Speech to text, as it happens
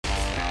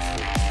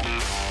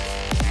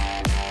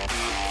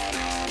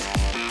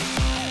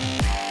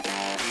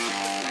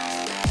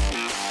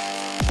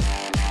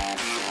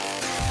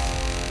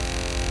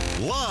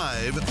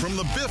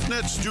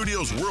Sportsnet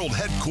Studios World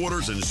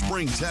Headquarters in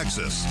Spring,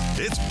 Texas,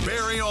 it's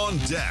Barry on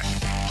Deck,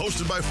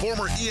 hosted by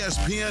former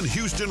ESPN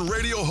Houston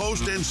radio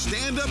host and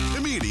stand-up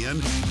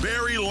comedian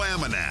Barry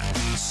Laminack,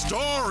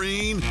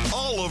 starring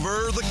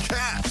Oliver the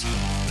Cat.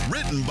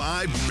 Written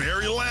by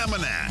Barry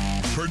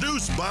Laminack,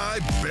 produced by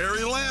Barry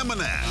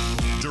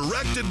Laminack,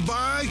 directed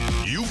by,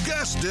 you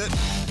guessed it,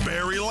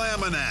 Barry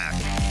Laminack,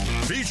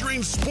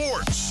 featuring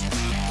sports,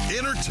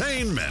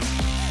 entertainment,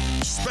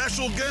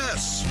 special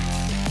guests,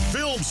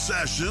 film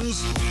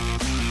sessions,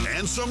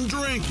 and some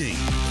drinking.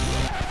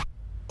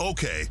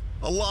 Okay,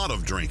 a lot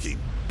of drinking.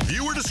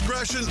 Viewer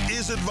discretion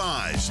is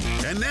advised.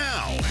 And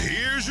now,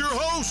 here's your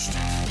host,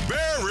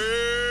 Barry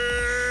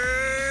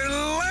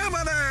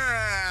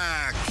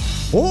Laminack.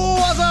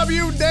 What's up,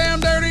 you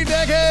damn dirty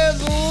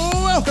deckheads?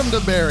 Welcome to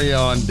Barry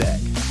on Deck.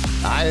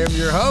 I am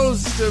your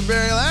host,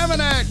 Barry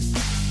Laminack.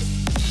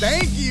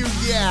 Thank you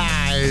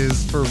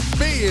guys for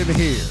being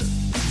here.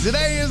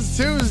 Today is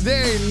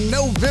Tuesday,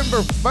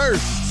 November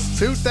 1st,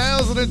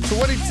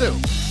 2022.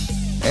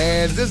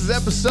 And this is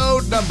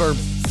episode number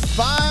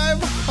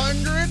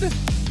 500.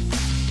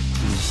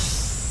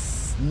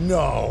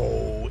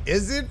 No,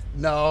 is it?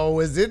 No,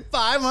 is it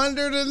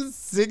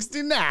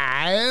 569?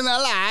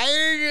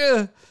 I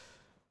like.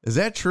 Is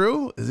that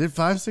true? Is it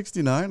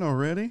 569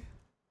 already?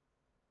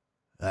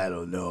 I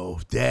don't know.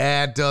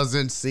 That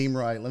doesn't seem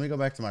right. Let me go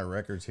back to my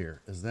records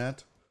here. Is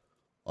that?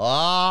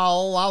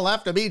 Oh, I'll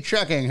have to be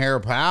checking here,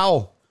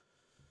 pal.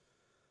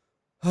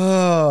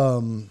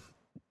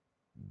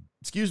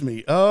 Excuse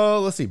me.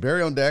 Let's see.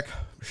 Barry on Deck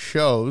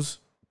shows.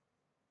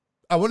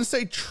 I want to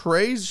say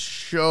Trey's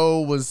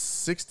show was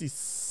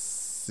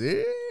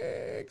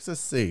 66. Let's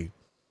see.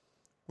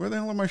 Where the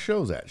hell are my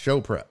shows at?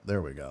 Show prep.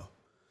 There we go.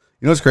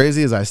 You know what's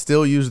crazy is I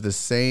still use the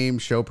same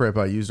show prep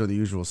I used on The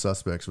Usual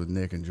Suspects with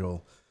Nick and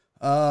Joel.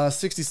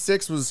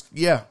 66 was,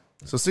 yeah.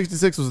 So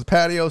 66 was the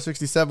patio.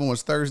 67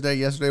 was Thursday.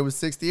 Yesterday was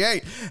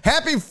 68.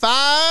 Happy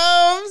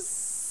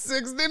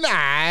 569.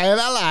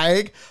 I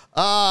like.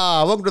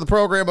 Welcome to the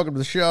program. Welcome to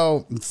the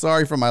show. I'm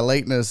sorry for my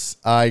lateness.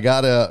 I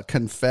got a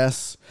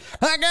confession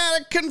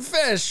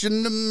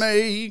to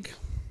make.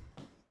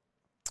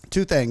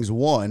 Two things.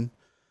 One,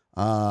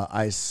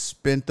 I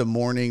spent the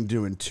morning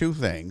doing two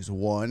things.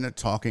 One,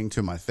 talking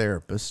to my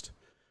therapist.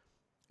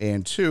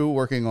 And two,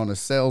 working on a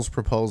sales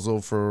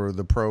proposal for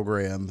the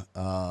program,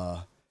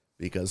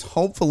 because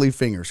hopefully,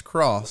 fingers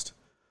crossed,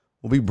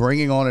 we'll be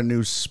bringing on a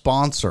new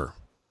sponsor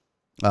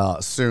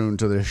soon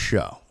to this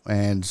show.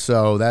 And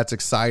so that's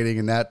exciting,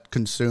 and that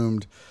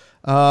consumed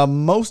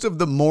most of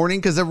the morning.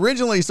 Because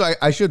originally, so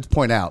I should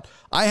point out,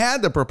 I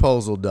had the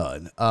proposal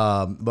done,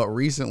 but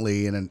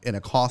recently in a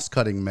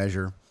cost-cutting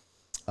measure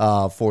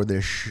for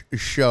this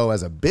show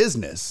as a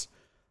business,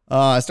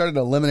 I started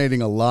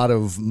eliminating a lot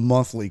of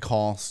monthly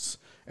costs.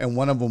 And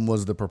one of them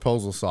was the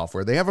proposal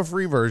software. They have a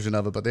free version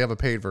of it, but they have a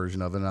paid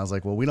version of it. And I was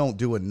like, well, we don't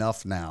do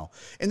enough now.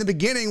 In the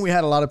beginning, we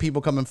had a lot of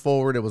people coming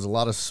forward. It was a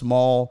lot of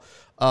small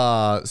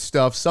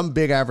stuff, some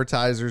big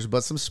advertisers,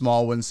 but some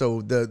small ones.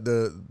 So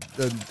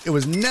it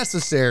was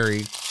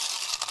necessary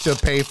to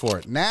pay for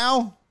it.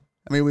 Now,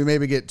 I mean, we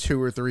maybe get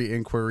 2 or 3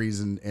 inquiries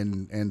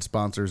and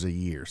sponsors a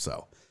year.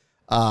 So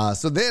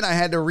then I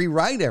had to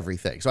rewrite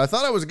everything. So I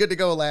thought I was good to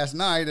go last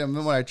night. And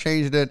then when I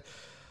changed it,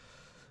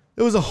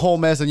 it was a whole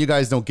mess, and you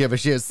guys don't give a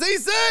shit.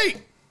 CC!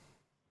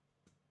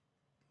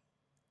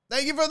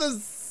 Thank you for the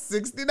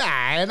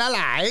 69.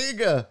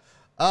 I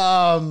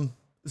like.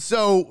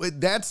 So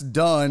that's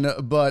done,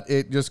 but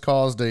it just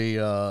caused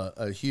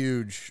a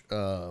huge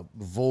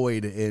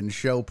void in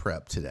show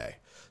prep today.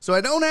 So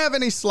I don't have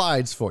any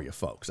slides for you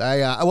folks. I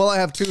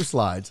have 2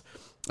 slides.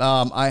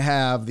 I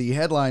have the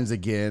headlines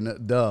again,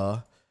 duh.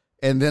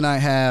 And then I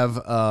have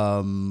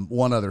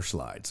one other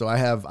slide. So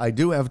I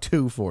do have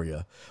 2 for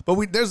you.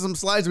 But there's some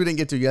slides we didn't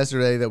get to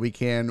yesterday that we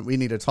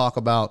need to talk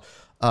about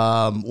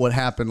what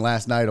happened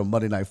last night on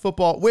Monday Night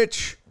Football,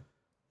 which,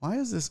 why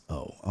is this?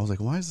 Oh, I was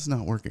like, why is this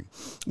not working?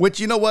 Which,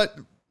 you know what?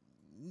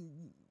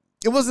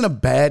 It wasn't a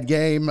bad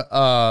game.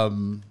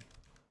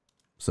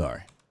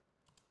 Sorry.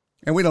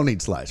 And we don't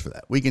need slides for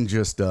that. We can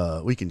just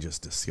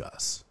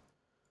discuss.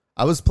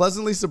 I was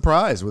pleasantly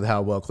surprised with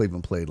how well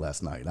Cleveland played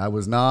last night. I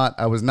was not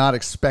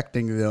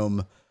expecting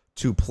them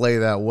to play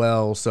that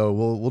well.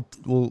 So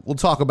we'll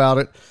talk about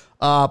it.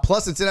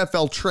 Plus, it's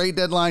NFL trade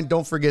deadline.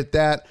 Don't forget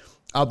that.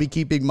 I'll be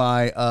keeping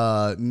my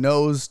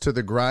nose to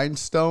the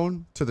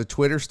grindstone, to the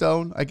Twitter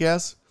stone, I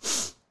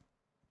guess.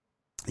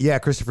 Yeah,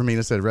 Christopher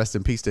Mina said, rest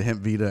in peace to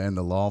Hemp Vita and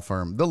the law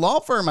firm. The law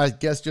firm, I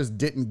guess, just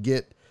didn't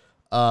get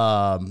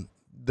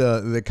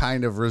the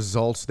kind of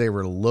results they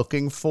were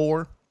looking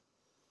for.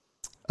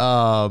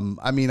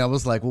 I mean, I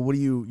was like, well, what do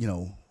you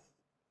know,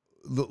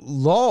 the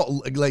law,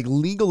 like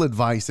legal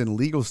advice and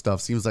legal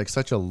stuff seems like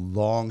such a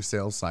long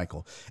sales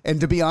cycle.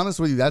 And to be honest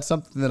with you, that's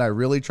something that I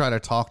really try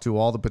to talk to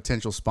all the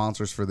potential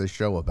sponsors for this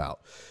show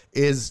about,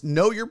 is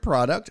know your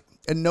product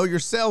and know your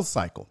sales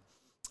cycle.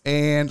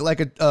 And like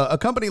a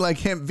company like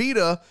Hemp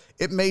Vita,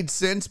 it made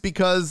sense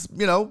because,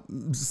 you know,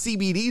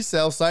 CBD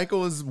sales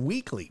cycle is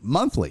weekly,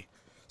 monthly.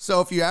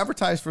 So if you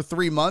advertise for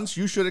 3 months,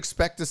 you should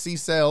expect to see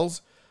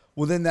sales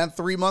within that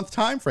 3-month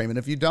time frame. And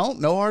if you don't,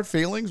 no hard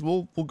feelings.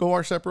 We'll go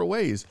our separate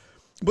ways.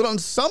 But on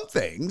some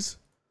things,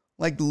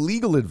 like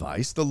legal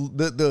advice,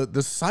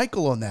 the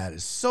cycle on that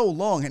is so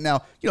long. And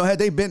now, had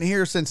they been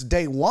here since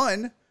day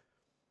one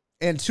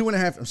and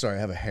 2.5, I'm sorry, I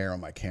have a hair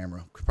on my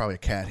camera, probably a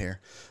cat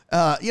hair.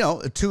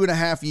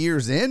 2.5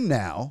 years in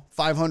now,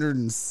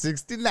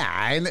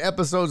 569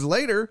 episodes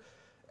later,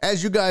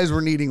 as you guys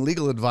were needing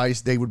legal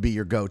advice, they would be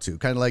your go-to,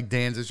 kind of like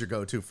Dan's is your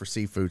go-to for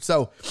seafood.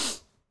 So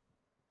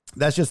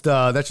that's just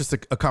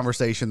a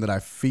conversation that I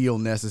feel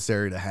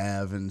necessary to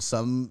have. And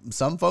some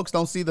folks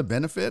don't see the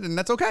benefit, and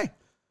that's okay.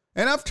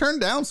 And I've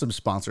turned down some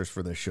sponsors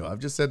for this show. I've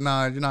just said,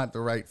 nah, you're not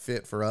the right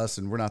fit for us,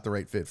 and we're not the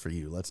right fit for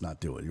you. Let's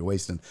not do it.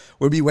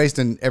 We'll be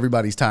wasting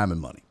everybody's time and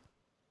money.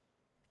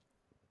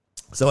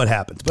 So it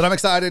happens. But I'm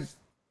excited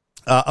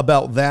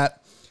about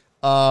that.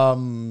 I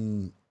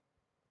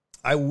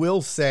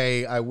will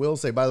say, by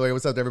the way,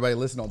 what's up to everybody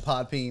listening on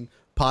Podbean?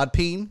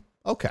 Podbean?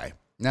 Okay.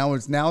 Now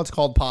it's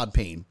called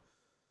Podbean.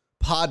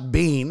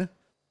 Podbean,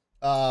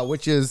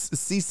 which is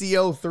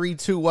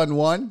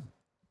CCO3211.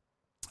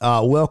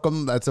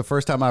 Welcome. That's the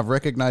first time I've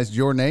recognized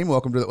your name.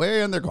 Welcome to the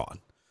way, and they're gone.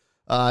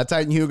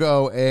 Titan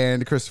Hugo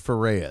and Christopher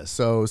Reyes.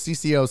 So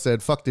CCO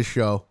said, fuck this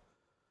show.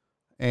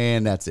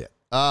 And that's it.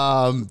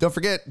 Don't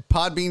forget,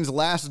 Podbean's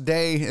last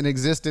day in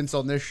existence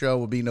on this show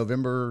will be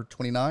November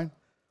 29.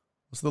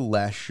 What's the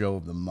last show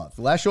of the month?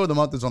 The last show of the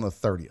month is on the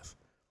 30th.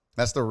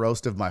 That's the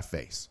roast of my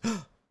face.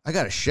 I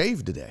got a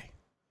shave today.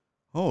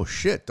 Oh,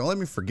 shit. Don't let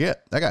me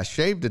forget. I got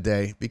shaved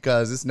today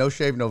because it's No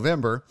Shave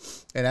November.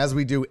 And as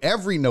we do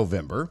every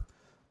November,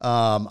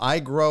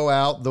 I grow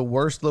out the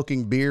worst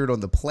looking beard on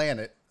the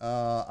planet.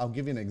 I'll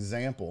give you an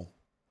example.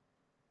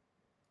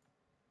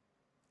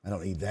 I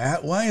don't need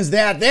that. Why is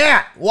that?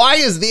 Why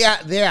is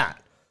that?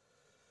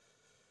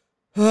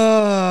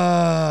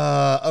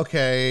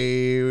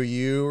 Okay,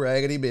 you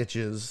raggedy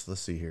bitches.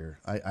 Let's see here.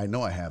 I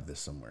know I have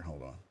this somewhere.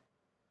 Hold on.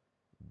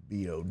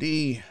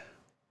 BOD.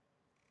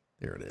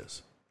 There it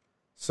is.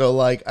 So,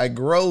 I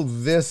grow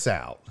this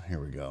out. Here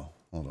we go.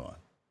 Hold on.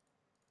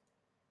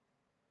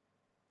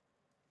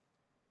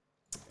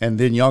 And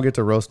then y'all get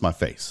to roast my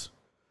face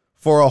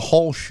for a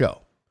whole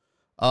show.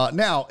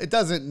 Now, it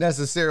doesn't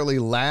necessarily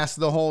last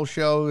the whole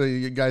show.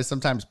 You guys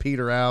sometimes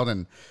peter out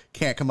and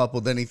can't come up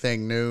with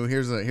anything new.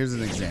 Here's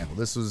an example.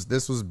 This was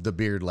the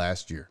beard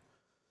last year.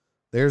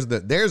 There's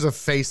a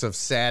face of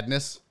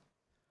sadness.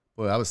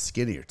 Boy, I was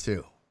skinnier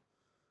too.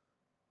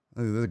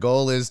 The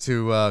goal is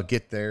to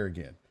get there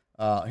again.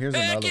 Here's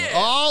another one.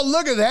 Oh,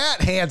 look at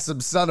that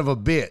handsome son of a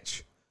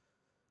bitch.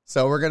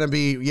 So we're going to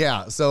be,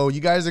 so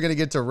you guys are going to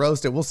get to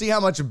roast it. We'll see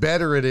how much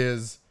better it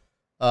is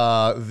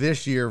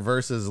this year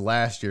versus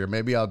last year.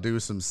 Maybe I'll do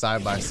some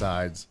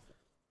side-by-sides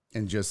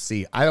and just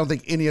see. I don't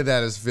think any of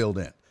that is filled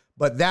in.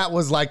 But that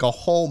was like a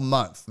whole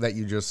month that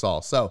you just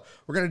saw. So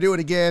we're going to do it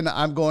again.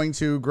 I'm going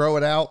to grow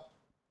it out,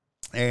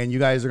 and you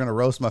guys are going to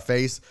roast my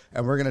face,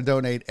 and we're going to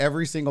donate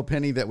every single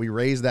penny that we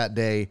raise that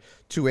day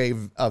to a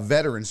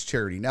veterans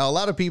charity. Now, a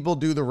lot of people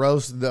do the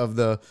roast of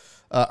the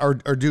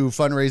or do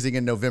fundraising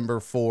in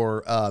November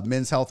for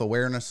men's health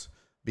awareness,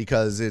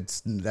 because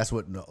that's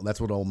what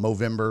old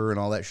Movember and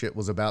all that shit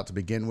was about to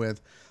begin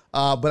with.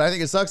 But I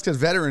think it sucks because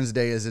Veterans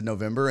Day is in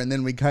November, and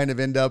then we kind of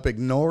end up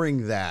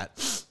ignoring that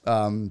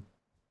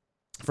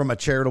from a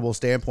charitable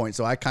standpoint.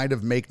 So I kind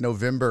of make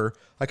November,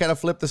 I kind of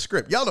flip the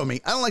script. Y'all know me.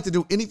 I don't like to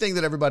do anything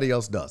that everybody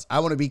else does.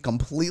 I want to be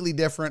completely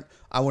different.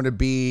 I want to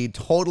be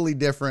totally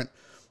different.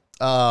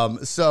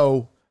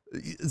 So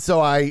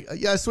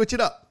I switch it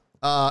up.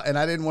 And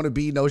I didn't want to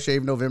be No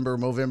Shave November,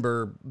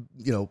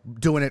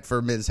 doing it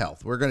for Men's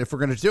Health. If we're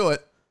gonna do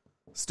it,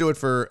 let's do it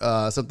for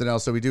something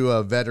else. So we do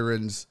a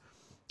veterans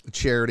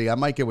charity. I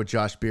might get with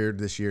Josh Beard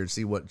this year and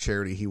see what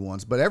charity he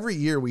wants. But every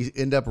year we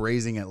end up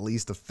raising at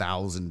least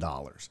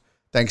 $1,000,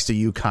 thanks to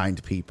you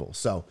kind people.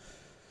 So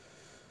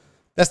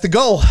that's the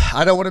goal.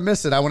 I don't want to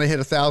miss it. I want to hit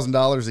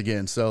 $1,000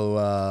 again.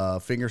 So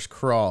fingers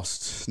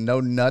crossed. No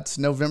nuts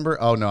November.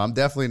 Oh no, I'm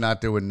definitely not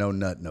doing no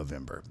nut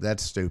November.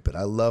 That's stupid.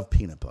 I love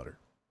peanut butter.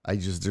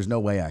 There's no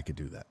way I could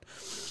do that.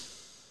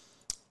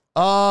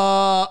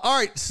 All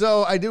right.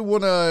 So I do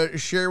want to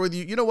share with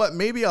you, you know what?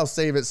 Maybe I'll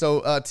save it.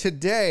 So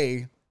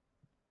today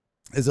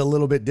is a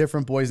little bit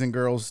different, boys and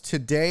girls.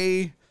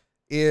 Today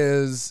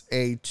is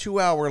a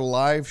 2-hour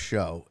live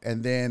show.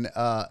 And then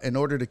in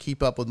order to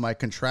keep up with my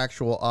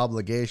contractual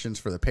obligations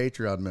for the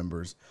Patreon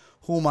members,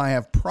 whom I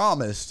have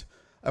promised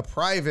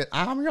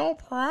I'm your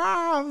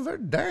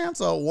private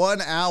dancer,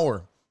 1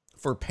 hour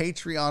for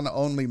Patreon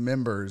only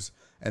members.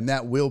 And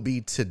that will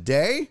be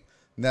today.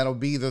 And that'll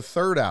be the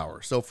 3rd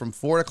hour. So from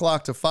 4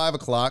 o'clock to 5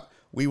 o'clock,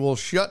 we will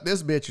shut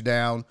this bitch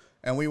down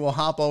and we will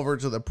hop over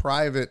to the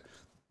private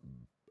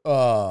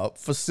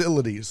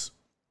facilities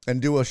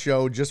and do a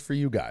show just for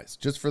you guys,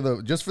 just for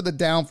the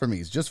down for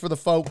me's, just for the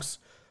folks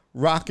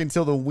rock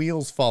until the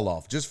wheels fall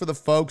off, just for the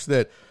folks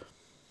that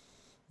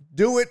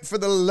do it for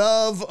the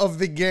love of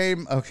the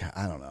game. Okay,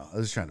 I don't know. I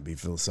was trying to be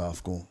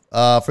philosophical.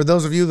 For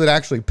those of you that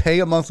actually pay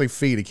a monthly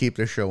fee to keep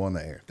this show on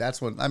the air,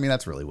 that's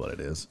really what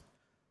it is,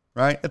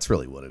 right? That's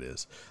really what it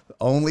is.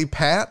 Only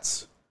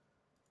Pats,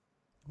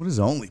 What is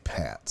Only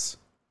Pats?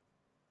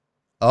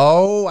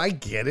 Oh, I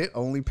get it.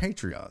 Only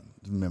Patreon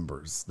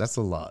members. That's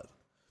a lot.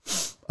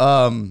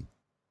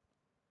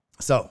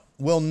 So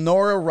will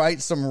Nora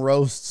write some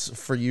roasts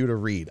for you to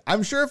read?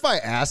 I'm sure if I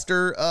asked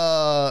her,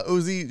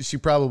 Uzi, she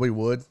probably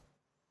would.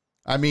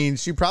 I mean,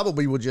 she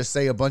probably would just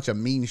say a bunch of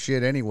mean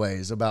shit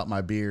anyways about my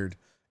beard,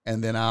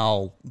 and then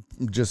I'll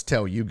just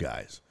tell you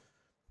guys.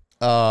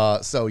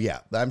 So yeah,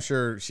 I'm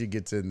sure she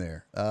gets in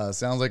there.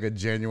 Sounds like a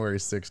January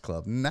 6th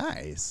club.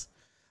 Nice.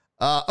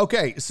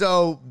 Okay,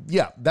 so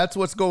yeah, that's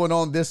what's going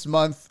on this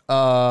month.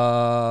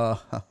 Oh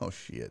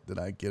shit, did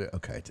I get it?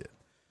 Okay, I did.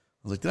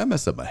 I was like, did I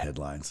mess up my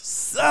headlines?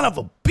 Son of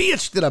a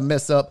bitch, did I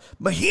mess up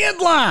my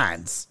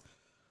headlines?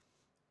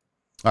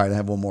 All right, I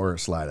have one more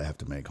slide I have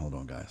to make. Hold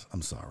on, guys.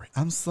 I'm sorry.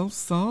 I'm so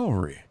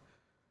sorry.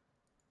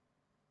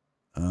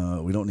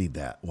 We don't need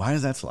that. Why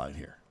is that slide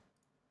here?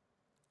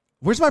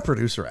 Where's my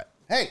producer at?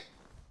 Hey,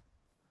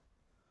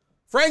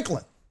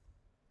 Franklin.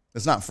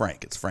 It's not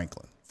Frank. It's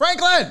Franklin.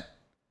 Franklin,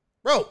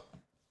 bro.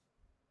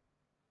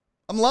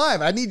 I'm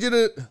live. I need you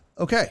to.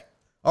 Okay.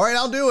 All right,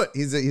 I'll do it.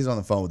 He's on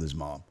the phone with his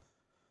mom.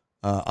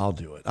 I'll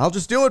do it. I'll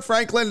just do it,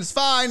 Franklin. It's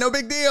fine. No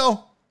big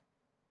deal.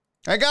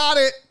 I got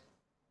it.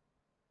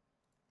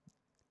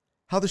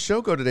 How'd the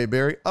show go today,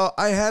 Barry? Oh,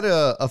 I had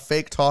a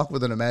fake talk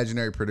with an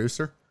imaginary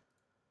producer.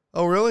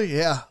 Oh, really?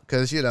 Yeah,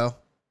 because, you know,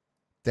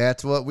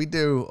 that's what we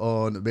do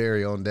on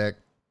Barry on Deck.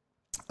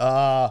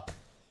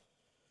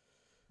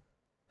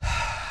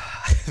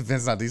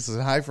 Vince not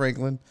decent. Hi,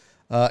 Franklin.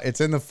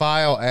 It's in the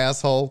file,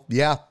 asshole.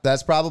 Yeah,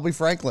 that's probably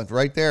Franklin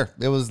right there.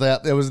 It was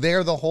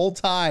there the whole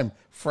time.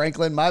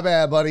 Franklin, my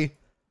bad, buddy.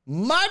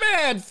 My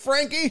bad,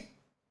 Frankie.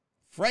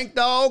 Frank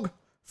Dog.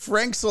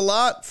 Frank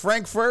Salat.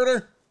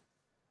 Frankfurter.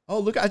 Oh,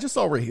 look, I just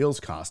saw Rahil's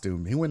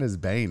costume. He went as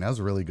Bane. That was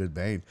a really good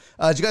Bane.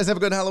 Did you guys have a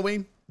good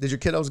Halloween? Did your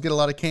kiddos get a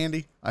lot of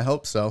candy? I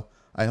hope so.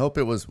 I hope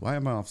it was... Why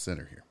am I off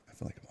center here? I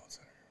feel like I'm off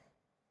center.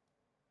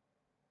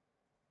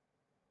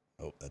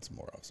 Oh, that's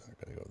more off center.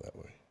 Gotta go that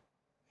way.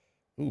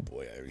 Oh,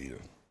 boy, I read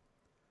it.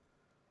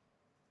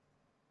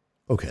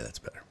 Okay, that's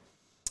better.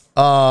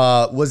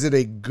 Was it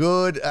a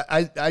good...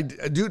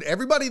 Dude,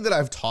 everybody that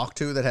I've talked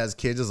to that has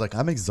kids is like,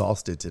 I'm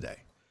exhausted today.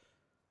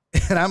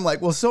 And I'm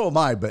like, well, so am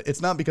I, but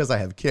it's not because I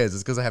have kids.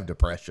 It's because I have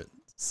depression.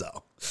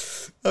 So,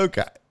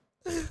 okay.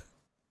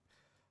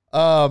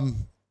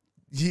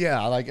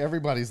 Yeah, like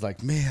everybody's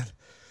like, man,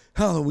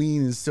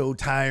 Halloween is so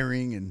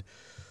tiring. And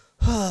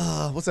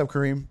what's up,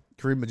 Kareem?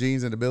 Kareem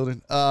Majeen's in the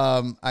building.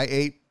 I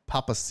ate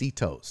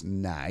Papacitos.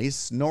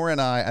 Nice. Nora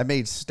and I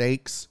made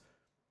steaks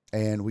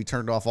and we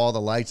turned off all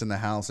the lights in the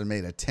house and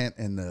made a tent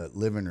in the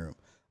living room.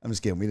 I'm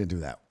just kidding. We didn't do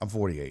that. I'm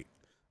 48.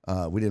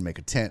 We didn't make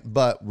a tent,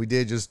 but we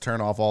did just turn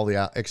off all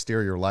the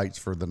exterior lights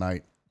for the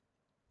night.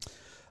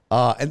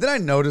 And then I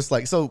noticed,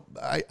 like, so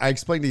I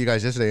explained to you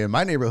guys yesterday, in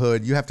my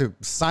neighborhood, you have to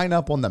sign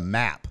up on the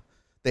map.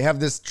 They have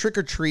this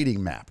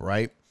trick-or-treating map,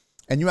 right?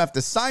 And you have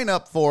to sign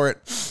up for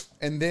it,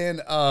 and then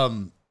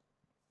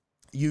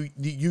you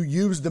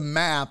use the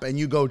map and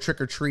you go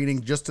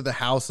trick-or-treating just to the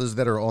houses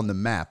that are on the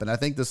map. And I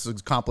think this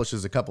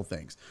accomplishes a couple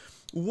things.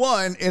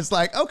 One, it's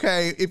like,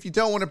 okay, if you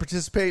don't want to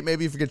participate,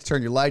 maybe you forget to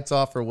turn your lights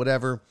off or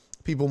whatever,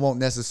 people won't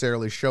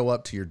necessarily show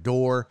up to your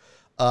door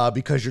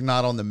because you're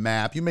not on the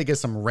map. You may get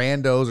some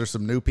randos or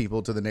some new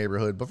people to the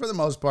neighborhood, but for the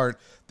most part,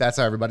 that's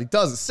how everybody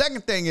does it.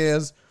 Second thing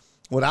is,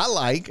 what I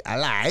like,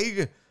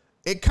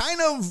 it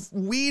kind of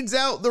weeds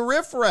out the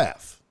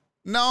riffraff.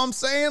 Know what I'm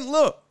saying?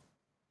 Look,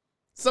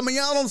 some of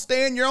y'all don't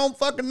stay in your own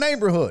fucking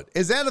neighborhood.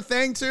 Is that a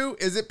thing too?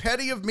 Is it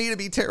petty of me to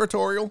be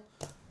territorial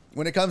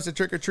when it comes to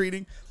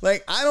trick-or-treating?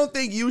 Like, I don't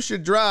think you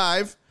should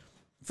drive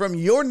from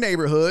your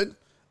neighborhood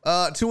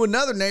to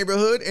another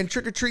neighborhood and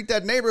trick-or-treat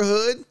that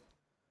neighborhood,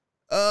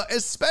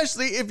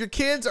 especially if your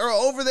kids are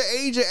over the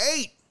age of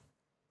 8.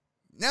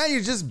 Now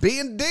you're just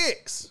being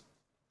dicks.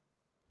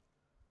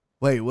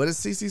 Wait, what does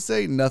CC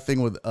say?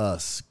 Nothing with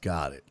us.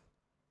 Got it.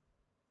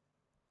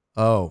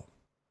 Oh.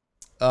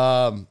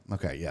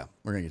 Okay, yeah,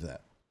 we're gonna get to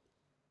that.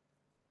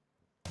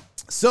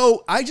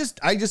 So I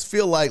just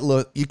feel like,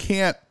 look, you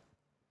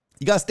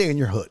gotta stay in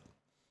your hood.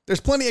 There's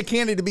plenty of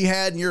candy to be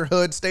had in your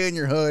hood. Stay in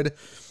your hood.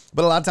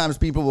 But a lot of times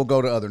people will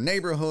go to other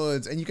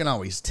neighborhoods and you can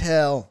always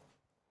tell.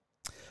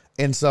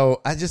 And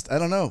so I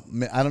don't know.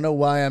 I don't know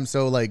why I'm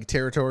so like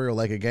territorial,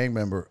 like a gang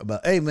member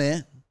about, hey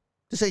man,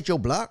 this ain't your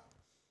block.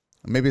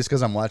 Maybe it's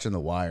because I'm watching The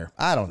Wire.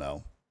 I don't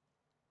know.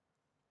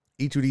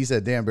 E2D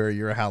said, damn, Barry,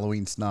 you're a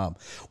Halloween snob.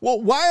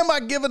 Well, why am I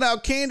giving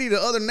out candy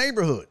to other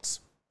neighborhoods?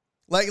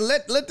 Like,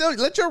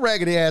 let your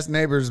raggedy ass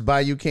neighbors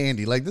buy you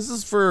candy. Like, this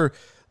is for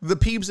the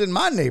peeps in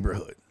my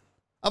neighborhood.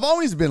 I've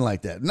always been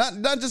like that.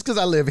 Not just because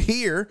I live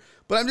here,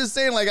 but I'm just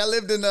saying, like,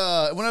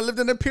 when I lived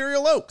in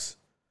Imperial Oaks.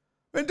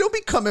 Man, don't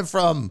be coming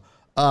from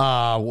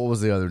what was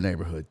the other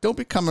neighborhood? Don't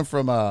be coming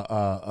from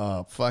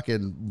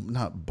fucking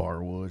not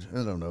Barwood.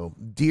 I don't know,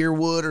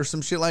 Deerwood or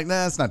some shit like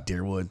that. It's not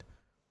Deerwood.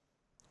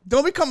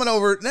 Don't be coming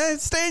over.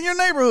 Stay in your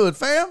neighborhood,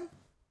 fam.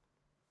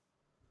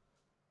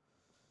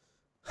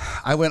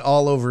 I went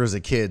all over as a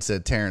kid,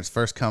 said Terrence.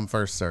 First come,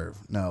 first serve.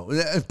 No.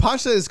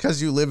 Pasha is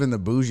because you live in the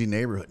bougie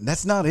neighborhood. And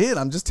that's not it.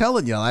 I'm just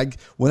telling you. Like,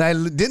 when I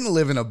didn't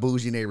live in a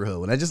bougie neighborhood,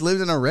 when I just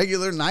lived in a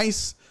regular,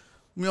 nice,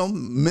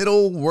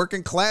 middle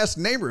working class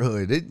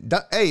neighborhood.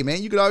 Hey,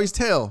 man, you could always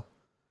tell.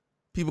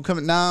 People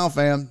coming, nah,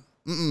 fam.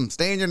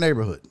 Stay in your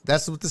neighborhood.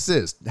 That's what this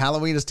is.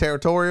 Halloween is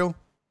territorial.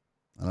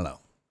 I don't know.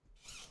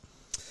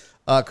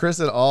 Chris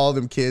said all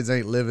them kids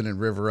ain't living in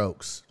River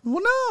Oaks.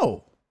 Well,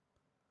 no.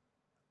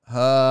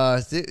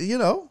 I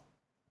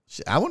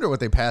wonder what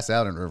they pass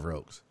out in River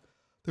Oaks.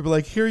 They'd be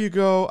like, here you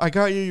go. I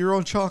got you your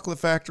own chocolate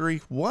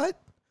factory.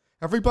 What?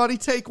 Everybody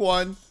take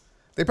one.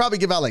 They probably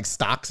give out like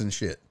stocks and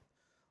shit.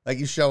 Like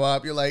you show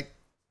up, you're like,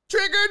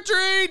 trick or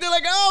treat. They're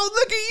like, oh,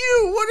 look at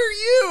you. What are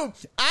you?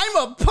 I'm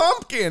a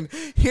pumpkin.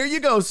 Here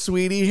you go,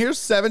 sweetie. Here's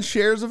 7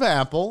 shares of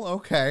apple.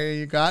 Okay,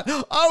 you got.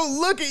 Oh,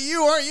 look at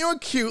you. Aren't you a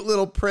cute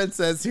little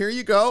princess? Here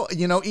you go.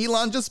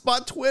 Elon just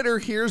bought Twitter.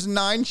 Here's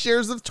 9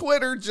 shares of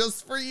Twitter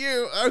just for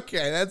you.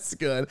 Okay, that's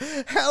good.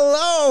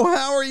 Hello,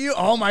 how are you?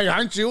 Oh my,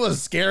 aren't you a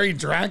scary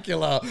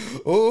Dracula?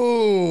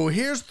 Oh,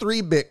 here's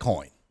 3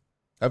 Bitcoin.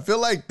 I feel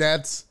like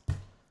that's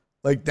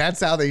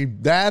how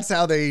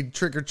they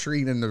trick or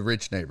treat in the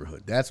rich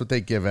neighborhood. That's what they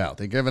give out.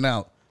 They're giving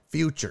out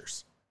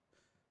futures.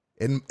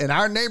 In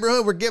our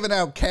neighborhood, we're giving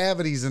out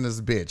cavities in this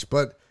bitch.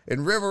 But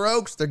in River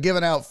Oaks, they're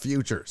giving out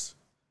futures.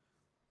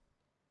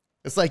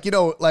 It's like,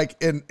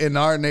 like in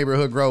our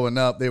neighborhood growing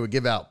up, they would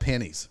give out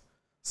pennies.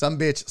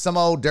 Some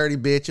old dirty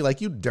bitch. You're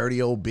like, you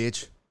dirty old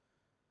bitch.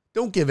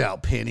 Don't give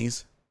out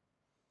pennies.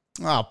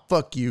 Oh,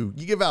 fuck you.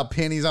 You give out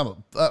pennies,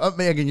 I'm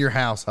making your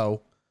house,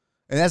 ho.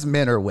 And that's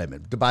men or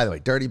women. By the way,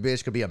 dirty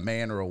bitch could be a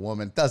man or a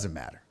woman. Doesn't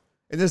matter.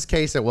 In this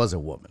case, it was a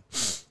woman.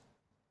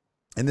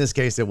 And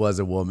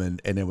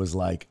it was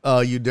like, oh,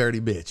 you dirty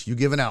bitch. You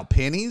giving out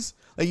pennies?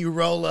 Like you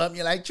roll up and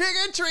you're like, trick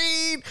or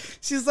treat.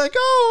 She's like,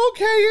 oh,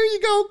 okay, here you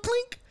go.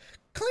 Clink,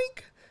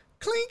 clink,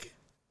 clink.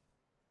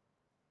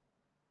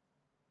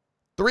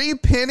 3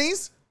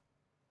 pennies?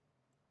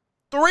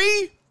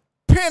 3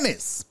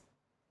 pennies.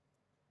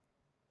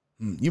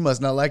 You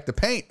must not like the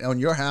paint on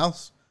your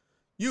house.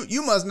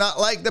 You must not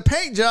like the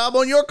paint job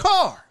on your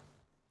car.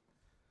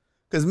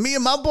 Because me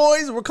and my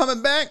boys, we're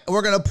coming back, and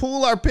we're going to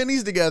pool our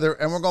pennies together,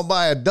 and we're going to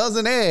buy a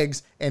dozen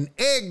eggs and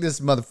egg this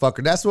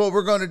motherfucker. That's what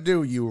we're going to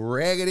do, you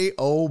raggedy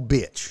old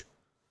bitch.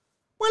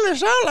 Well,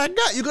 that's all I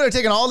got. You could have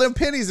taken all them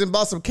pennies and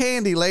bought some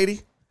candy, lady.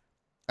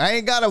 I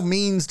ain't got a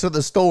means to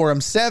the store.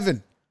 I'm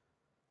 7.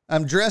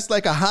 I'm dressed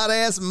like a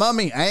hot-ass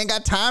mummy. I ain't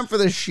got time for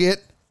this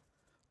shit.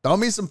 Throw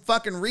me some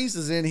fucking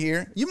Reese's in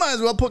here. You might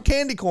as well put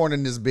candy corn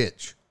in this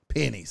bitch.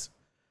 Pennies.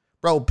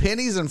 Bro,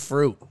 pennies and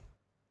fruit.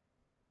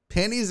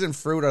 Pennies and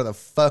fruit are the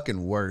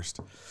fucking worst.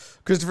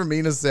 Christopher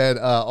Mina said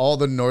all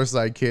the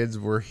Northside kids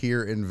were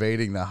here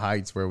invading the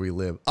Heights where we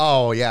live.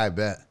 Oh, yeah, I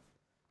bet.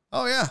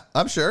 Oh, yeah,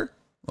 I'm sure.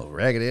 Little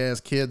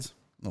raggedy-ass kids.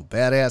 Little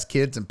badass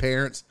kids and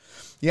parents.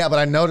 Yeah, but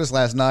I noticed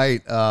last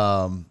night,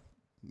 right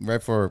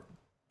before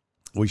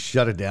we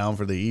shut it down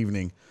for the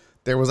evening,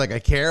 there was like a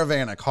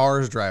caravan of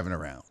cars driving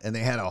around. And they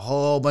had a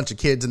whole bunch of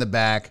kids in the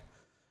back.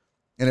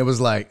 And it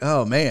was like,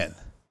 oh, man.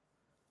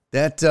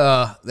 That's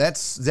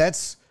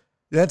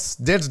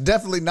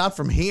definitely not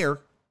from here.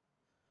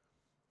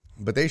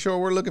 But they sure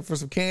were looking for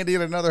some candy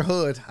in another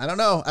hood. I don't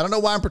know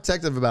why I'm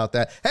protective about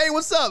that. Hey,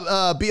 what's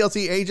up,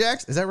 BLT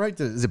Ajax? Is that right?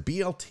 Is it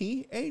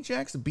BLT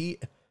Ajax?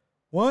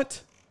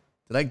 What?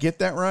 Did I get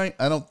that right?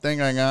 I don't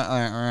think I got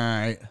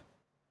that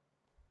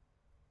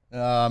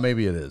right.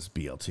 Maybe it is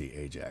BLT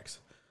Ajax.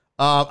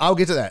 I'll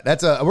get to that.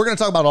 We're gonna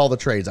talk about all the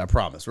trades. I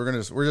promise.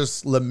 We're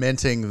just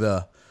lamenting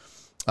the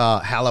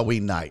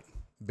Halloween night.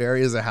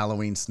 Barry is a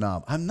Halloween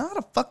snob. I'm not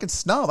a fucking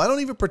snob. I don't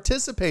even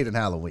participate in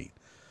Halloween.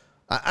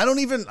 I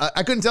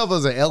couldn't tell if it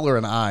was an L or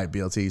an I,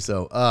 BLT.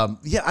 So,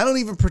 yeah, I don't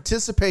even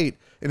participate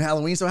in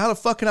Halloween. So how the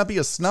fuck can I be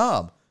a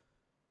snob?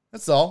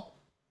 That's all.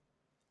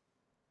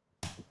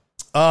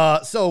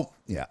 So,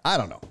 yeah, I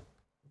don't know.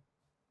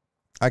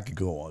 I could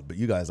go on, but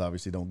you guys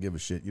obviously don't give a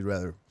shit. You'd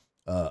rather,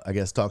 I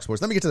guess, talk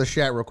sports. Let me get to the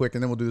chat real quick,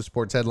 and then we'll do the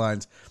sports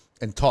headlines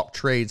and talk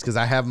trades, because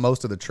I have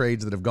most of the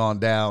trades that have gone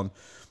down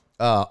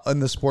in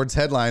the sports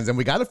headlines, and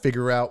we got to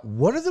figure out,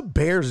 what are the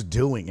Bears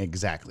doing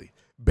exactly?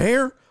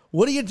 Bear,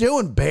 what are you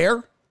doing,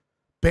 Bear?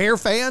 Bear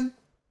fan?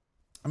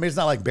 I mean, it's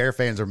not like Bear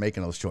fans are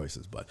making those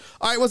choices, but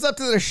all right, what's up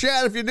to the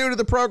chat? If you're new to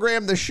the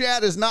program, the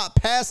chat is not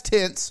past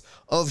tense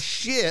of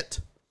shit.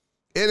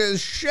 It is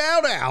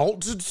shout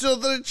out to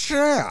the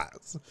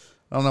chat.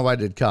 I don't know why I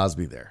did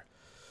Cosby there.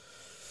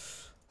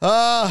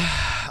 All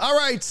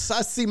right,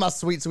 I see my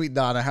sweet, sweet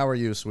Donna. How are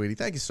you, sweetie?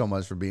 Thank you so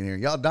much for being here.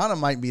 Y'all, Donna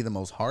might be the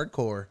most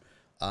hardcore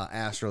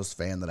Astros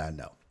fan that I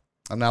know.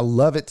 And I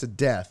love it to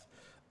death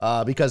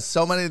because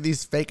so many of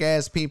these fake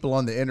ass people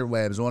on the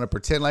interwebs want to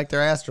pretend like they're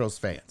Astros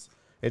fans.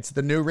 It's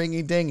the new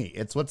ringy dingy.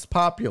 It's what's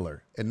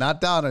popular. And not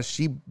Donna.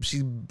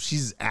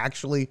 She's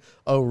actually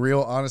a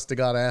real honest to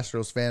God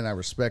Astros fan. And I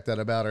respect that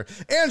about her.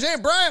 And Jay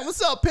Bryant,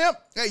 what's up, pimp?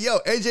 Hey, yo,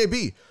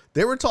 AJB.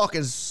 They were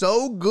talking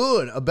so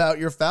good about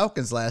your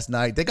Falcons last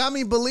night. They got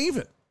me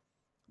believing.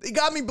 They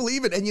got me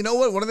believing. And you know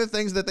what? One of the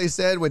things that they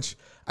said, which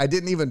I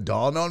didn't even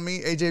dawn on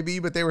me,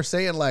 AJB, but they were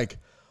saying, like,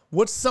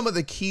 what's some of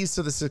the keys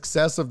to the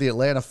success of the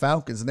Atlanta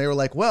Falcons? And they were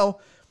like,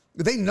 well,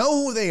 they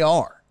know who they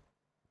are.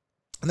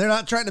 And they're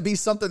not trying to be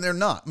something they're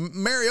not.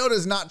 Mariota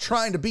is not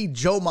trying to be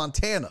Joe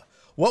Montana.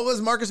 What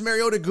was Marcus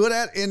Mariota good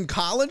at in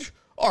college?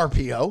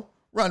 RPO,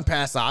 run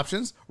pass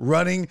options,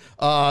 running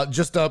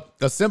just a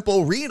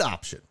simple read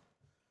option.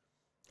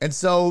 And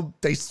so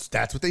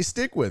that's what they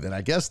stick with. And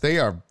I guess they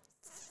are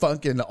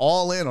fucking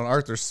all in on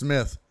Arthur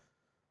Smith.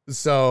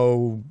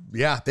 So,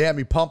 yeah, they had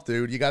me pumped,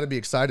 dude. You got to be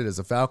excited as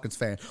a Falcons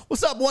fan.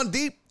 What's up, One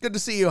Deep? Good to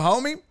see you,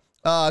 homie.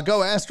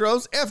 Go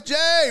Astros.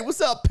 FJ, what's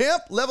up,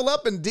 pimp? Level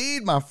up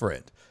indeed, my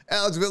friend.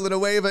 Alex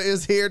Villanueva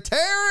is here.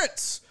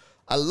 Terrence,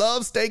 I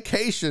love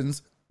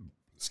staycations.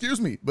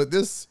 Excuse me, but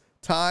this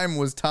time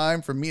was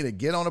time for me to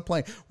get on a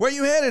plane. Where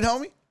you headed,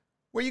 homie?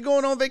 Where you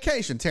going on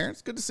vacation,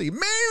 Terrence? Good to see you.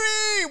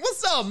 Mimi,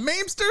 what's up,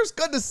 memesters?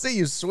 Good to see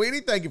you,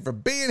 sweetie. Thank you for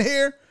being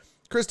here.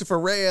 Christopher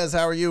Reyes,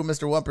 how are you,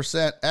 Mr.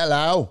 1%?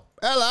 Hello.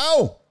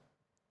 Hello.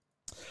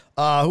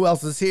 Who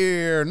else is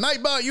here?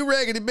 Nightbot, you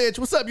raggedy bitch.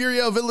 What's up,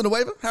 Uriel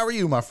Villanueva? How are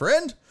you, my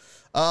friend?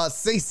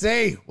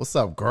 CC, what's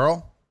up,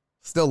 girl?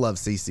 Still love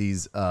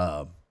CC's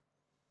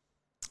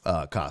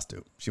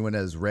costume. She went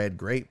as red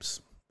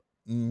grapes.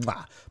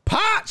 Mwah.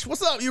 Potch,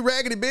 what's up, you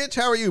raggedy bitch?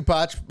 How are you,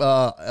 Potch?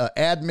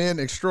 Admin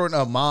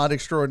extraordinaire, mod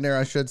extraordinaire,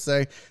 I should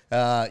say.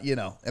 You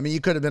know, I mean,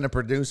 you could have been a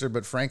producer,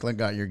 but Franklin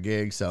got your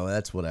gig, so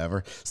that's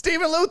whatever.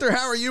 Stephen Luther,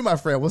 how are you, my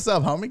friend? What's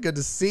up, homie? Good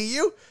to see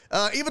you.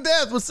 Eva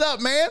Death, what's up,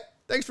 man?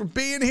 Thanks for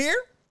being here.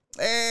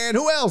 And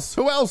who else?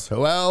 Dave,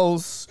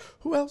 what's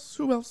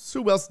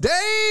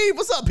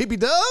up, PP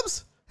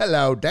Dubs?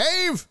 Hello,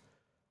 Dave.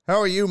 How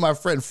are you, my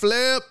friend?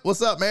 Flip,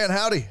 what's up, man?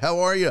 Howdy, how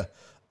are you?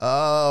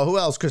 Who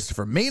else?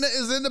 Christopher Mina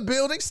is in the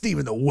building.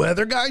 Steven the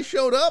weather guy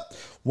showed up.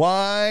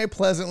 Why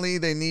pleasantly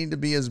they need to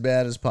be as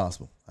bad as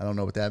possible. I don't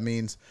know what that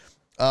means.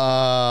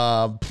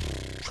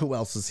 Who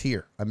else is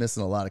here? I'm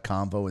missing a lot of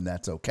convo, and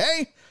that's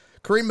okay.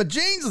 Kareem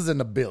Jeans is in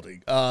the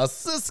building.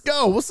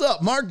 Cisco, what's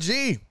up? Mark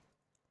G.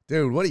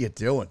 Dude, what are you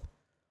doing?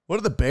 What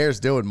are the Bears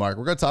doing, Mark?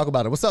 We're going to talk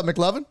about it. What's up,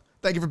 McLovin?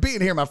 Thank you for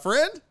being here, my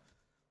friend.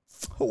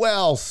 Who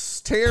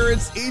else?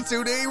 Terrence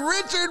E2D.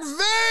 Richard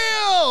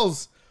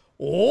Vales.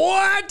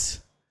 What?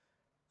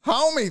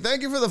 Homie,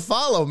 thank you for the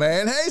follow,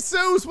 man. Hey,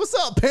 Seuss, what's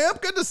up,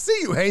 pimp? Good to see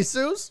you, Hey,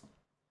 Seuss.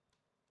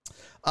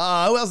 Who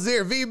else is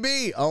here?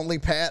 VB, only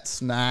Pats.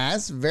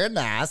 Nice, very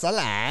nice. I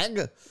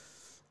like.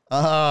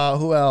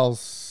 Who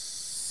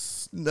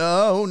else?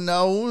 No.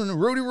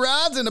 Rudy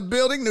Rod's in the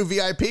building. New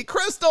VIP.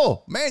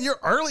 Crystal, man, you're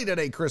early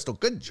today, Crystal.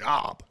 Good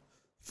job.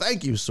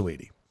 Thank you,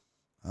 sweetie.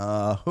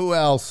 Who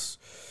else?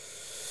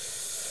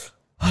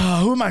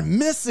 Who am I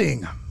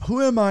missing?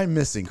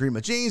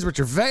 Cream Jeans,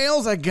 Richard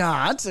Vales, I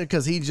got,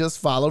 because he just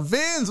followed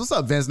Vince. What's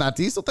up, Vince? Not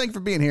Diesel. Thank you for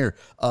being here.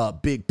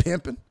 Big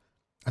pimpin'.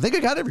 I think I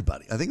got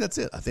everybody. I think that's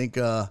it. I think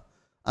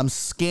I'm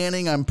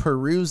scanning. I'm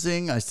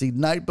perusing. I see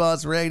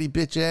Nightbots, raggedy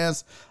bitch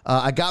ass.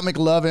 I got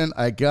McLovin.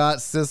 I got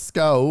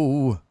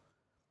Cisco.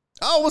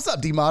 Oh, what's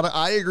up, D-Mata?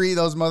 I agree.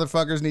 Those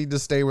motherfuckers need to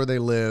stay where they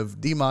live.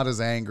 D-Mata's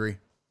angry.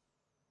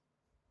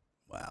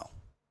 Wow.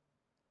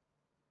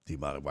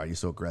 D-Mata, why are you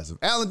so aggressive?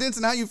 Alan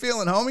Denson, how you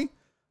feeling, homie?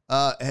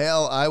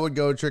 Hell, I would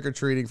go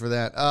trick-or-treating for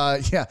that.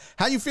 Yeah.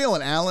 How you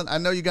feeling, Alan? I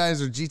know you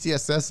guys are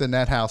GTSS in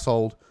that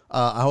household.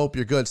 I hope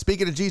you're good.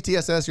 Speaking of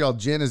GTSS, y'all,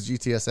 Jen is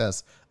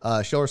GTSS.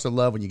 Show her some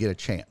love when you get a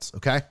chance,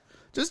 okay?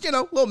 Just, you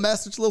know, little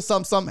message, little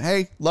something.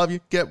 Hey, love you.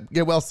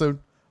 Get well soon.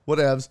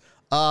 Whatevs.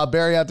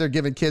 Barry out there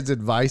giving kids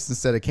advice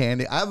instead of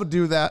candy. I would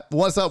do that.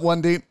 What's up,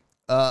 One Deep?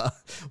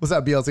 What's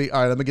up, BLT?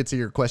 All right, let me get to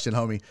your question,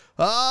 homie.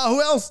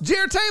 Who else?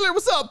 Jared Taylor,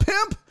 what's up,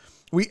 pimp?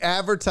 We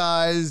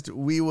advertised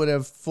we would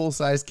have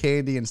full-size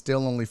candy and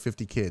still only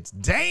 50 kids.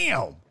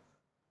 Damn.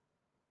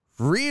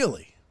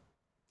 Really?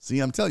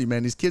 See, I'm telling you,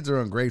 man, these kids are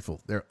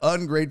ungrateful. They're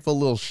ungrateful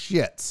little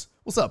shits.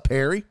 What's up,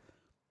 Perry?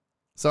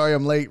 Sorry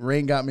I'm late.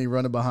 Rain got me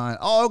running behind.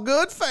 All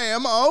good,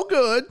 fam. All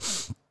good.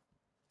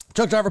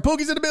 Truck driver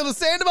Pookie's in the building.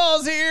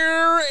 Sandoval's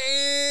here.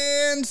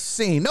 And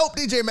scene. Nope,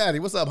 DJ Maddie.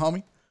 What's up,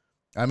 homie?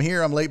 I'm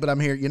here. I'm late, but I'm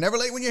here. You're never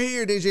late when you're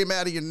here, DJ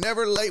Maddie. You're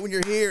never late when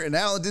you're here. And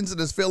Alan Denson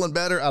is feeling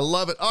better. I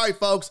love it. All right,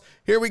 folks.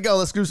 Here we go.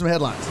 Let's do some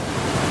headlines.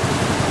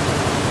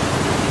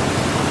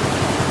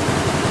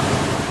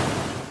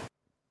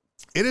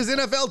 It is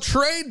NFL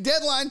trade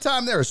deadline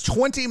time. There is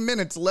 20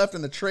 minutes left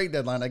in the trade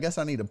deadline. I guess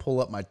I need to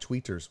pull up my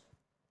tweeters.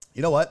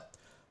 You know what?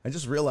 I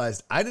just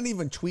realized I didn't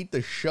even tweet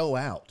the show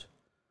out.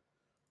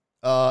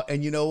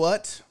 And you know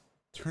what?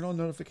 Turn on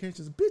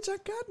notifications. Bitch, I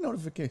got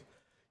notifications.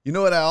 You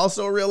know what I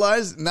also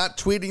realized? Not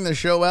tweeting the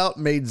show out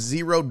made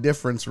zero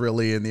difference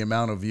really in the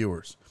amount of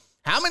viewers.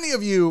 How many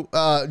of you,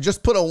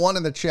 just put a 1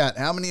 in the chat,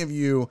 how many of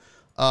you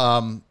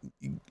come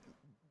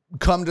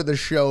to the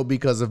show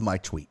because of my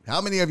tweet?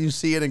 How many of you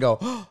see it and go,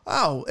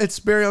 oh, it's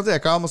Barry on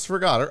Deck, I almost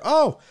forgot. Or,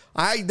 oh,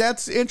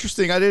 that's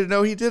interesting. I didn't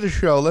know he did a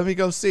show. Let me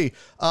go see.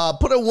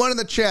 Put a 1 in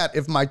the chat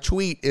if my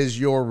tweet is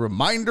your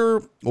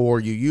reminder or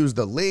you use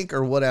the link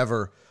or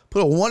whatever.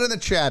 Put a 1 in the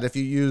chat if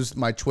you used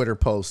my Twitter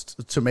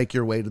post to make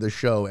your way to the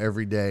show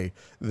every day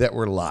that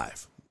we're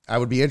live. I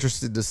would be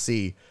interested to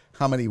see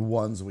how many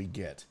 1s we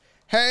get.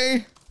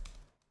 Hey,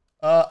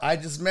 I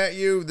just met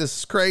you. This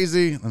is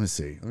crazy. Let me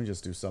see. Let me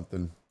just do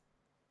something.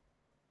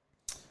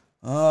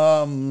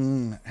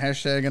 Hashtag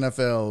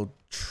NFL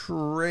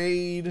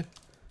trade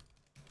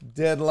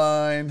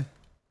deadline.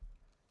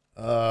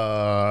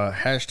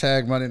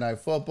 Hashtag Monday Night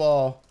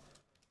Football.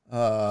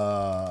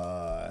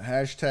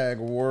 Hashtag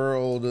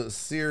World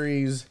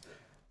Series.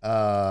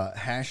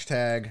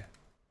 Hashtag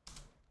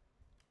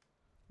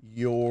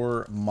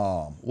your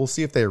mom. We'll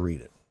see if they read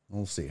it.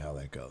 We'll see how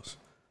that goes.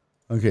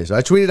 Okay, so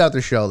I tweeted out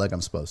the show like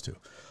I'm supposed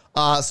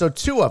to. So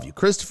 2 of you,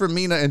 Christopher,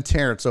 Mina, and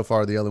Terrence so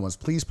far are the other ones.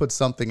 Please put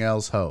something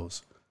else,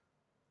 hoes.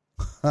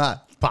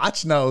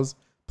 Potch knows.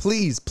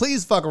 Please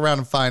fuck around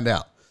and find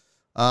out.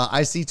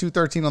 I see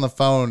 213 on the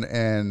phone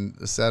and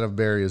the set of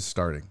Barry is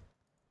starting.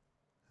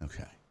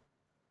 Okay.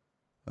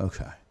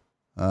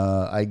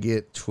 I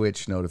get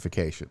Twitch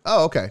notification.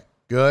 Oh, okay.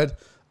 Good.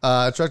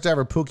 Truck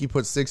driver Pookie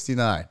put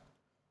 69.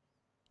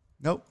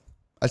 Nope.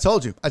 I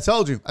told you.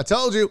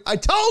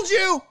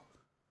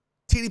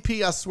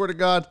 TDP, I swear to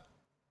God.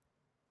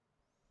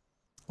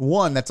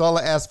 1. That's all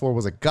I asked for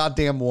was a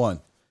goddamn 1.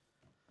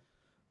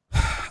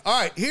 All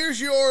right,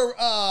 here's your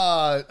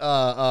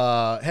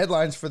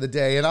headlines for the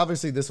day. And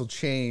obviously this will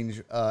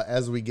change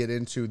as we get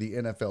into the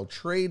NFL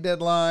trade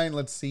deadline.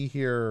 Let's see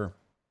here.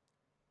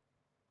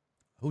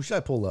 Who should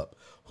I pull up?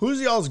 Who's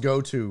y'all's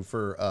go-to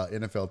for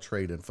NFL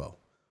trade info?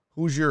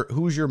 Who's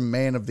your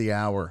man of the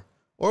hour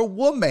or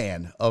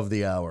woman of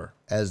the hour,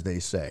 as they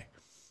say?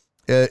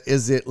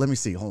 Is it? Let me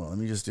see. Hold on. Let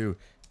me just do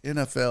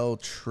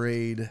NFL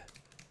trade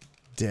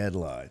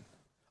deadline.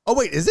 Oh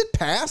wait, is it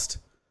past?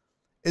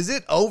 Is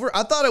it over?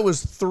 I thought it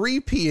was 3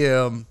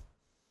 p.m.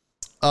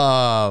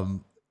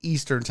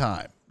 Eastern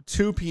time.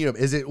 2 p.m.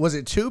 Was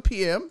it 2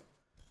 p.m.?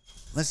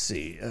 Let's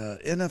see.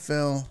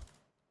 NFL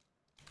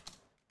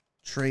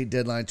trade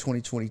deadline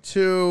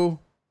 2022.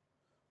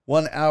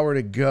 1 hour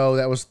to go.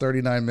 That was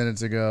 39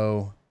 minutes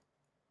ago.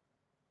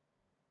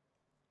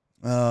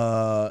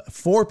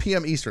 4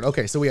 p.m. Eastern.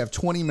 Okay, so we have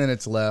 20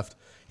 minutes left.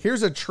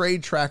 Here's a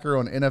trade tracker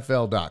on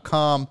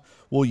NFL.com.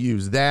 We'll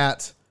use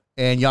that.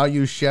 And y'all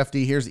use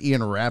Shefty. Here's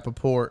Ian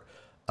Rappaport.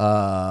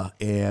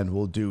 And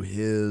we'll do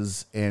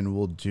his. And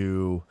we'll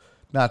do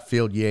not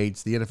Field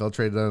Yates. The NFL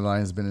trade deadline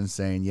has been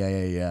insane.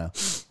 Yeah.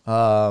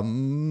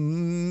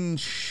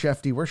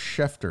 Shefty. Where's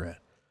Schefter at?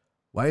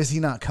 Why is he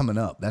not coming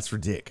up? That's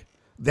ridic.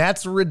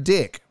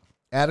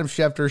 Adam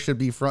Schefter should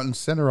be front and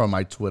center on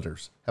my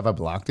Twitters. Have I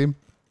blocked him?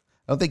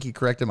 I don't think he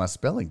corrected my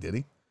spelling, did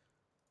he?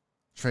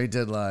 Trade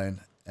deadline,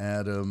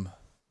 Adam.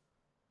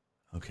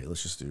 Okay,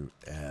 let's just do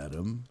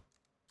Adam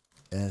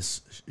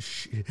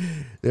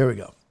There we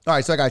go. All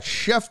right, so I got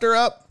Schefter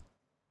up.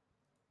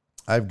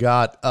 I've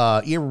got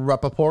Ian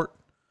Rappaport.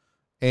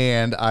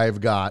 And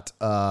I've got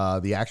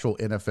the actual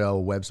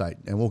NFL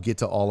website, and we'll get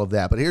to all of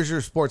that. But here's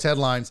your sports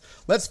headlines.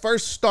 Let's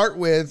first start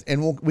with,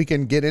 and we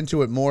can get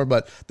into it more,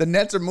 but the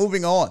Nets are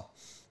moving on.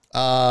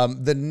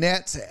 The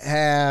Nets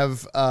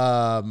have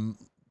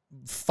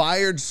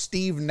fired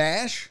Steve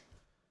Nash,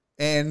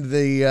 and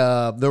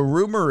the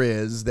rumor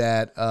is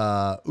that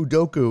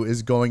Udoka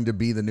is going to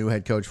be the new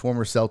head coach.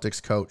 Former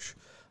Celtics coach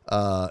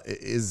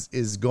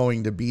is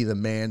going to be the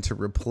man to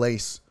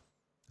replace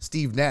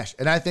Steve Nash.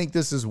 And I think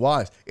this is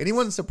wise.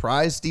 Anyone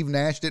surprised Steve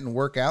Nash didn't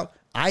work out?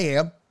 I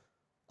am.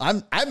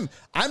 I'm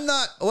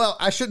not. Well,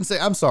 I shouldn't say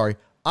I'm sorry.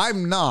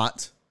 I'm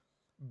not,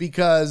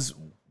 because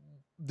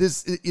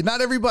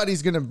not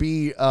everybody's going to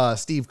be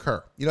Steve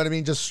Kerr. You know what I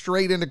mean? Just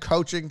straight into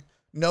coaching,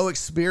 no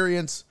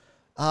experience.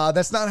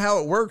 That's not how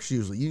it works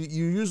usually. You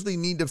usually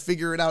need to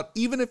figure it out,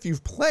 even if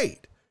you've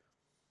played.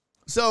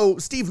 So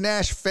Steve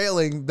Nash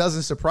failing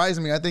doesn't surprise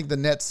me. I think the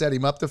Nets set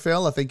him up to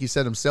fail. I think he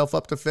set himself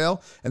up to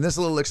fail. And this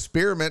little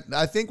experiment,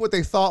 I think what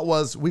they thought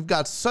was, we've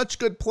got such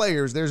good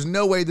players, there's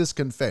no way this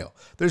can fail.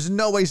 There's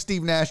no way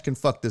Steve Nash can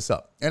fuck this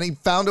up. And he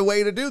found a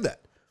way to do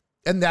that.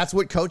 And that's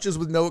what coaches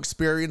with no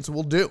experience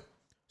will do.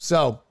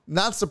 So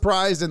not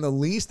surprised in the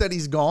least that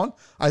he's gone.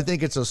 I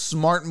think it's a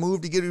smart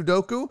move to get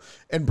Udoka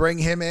and bring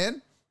him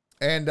in.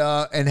 And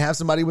have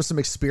somebody with some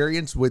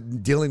experience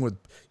with dealing with,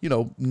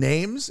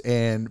 names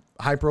and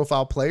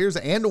high-profile players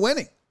and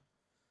winning.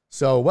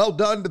 So well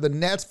done to the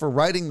Nets for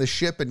righting the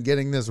ship and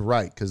getting this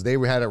right, because they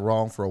had it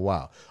wrong for a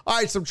while. All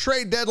right, some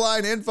trade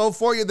deadline info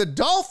for you. The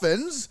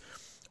Dolphins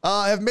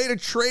have made a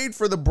trade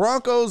for the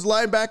Broncos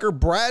linebacker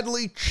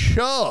Bradley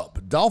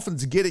Chubb.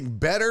 Dolphins getting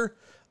better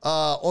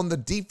on the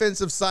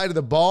defensive side of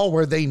the ball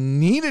where they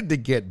needed to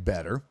get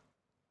better.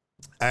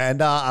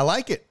 And I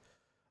like it.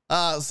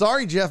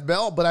 Sorry, Jeff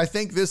Bell, but I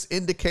think this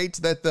indicates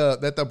that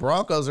the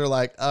Broncos are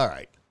like, all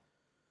right,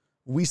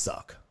 we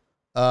suck.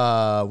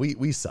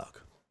 We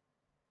suck.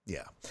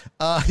 Yeah.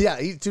 Yeah,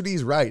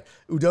 2D's right.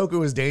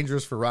 Udoka is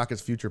dangerous for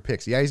Rockets' future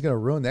picks. Yeah, he's going to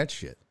ruin that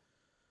shit.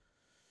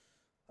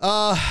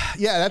 Yeah,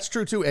 that's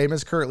true too.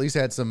 Amos Kerr at least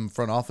had some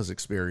front office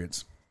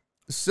experience.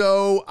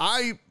 So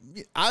I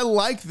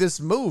like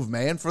this move,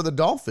 man, for the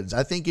Dolphins.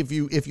 I think if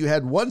you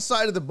had one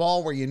side of the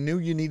ball where you knew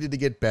you needed to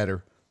get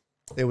better,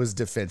 it was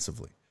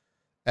defensively.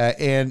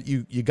 And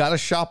you got to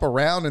shop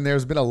around, and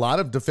there's been a lot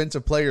of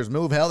defensive players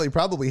move. Hell, they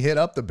probably hit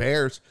up the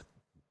Bears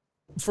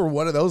for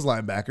one of those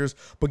linebackers.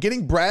 But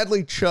getting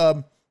Bradley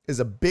Chubb is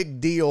a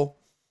big deal.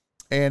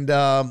 And,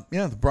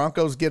 the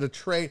Broncos get a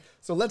trade.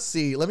 So let's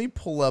see. Let me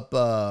pull up.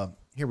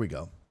 Here we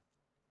go.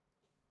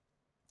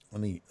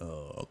 Let me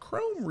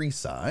Chrome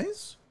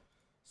resize.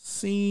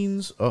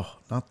 Scenes. Oh,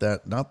 not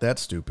that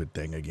stupid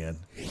thing again.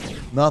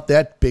 Not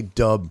that big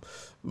dub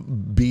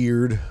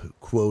beard,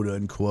 quote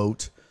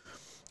unquote.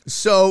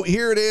 So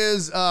here it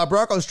is.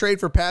 Broncos trade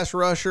for pass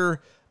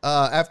rusher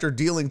after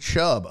dealing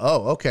Chubb.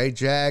 Oh, okay.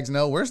 Jags.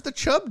 No, where's the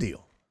Chubb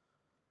deal?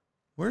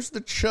 Where's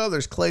the Chubb?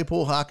 There's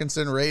Claypool,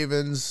 Hawkinson,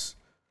 Ravens.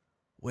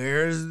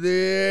 Where's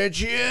the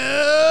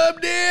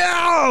Chubb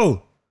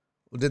deal?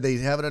 Did they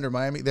have it under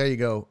Miami? There you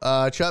go.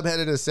 Chubb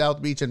headed to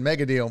South Beach and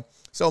mega deal.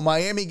 So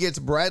Miami gets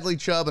Bradley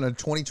Chubb and a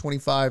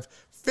 2025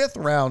 fifth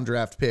round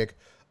draft pick.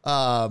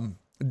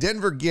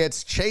 Denver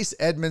gets Chase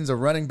Edmonds, a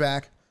running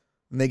back.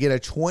 And they get a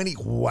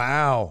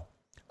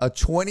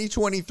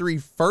 2023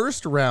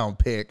 first round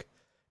pick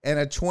and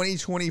a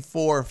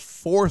 2024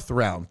 fourth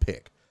round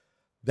pick.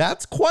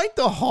 That's quite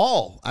the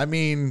haul. I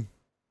mean,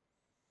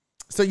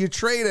 so you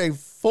trade a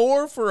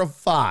 4 for a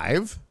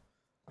 5.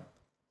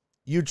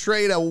 You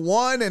trade a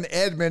 1 and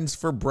Edmonds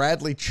for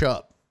Bradley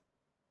Chubb.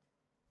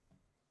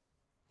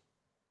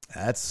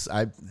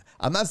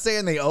 I'm not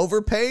saying they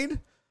overpaid.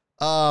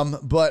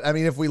 But I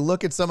mean, if we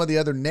look at some of the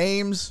other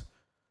names,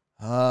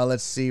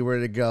 let's see where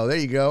to go. There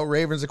you go.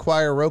 Ravens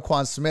acquire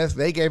Roquan Smith.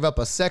 They gave up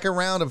a second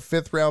round, a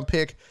fifth round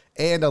pick,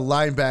 and a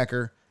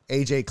linebacker,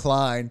 AJ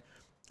Klein,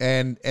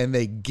 and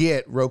they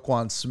get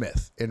Roquan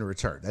Smith in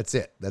return. That's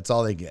it. That's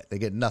all they get. They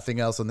get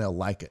nothing else, and they'll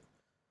like it.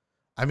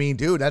 I mean,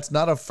 dude, that's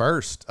not a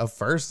first. A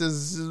first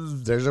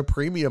is there's a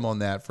premium on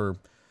that for,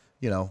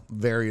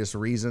 various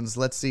reasons.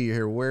 Let's see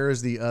here. Where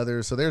is the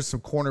other? So there's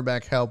some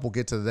cornerback help. We'll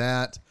get to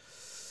that.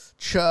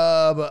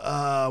 Chubb,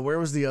 where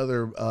was the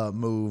other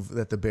move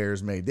that the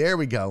Bears made? There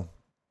we go.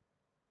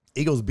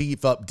 Eagles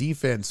beef up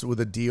defense with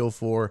a deal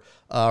for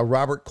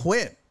Robert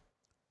Quinn,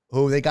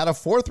 who they got a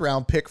fourth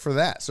round pick for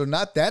that. So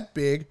not that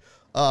big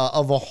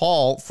of a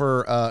haul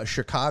for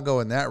Chicago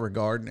in that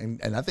regard.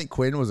 And I think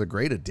Quinn was a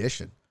great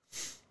addition.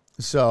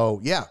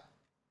 So, yeah.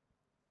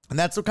 And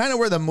that's kind of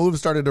where the move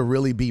started to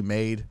really be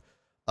made.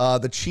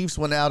 The Chiefs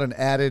went out and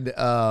added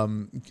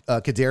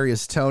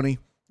Kadarius Toney.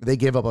 They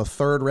gave up a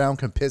third round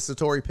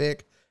compensatory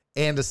pick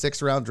and a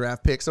sixth round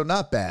draft pick. So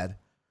not bad.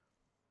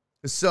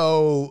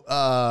 So,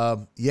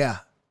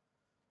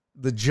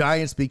 the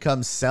Giants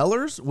become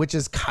sellers, which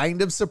is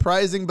kind of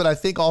surprising, but I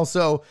think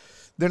also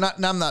they're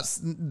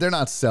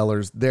not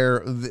sellers.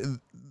 There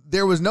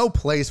was no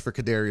place for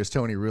Kadarius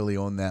Toney really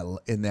in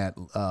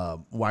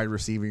that wide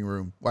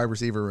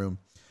receiver room.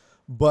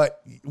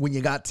 But when you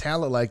got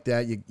talent like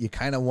that, you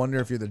kind of wonder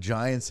if you're the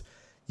Giants,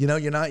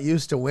 you're not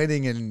used to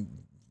winning, and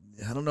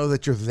I don't know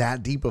that you're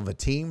that deep of a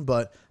team,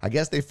 but I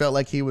guess they felt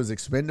like he was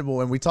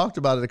expendable. And we talked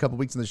about it a couple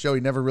weeks in the show.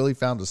 He never really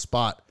found a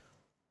spot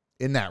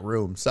in that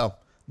room. So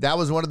that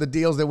was one of the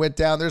deals that went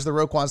down. There's the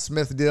Roquan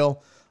Smith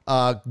deal.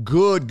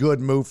 Good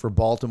move for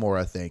Baltimore,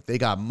 I think. They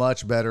got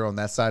much better on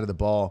that side of the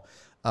ball.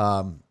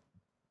 And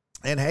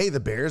hey, the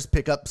Bears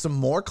pick up some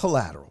more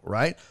collateral,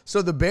 right?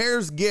 So the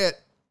Bears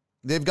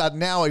they've got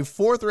now a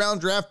fourth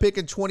round draft pick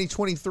in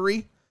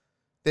 2023.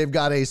 They've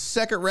got a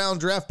second round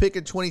draft pick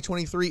in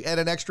 2023 and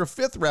an extra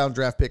fifth round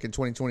draft pick in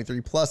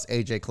 2023 plus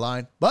AJ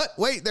Klein. But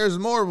wait, there's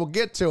more. We'll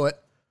get to it.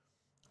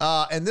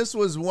 And this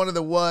was one of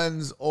the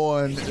ones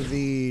on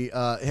the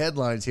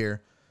headlines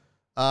here.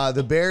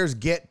 The Bears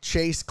get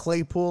Chase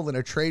Claypool in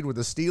a trade with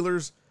the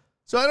Steelers.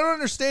 So I don't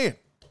understand.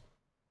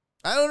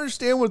 I don't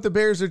understand what the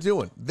Bears are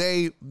doing.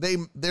 They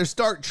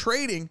start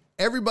trading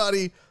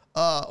everybody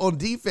on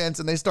defense,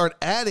 and they start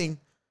adding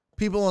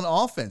people on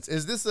offense.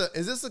 Is this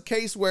a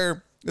case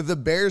where the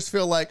Bears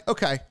feel like,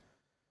 okay,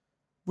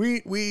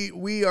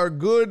 we are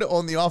good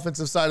on the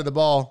offensive side of the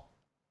ball.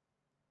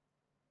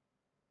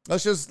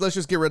 Let's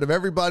just get rid of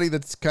everybody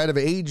that's kind of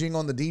aging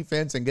on the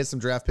defense and get some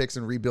draft picks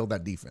and rebuild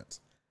that defense.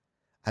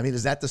 I mean,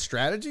 is that the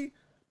strategy?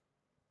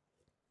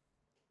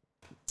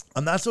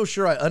 I'm not so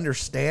sure I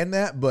understand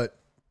that, but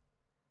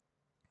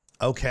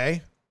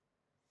okay.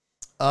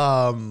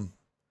 I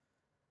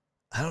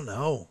don't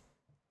know.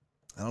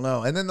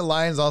 And then the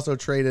Lions also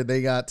traded.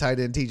 They got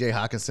tight end TJ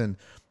Hawkinson.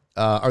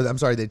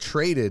 They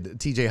traded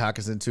TJ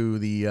Hawkinson to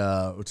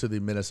the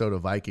Minnesota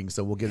Vikings.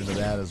 So we'll get into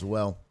that as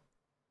well.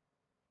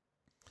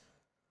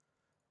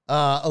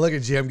 Look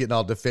at Jim getting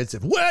all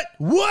defensive. What?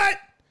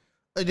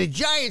 Are the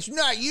Giants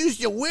not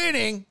used to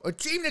winning? A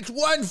team that's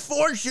won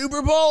 4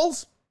 Super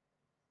Bowls?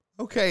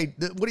 Okay,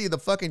 what are you, the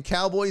fucking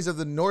Cowboys of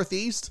the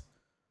Northeast?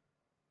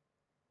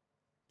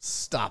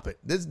 Stop it.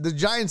 The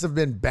Giants have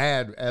been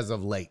bad as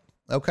of late,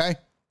 okay?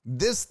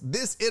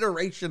 This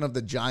iteration of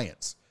the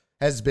Giants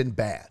has been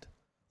bad.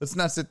 Let's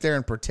not sit there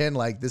and pretend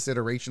like this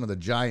iteration of the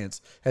Giants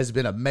has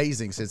been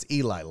amazing since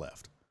Eli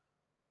left.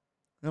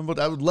 But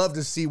I would love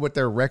to see what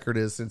their record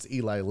is since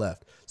Eli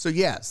left. So,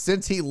 yeah,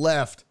 since he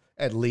left,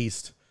 at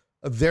least,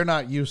 they're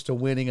not used to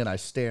winning, and I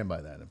stand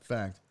by that. In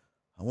fact,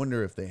 I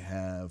wonder if they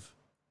have...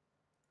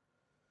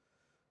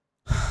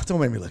 Don't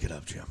make me look it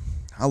up, Jim.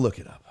 I'll look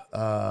it up.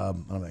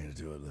 I'm not going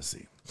to do it. Let's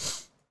see.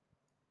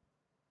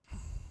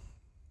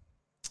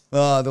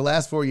 The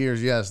last 4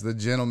 years, yes, the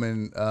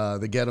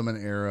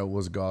Gettleman era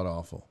was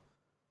god-awful.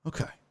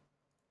 Okay.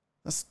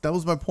 That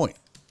was my point.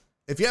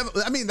 If you have,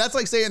 I mean, that's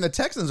like saying the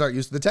Texans aren't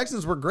used to. The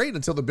Texans were great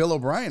until the Bill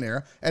O'Brien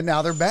era, and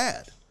now they're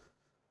bad.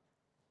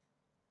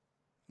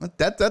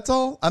 That's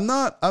all. I'm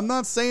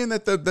not saying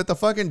that the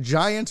fucking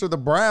Giants or the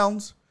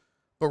Browns,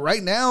 but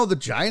right now the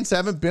Giants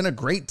haven't been a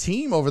great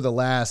team over the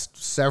last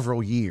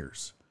several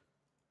years.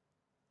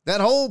 There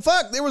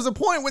was a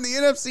point when the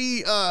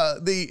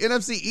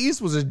NFC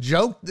East was a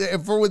joke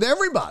with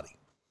everybody.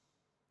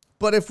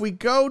 But if we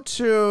go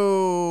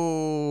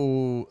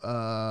to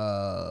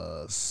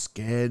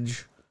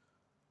Sketch.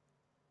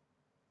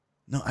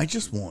 No, I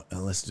just want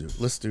let's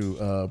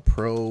do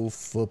Pro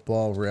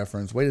Football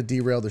Reference. Way to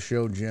derail the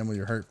show, Jim, with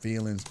your hurt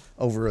feelings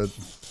over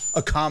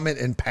a comment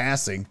in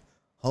passing.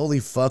 Holy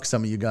fuck,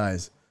 some of you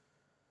guys.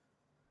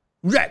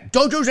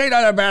 Don't you say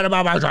nothing bad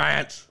about my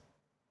Giants.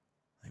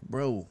 Like,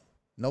 bro,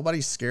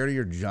 nobody's scared of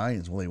your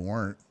Giants. Well, they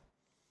weren't.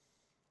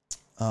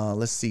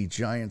 Let's see,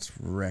 Giants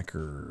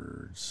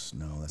records.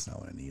 No, that's not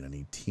what I need. I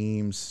need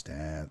team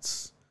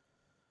stats.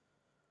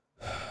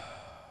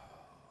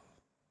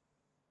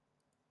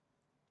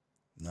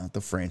 Not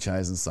the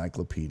franchise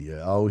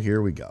encyclopedia. Oh,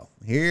 here we go.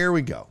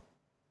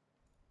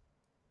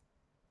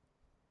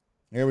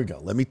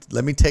 Let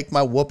me take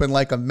my whooping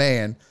like a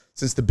man,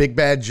 since the big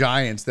bad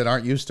Giants that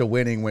aren't used to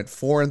winning went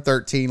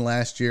 4-13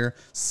 last year,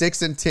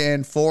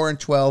 6-10, 4-12,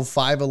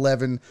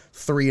 5-11,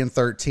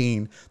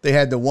 3-13. They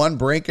had the one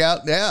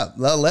breakout. Yeah,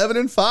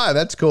 11-5.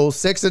 That's cool.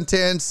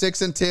 6-10,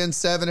 6-10,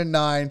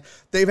 7-9.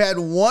 They've had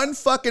one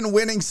fucking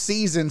winning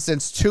season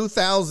since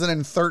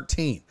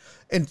 2013.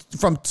 And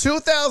from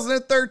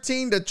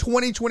 2013 to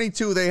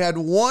 2022, they had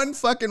one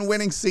fucking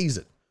winning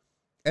season.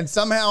 And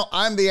somehow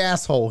I'm the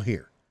asshole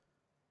here.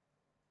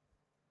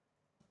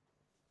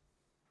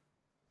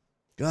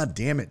 God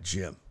damn it,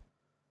 Jim.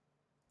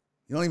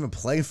 You don't even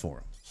play for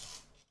them.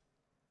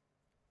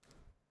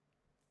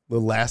 The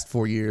last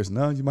 4 years.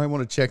 No, you might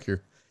want to check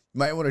your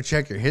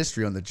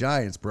history on the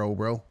Giants,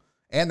 bro.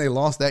 And they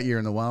lost that year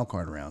in the wild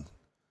card round.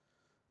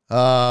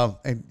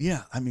 And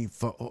yeah, I mean,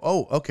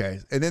 okay.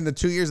 And then the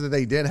 2 years that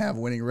they did have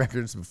winning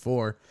records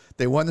before,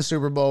 they won the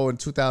Super Bowl in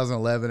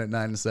 2011 at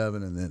 9-7,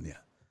 and then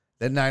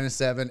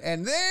 9-7,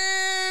 and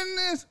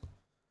then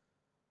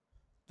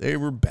they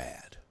were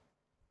bad.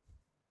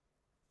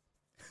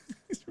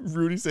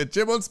 Rudy said,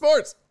 Jim on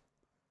sports.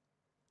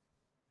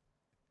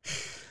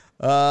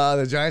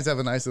 The Giants have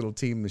a nice little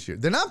team this year.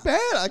 They're not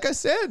bad, like I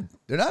said.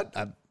 They're not.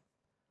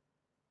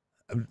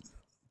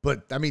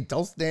 But, I mean,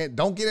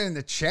 don't get in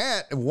the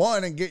chat,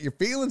 and get your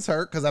feelings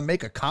hurt because I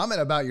make a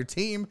comment about your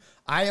team.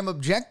 I am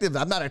objective.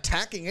 I'm not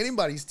attacking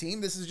anybody's team.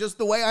 This is just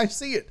the way I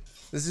see it.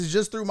 This is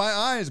just through my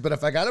eyes. But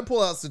if I got to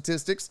pull out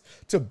statistics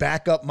to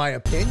back up my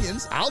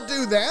opinions, I'll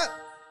do that.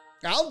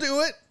 I'll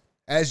do it,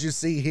 as you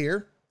see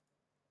here.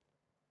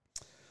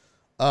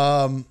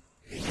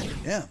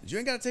 Yeah, you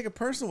ain't got to take it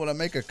personal when I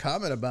make a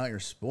comment about your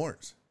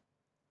sports.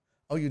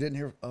 Oh, you didn't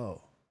hear?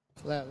 Oh.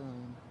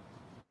 Flatline.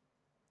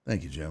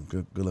 Thank you, Jim.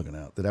 Good looking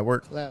out. Did that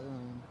work?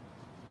 Flatline.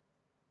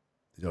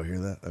 Did y'all hear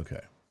that? Okay.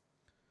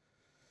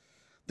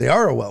 They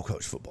are a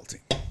well-coached football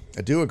team.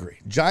 I do agree.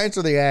 Giants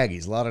are the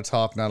Aggies. A lot of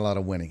talk, not a lot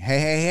of winning.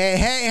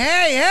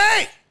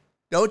 Hey.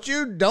 Don't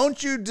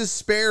you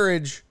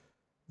disparage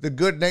the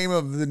good name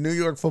of the New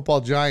York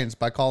Football Giants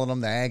by calling them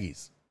the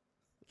Aggies.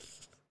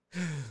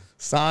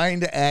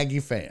 Signed Aggie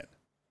fan.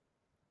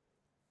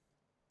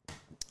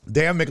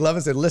 Dan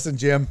McLovin said, listen,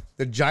 Jim,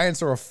 the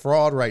Giants are a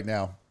fraud right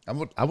now.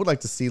 I would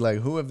like to see, like,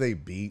 who have they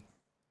beat?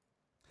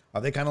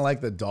 Are they kind of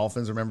like the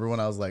Dolphins? Remember when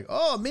I was like,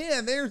 oh,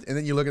 man, and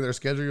then you look at their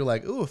schedule, you're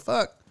like, ooh,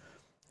 fuck.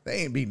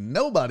 They ain't beat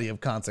nobody of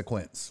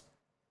consequence.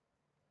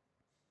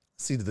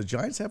 See, do the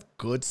Giants have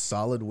good,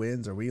 solid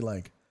wins? Are we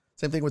like,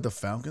 same thing with the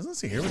Falcons? Let's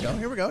see. Here we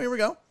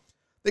go.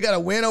 They got a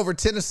win over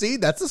Tennessee.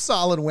 That's a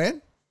solid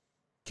win.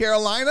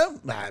 Carolina,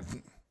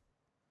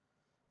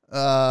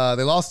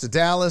 they lost to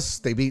Dallas.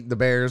 They beat the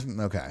Bears.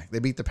 Okay. They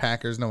beat the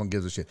Packers. No one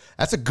gives a shit.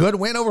 That's a good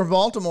win over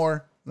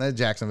Baltimore. Then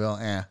Jacksonville,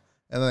 And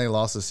then they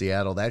lost to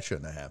Seattle. That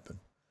shouldn't have happened.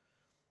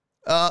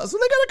 So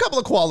they got a couple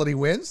of quality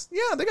wins.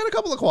 Yeah, they got a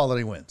couple of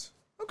quality wins.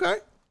 Okay.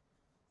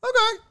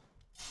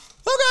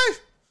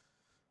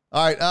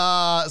 All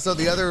right. So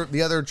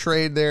the other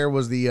trade there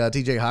was the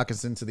TJ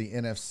Hawkinson to the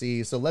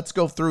NFC. So let's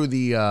go through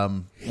the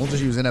we'll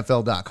just use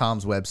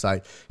NFL.com's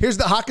website. Here's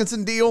the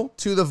Hawkinson deal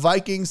to the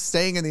Vikings,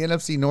 staying in the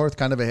NFC North,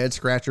 kind of a head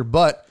scratcher.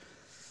 But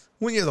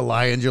when you're the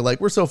Lions, you're like,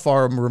 we're so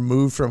far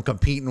removed from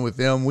competing with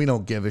them, we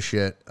don't give a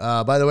shit.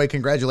 By the way,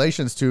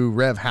 congratulations to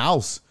Rev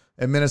House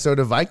and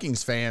Minnesota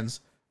Vikings fans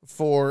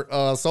for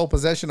sole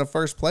possession of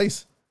first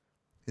place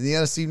in the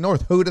NFC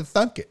North. Who'd have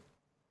thunk it?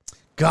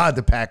 God,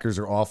 the Packers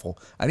are awful.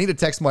 I need to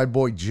text my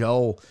boy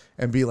Joe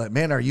and be like,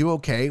 man, are you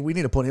okay? We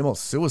need to put him on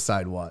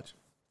suicide watch.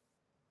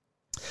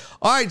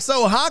 All right,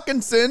 so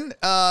Hawkinson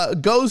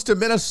goes to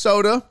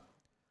Minnesota.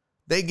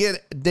 They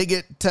get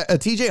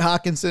TJ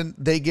Hawkinson.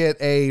 They get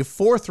a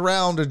 4th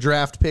round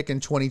draft pick in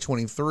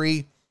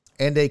 2023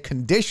 and a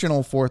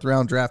conditional 4th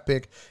round draft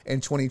pick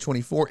in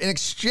 2024. In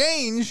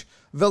exchange,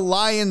 the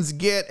Lions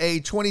get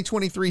a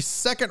 2023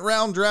 2nd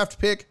round draft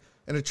pick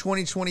and a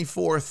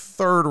 2024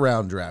 3rd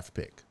round draft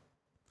pick.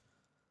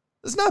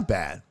 It's not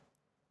bad.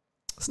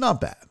 It's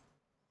not bad.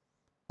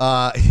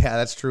 Yeah,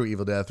 that's true,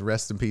 Evil Death.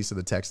 Rest in peace to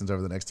the Texans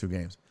over the next 2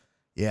 games.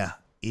 Yeah,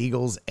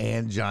 Eagles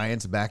and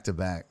Giants back to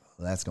back.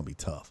 That's going to be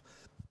tough.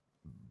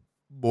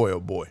 Boy, oh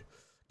boy.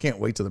 Can't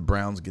wait till the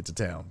Browns get to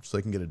town so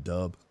they can get a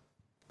dub.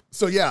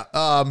 So, yeah,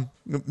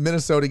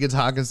 Minnesota gets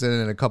Hawkinson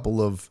and a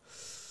couple of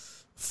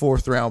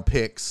 4th round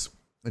picks,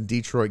 and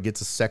Detroit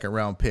gets a 2nd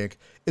round pick.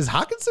 Is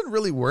Hawkinson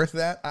really worth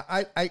that?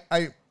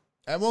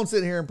 I won't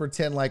sit here and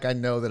pretend like I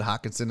know that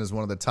Hawkinson is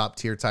one of the top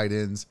tier tight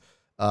ends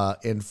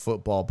in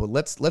football, but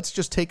let's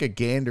just take a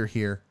gander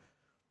here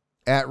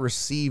at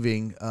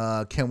receiving.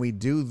 Can we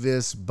do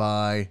this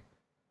by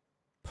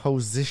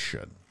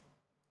position?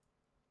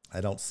 I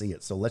don't see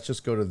it. So let's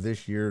just go to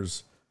this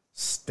year's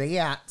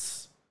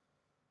stats.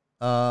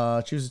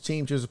 Choose a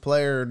team, choose a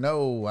player.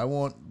 No, I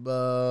want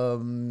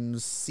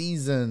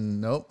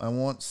season. Nope, I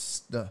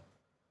want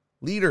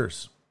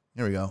leaders.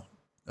 Here we go.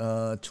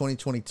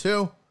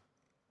 2022.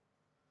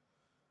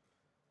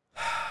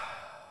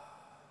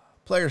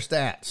 Player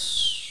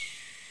stats.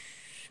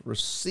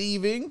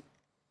 Receiving.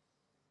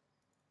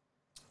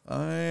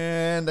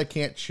 And I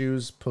can't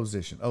choose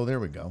position. Oh, there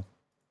we go.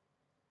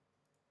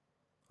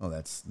 Oh,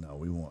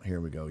 we won't.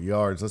 Here we go.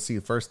 Yards. Let's see.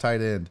 First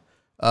tight end,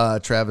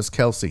 Travis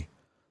Kelce.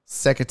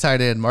 2nd tight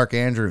end, Mark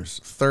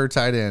Andrews. 3rd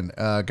tight end,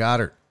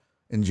 Goddard.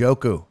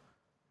 Njoku.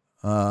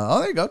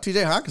 There you go.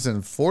 TJ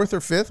Hawkinson. 4th or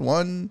 5th.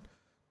 1,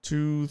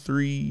 2,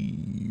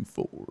 3,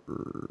 4,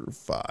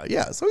 5.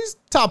 Yeah, so he's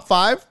top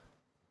 5.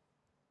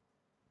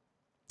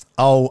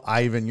 Oh,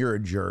 Ivan, you're a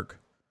jerk.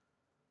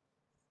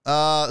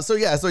 So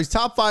he's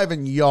top 5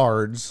 in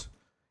yards.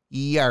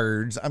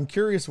 I'm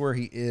curious where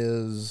he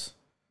is.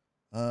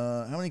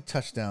 How many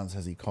touchdowns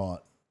has he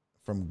caught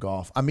from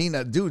Goff? I mean,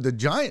 dude,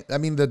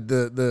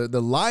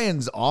 the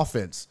Lions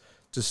offense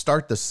to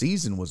start the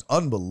season was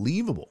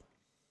unbelievable.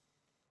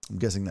 I'm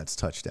guessing that's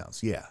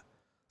touchdowns. Yeah.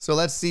 So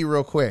let's see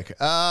real quick.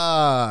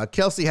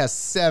 Kelce has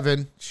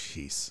 7.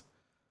 Jeez.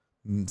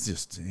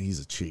 He's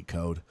a cheat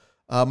code.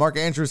 Mark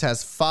Andrews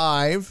has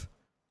 5.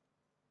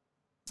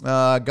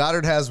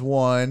 Goddard has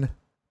 1.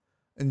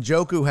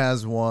 Njoku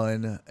has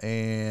 1.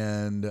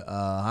 And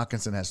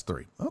Hawkinson has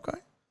 3. Okay.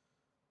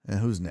 And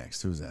who's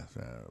next? Who's that?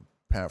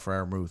 Pat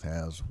Freiermuth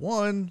has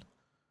 1.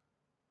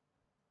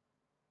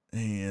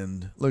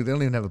 And look, they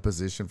don't even have a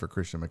position for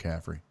Christian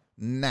McCaffrey.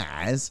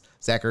 Nice.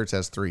 Zach Ertz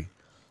has 3.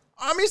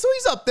 I mean, so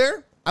he's up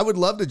there. I would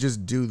love to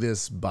just do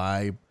this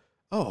by,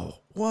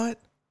 what?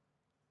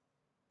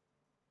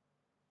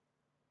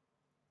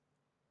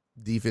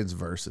 Defense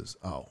versus.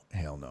 Oh,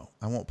 hell no.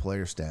 I want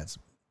player stats.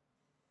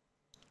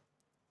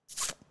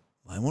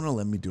 I want to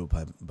let me do it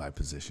by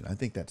position. I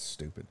think that's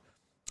stupid.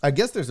 I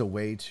guess there's a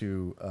way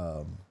to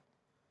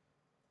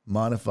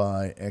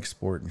modify,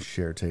 export, and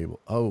share table.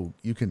 Oh,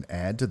 you can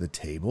add to the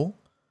table?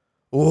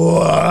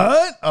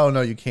 What? Oh,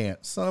 no, you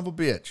can't. Son of a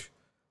bitch.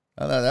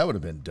 I thought that would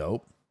have been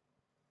dope.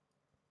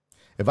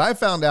 If I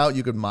found out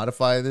you could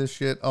modify this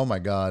shit, oh, my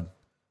God.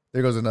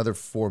 There goes another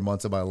 4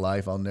 months of my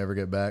life I'll never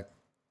get back.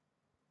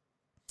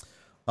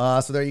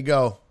 So there you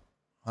go.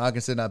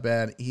 Hawkinson, not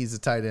bad. He's a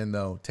tight end,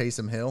 though.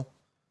 Taysom Hill.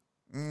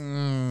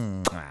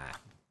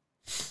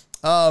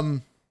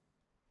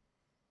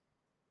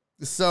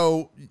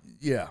 So,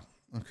 yeah.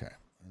 Okay.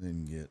 I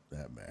didn't get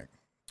that back.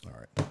 All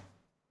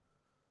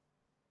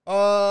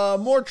right.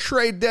 More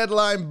trade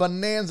deadline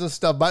bonanza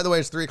stuff. By the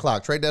way, it's 3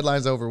 o'clock. Trade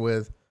deadline's over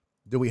with.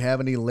 Do we have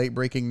any late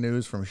breaking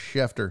news from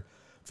Schefter?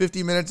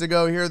 50 minutes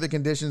ago, here are the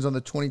conditions on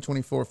the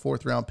 2024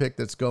 4th round pick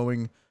that's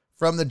going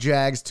from the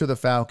Jags to the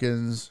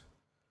Falcons.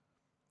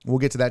 We'll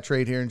get to that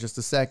trade here in just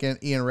a second.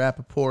 Ian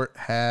Rappaport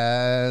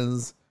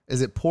has...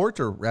 Is it Port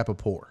or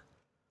Rappaport?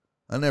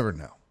 I never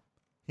know.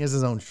 He has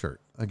his own shirt.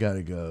 I got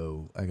to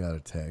go. I got a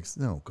text.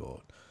 Oh,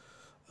 God.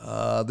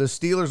 The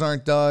Steelers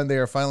aren't done. They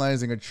are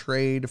finalizing a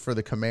trade for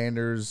the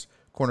Commanders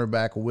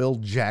cornerback Will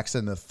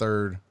Jackson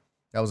III.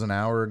 That was an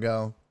hour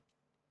ago.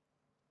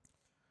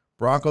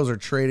 Broncos are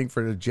trading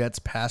for the Jets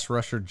pass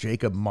rusher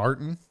Jacob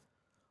Martin.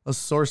 A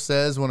source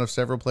says one of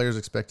several players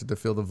expected to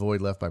fill the void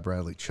left by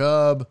Bradley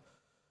Chubb.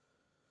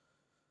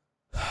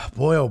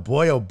 Boy, oh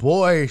boy, oh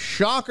boy.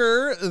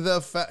 Shocker.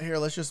 Here,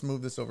 let's just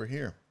move this over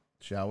here,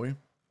 shall we?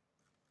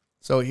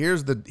 So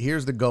here's the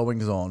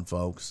goings on,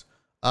 folks.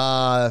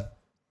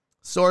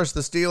 Source, the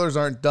Steelers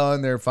aren't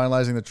done. They're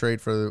finalizing the trade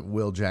for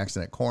Will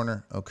Jackson at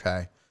corner.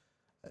 Okay.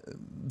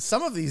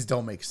 Some of these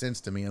don't make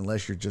sense to me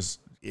unless you're just,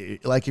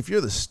 like, if you're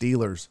the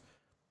Steelers,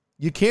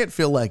 you can't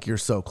feel like you're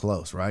so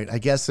close, right? I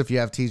guess if you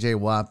have TJ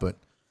Watt, but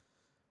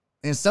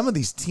in some of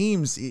these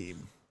teams,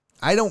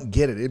 I don't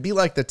get it. It'd be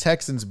like the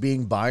Texans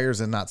being buyers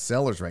and not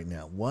sellers right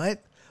now.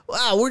 What?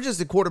 Wow, we're just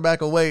a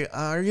quarterback away.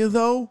 Are you,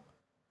 though?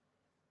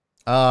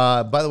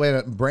 By the way,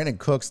 Brandon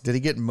Cooks, did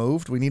he get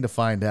moved? We need to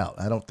find out.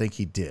 I don't think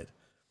he did.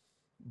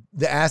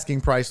 The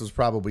asking price was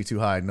probably too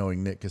high,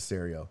 knowing Nick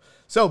Caserio.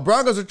 So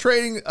Broncos are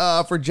trading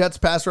for Jets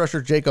pass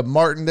rusher Jacob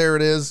Martin. There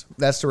it is.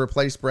 That's to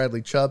replace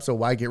Bradley Chubb. So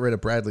why get rid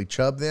of Bradley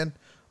Chubb then?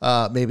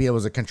 Maybe it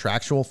was a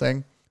contractual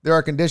thing. There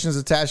are conditions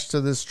attached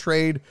to this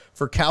trade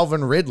for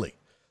Calvin Ridley.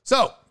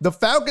 So the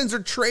Falcons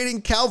are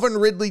trading Calvin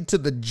Ridley to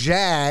the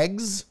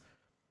Jags.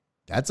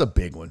 That's a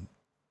big one.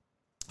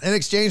 In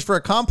exchange for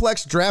a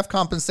complex draft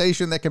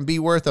compensation that can be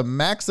worth a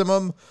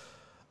maximum,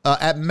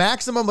 at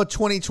maximum a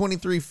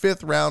 2023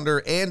 fifth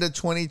rounder and a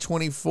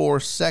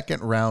 2024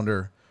 second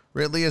rounder.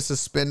 Ridley is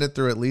suspended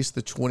through at least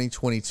the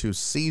 2022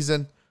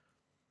 season.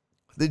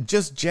 They're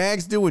just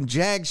Jags doing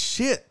Jag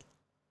shit.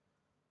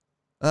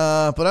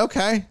 But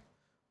okay.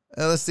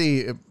 Let's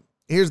see.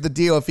 Here's the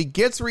deal. If he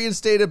gets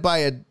reinstated by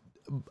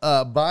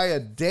a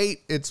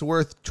date, it's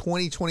worth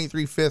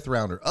 2023 fifth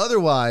rounder.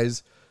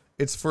 Otherwise,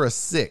 it's for a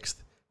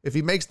sixth. If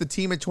he makes the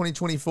team in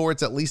 2024,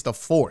 it's at least a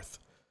fourth.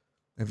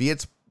 If he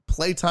hits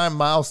playtime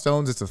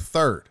milestones, it's a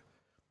third.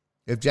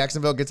 If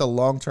Jacksonville gets a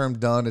long-term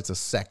done, it's a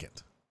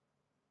second.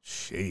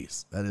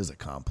 Jeez, that is a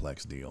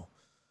complex deal.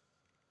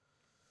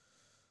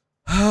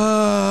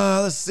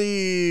 Let's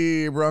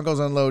see. Broncos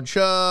unload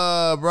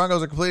Chubb.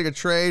 Broncos are completing a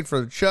trade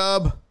for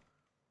Chubb.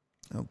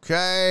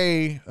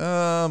 Okay.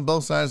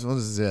 Both sides. What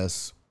is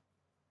this?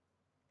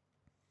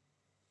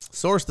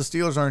 Source, the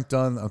Steelers aren't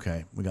done.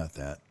 Okay, we got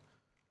that.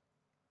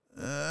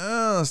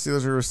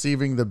 Steelers are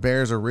receiving the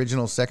Bears'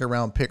 original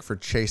second-round pick for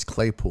Chase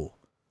Claypool.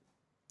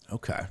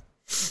 Okay.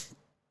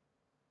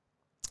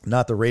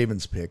 Not the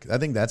Ravens pick. I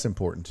think that's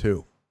important,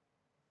 too,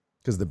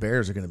 because the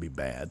Bears are going to be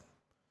bad.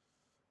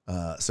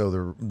 So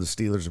the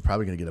Steelers are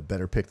probably going to get a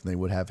better pick than they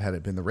would have had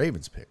it been the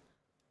Ravens pick.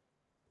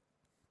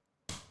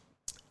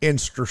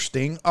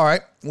 Interesting. All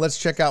right, let's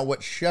check out what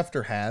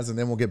Schefter has, and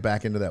then we'll get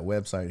back into that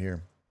website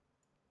here.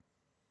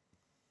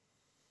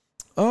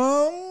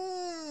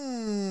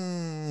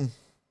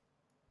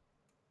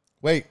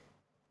 Wait.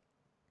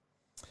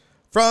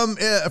 From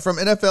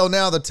NFL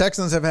Now, the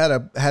Texans have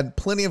had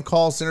plenty of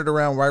calls centered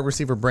around wide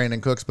receiver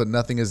Brandon Cooks, but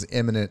nothing is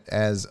imminent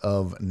as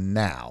of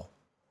now.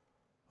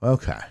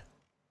 Okay.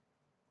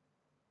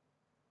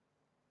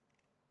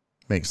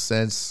 Makes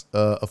sense.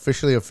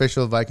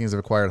 Official Vikings have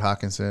acquired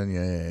Hawkinson.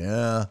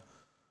 Yeah.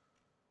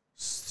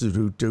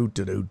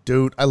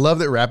 I love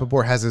that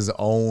Rappaport has his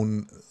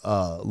own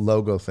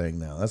logo thing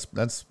now.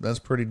 That's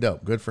pretty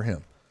dope. Good for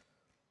him.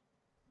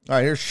 All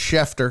right, here's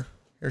Schefter.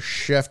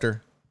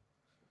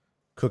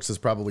 Cooks is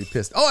probably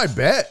pissed. Oh, I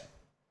bet.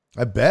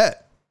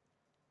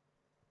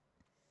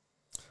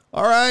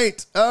 All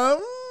right.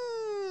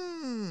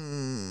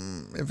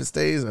 If it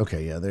stays,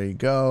 okay, yeah, there you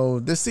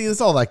go.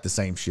 It's all like the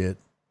same shit.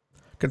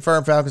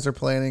 Confirmed Falcons are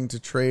planning to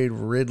trade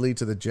Ridley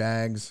to the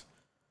Jags.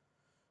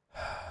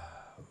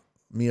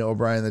 Mia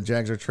O'Brien, the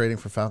Jags are trading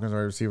for Falcons wide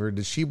receiver.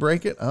 Did she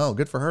break it? Oh,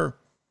 good for her.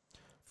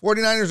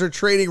 49ers are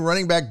trading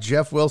running back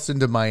Jeff Wilson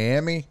to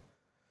Miami.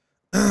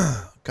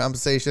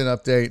 Compensation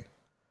update.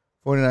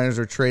 49ers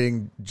are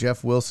trading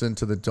Jeff Wilson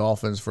to the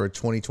Dolphins for a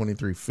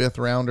 2023 fifth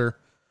rounder.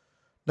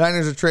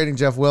 Niners are trading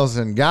Jeff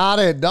Wilson. Got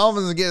it.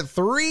 Dolphins get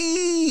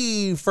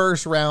 3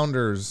 first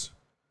rounders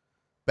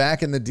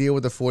back in the deal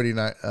with the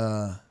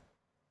 49ers.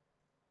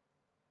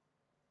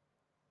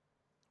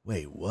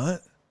 Wait,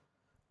 what?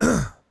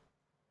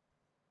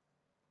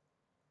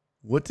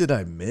 What did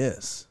I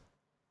miss?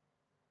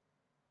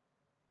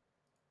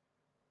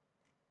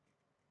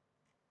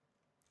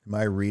 Am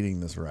I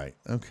reading this right?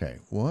 Okay,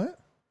 what?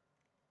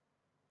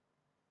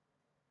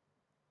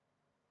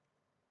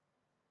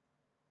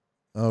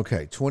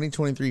 Okay,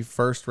 2023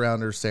 first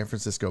rounder, San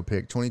Francisco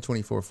pick,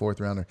 2024 fourth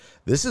rounder.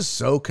 This is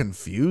so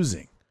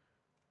confusing.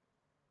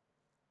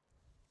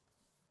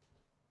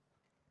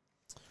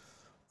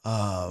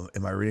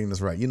 Am I reading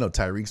this right? You know,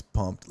 Tyreek's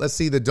pumped. Let's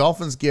see. The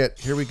Dolphins get,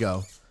 here we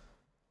go.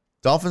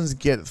 Dolphins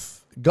get,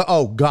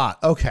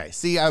 got. Okay.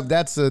 See,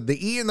 that's the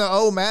E and the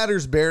O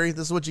matters, Barry.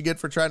 This is what you get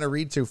for trying to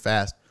read too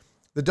fast.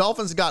 The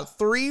Dolphins got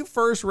 3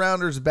 first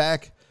rounders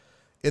back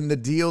in the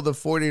deal the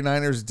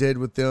 49ers did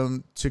with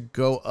them to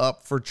go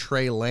up for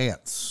Trey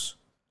Lance.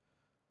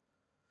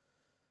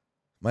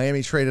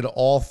 Miami traded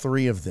all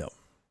 3 of them.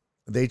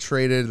 They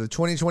traded the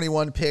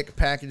 2021 pick,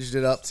 packaged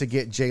it up to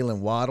get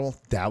Jalen Waddle.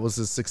 That was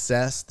a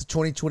success. The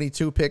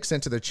 2022 pick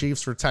sent to the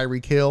Chiefs for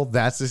Tyreek Hill.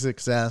 That's a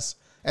success.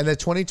 And the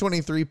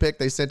 2023 pick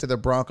they sent to the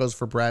Broncos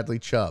for Bradley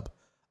Chubb.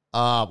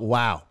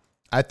 Wow.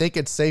 I think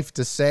it's safe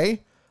to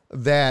say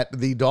that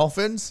the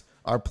Dolphins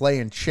are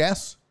playing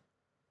chess.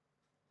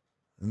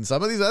 And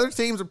some of these other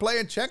teams are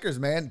playing checkers,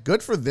 man.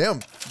 Good for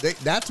them.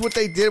 That's what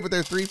they did with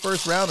their 3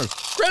 first rounders.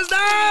 Crystal!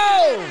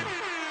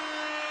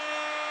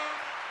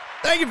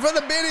 Thank you for the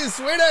biddies,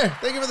 sweetie.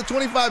 Thank you for the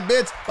 25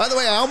 bits. By the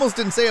way, I almost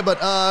didn't say it, but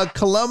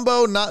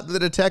Columbo, not the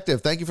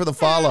detective. Thank you for the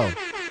follow.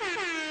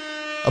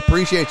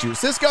 Appreciate you.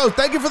 Cisco,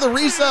 thank you for the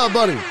resub,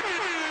 buddy.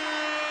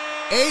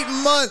 8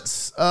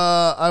 months.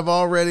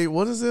 this.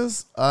 What is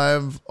this?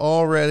 I've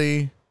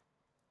already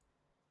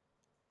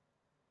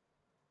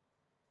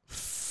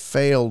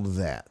failed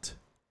that.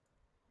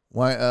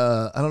 Why?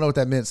 I don't know what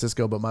that meant,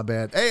 Cisco, but my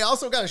bad. Hey,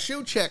 also got a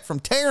shoe check from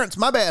Terrence.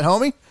 My bad,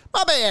 homie.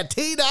 My bad,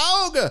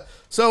 T-Dog.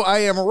 So I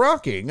am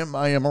rocking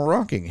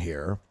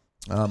here.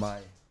 My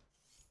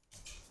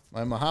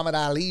Muhammad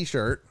Ali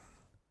shirt.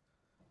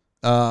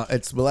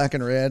 It's black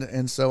and red,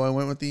 and so I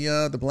went with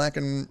the black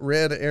and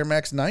red Air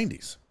Max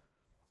 90s.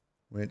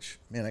 Which,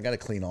 man, I got to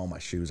clean all my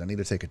shoes. I need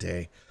to take a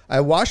day. I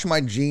wash my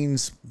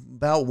jeans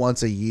about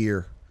once a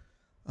year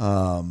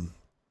on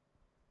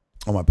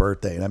my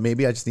birthday. And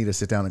maybe I just need to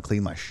sit down and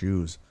clean my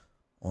shoes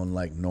on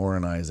like Nora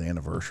and I's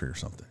anniversary or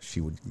something.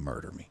 She would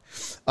murder me.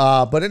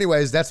 But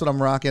anyways, that's what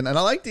I'm rocking. And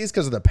I like these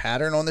because of the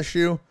pattern on the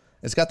shoe.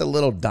 It's got the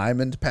little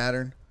diamond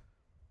pattern,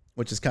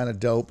 which is kind of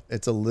dope.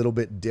 It's a little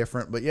bit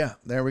different. But yeah,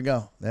 there we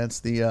go. That's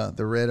the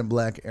red and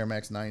black Air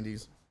Max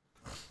 90s.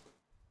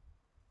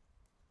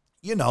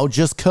 You know,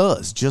 just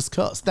cuz.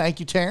 Thank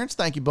you, Terrence.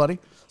 Thank you, buddy.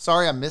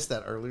 Sorry I missed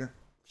that earlier.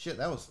 Shit,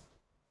 that was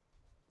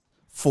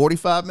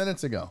 45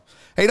 minutes ago.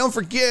 Hey, don't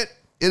forget,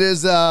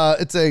 it's a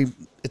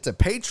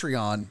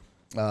Patreon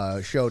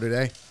show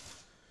today.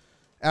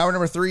 Hour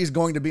number 3 is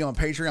going to be on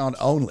Patreon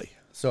only.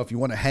 So if you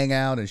want to hang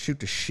out and shoot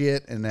the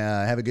shit and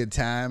have a good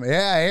time.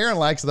 Yeah, Aaron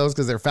likes those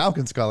because they're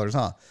Falcons colors,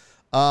 huh?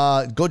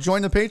 Go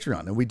join the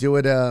Patreon. And we do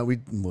it, we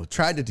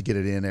tried to get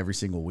it in every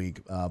single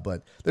week,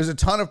 but there's a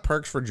ton of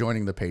perks for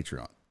joining the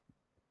Patreon.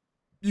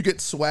 You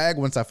get swag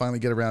once I finally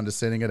get around to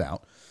sending it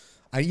out.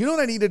 You know what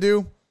I need to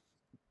do?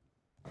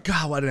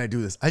 God, why did I do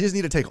this? I just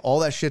need to take all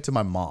that shit to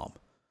my mom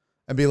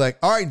and be like,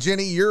 all right,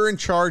 Jenny, you're in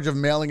charge of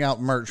mailing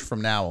out merch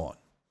from now on.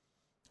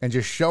 And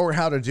just show her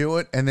how to do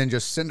it and then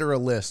just send her a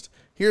list.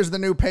 Here's the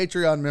new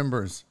Patreon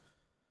members.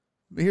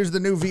 Here's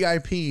the new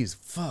VIPs.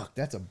 Fuck,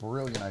 that's a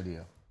brilliant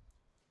idea.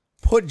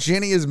 Put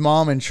Jenny as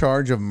mom in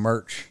charge of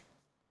merch.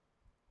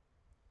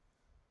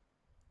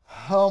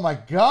 Oh my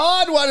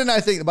God, why didn't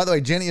I think? By the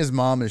way, Jenny as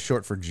mom is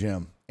short for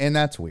Jim. And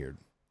that's weird.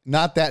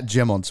 Not that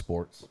Jim on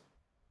sports.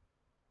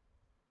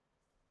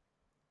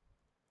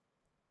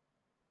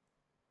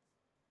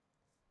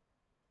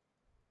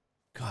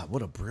 God,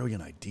 what a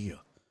brilliant idea.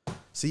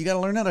 So you got to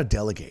learn how to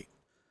delegate.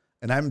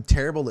 And I'm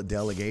terrible at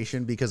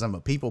delegation because I'm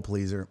a people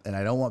pleaser and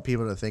I don't want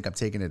people to think I'm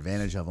taking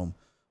advantage of them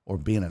or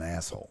being an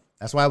asshole.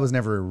 That's why I was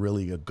never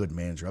really a good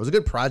manager. I was a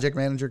good project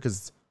manager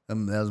because that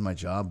was my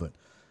job, but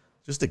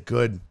just a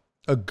good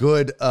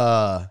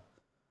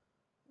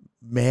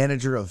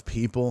manager of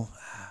people.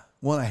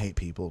 One, I hate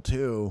people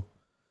too.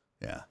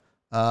 Yeah.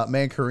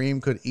 Man,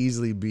 Kareem could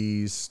easily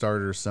be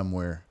starter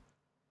somewhere.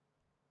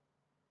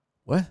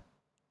 What?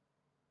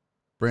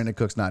 Brandon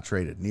Cook's not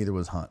traded. Neither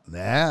was Hunt.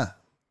 Yeah,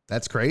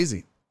 that's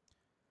crazy.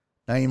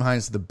 Nyheim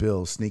Hines to the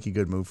Bills. Sneaky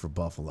good move for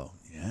Buffalo.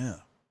 Yeah.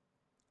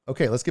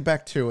 Okay, let's get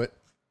back to it.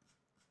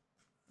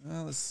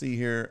 Let's see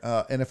here.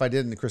 And if I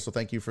didn't, Crystal,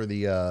 thank you for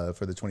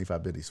the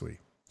 25 biddy, sweetie.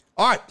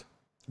 All right,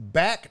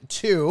 back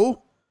to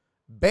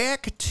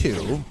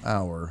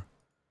our.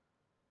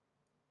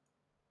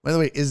 By the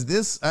way, is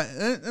this?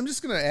 I'm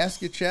just gonna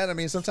ask you, Chad. I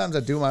mean, sometimes I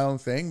do my own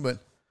thing, but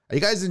are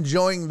you guys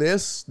enjoying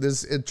this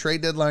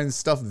trade deadline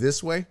stuff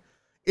this way?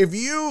 If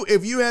you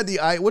had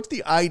what's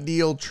the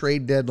ideal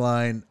trade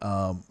deadline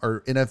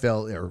or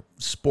NFL or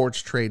sports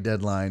trade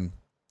deadline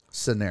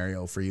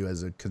scenario for you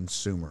as a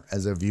consumer,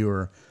 as a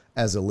viewer,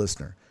 as a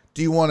listener?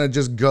 Do you want to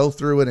just go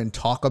through it and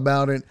talk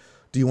about it?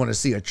 Do you want to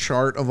see a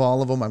chart of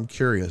all of them? I'm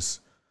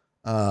curious.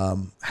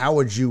 How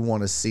would you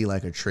want to see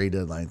like a trade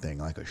deadline thing,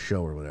 like a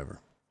show or whatever?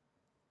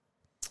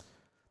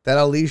 That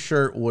Ali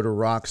shirt would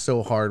rock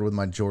so hard with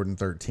my Jordan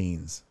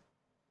 13s.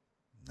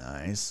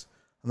 Nice.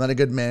 I'm not a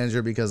good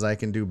manager because I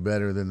can do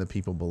better than the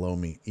people below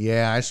me.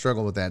 Yeah, I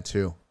struggle with that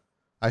too.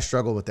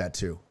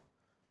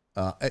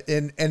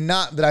 And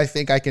not that I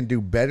think I can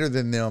do better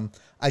than them.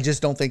 I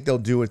just don't think they'll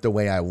do it the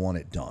way I want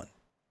it done.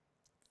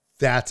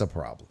 That's a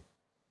problem.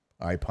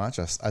 All right, Ponch,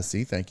 I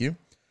see. Thank you.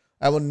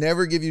 I will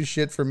never give you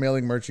shit for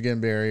mailing merch again,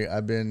 Barry.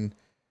 I've been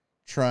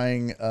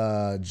trying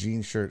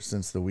jean shirt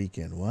since the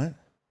weekend. What?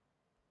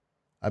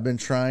 I've been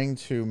trying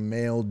to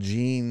mail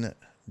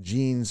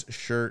jeans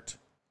shirt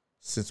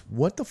since.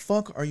 What the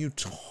fuck are you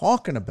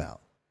talking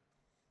about?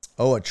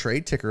 Oh, a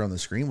trade ticker on the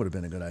screen would have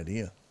been a good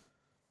idea.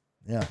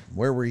 Yeah,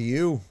 where were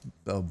you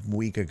a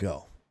week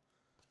ago?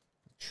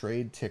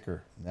 Trade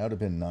ticker. That would have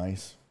been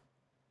nice.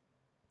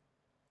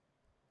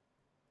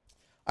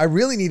 I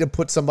really need to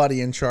put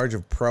somebody in charge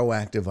of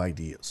proactive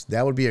ideas.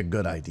 That would be a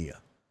good idea.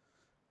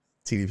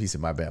 TDP said,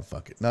 my bad,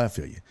 fuck it. No, I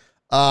feel you.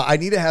 I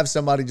need to have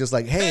somebody just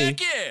like, hey,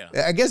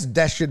 yeah. I guess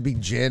that should be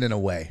Jen in a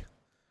way,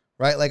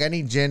 right? Like I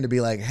need Jen to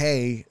be like,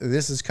 hey,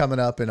 this is coming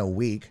up in a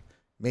week.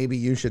 Maybe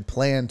you should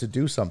plan to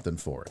do something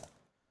for it.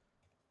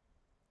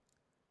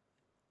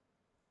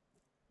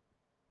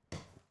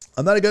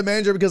 I'm not a good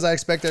manager because I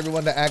expect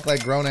everyone to act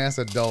like grown-ass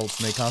adults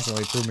and they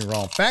constantly prove me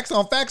wrong. Facts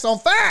on facts on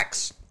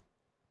facts.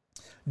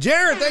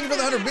 Jared, thank you for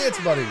the 100 bits,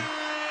 buddy.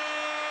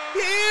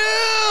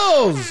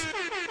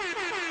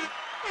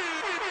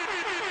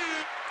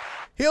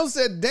 Hill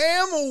said,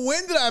 damn,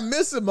 when did I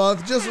miss a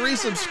month? Just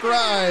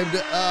resubscribed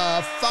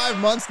 5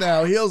 months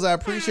now. Hills, I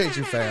appreciate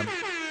you, fam.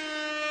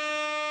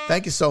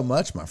 Thank you so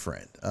much, my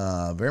friend.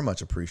 Very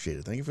much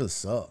appreciated. Thank you for the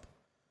sub.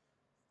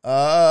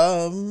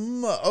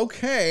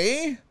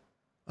 Okay.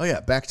 Oh,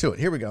 yeah, back to it.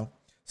 Here we go.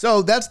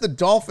 So that's the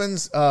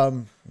Dolphins.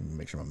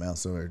 Make sure my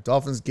mouse over there.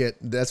 Dolphins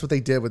that's what they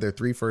did with their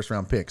 3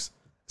 first-round picks.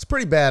 It's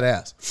pretty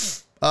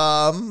badass.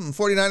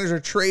 49ers are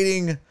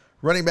trading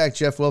running back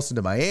Jeff Wilson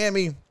to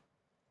Miami.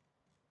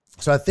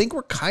 So I think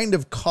we're kind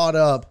of caught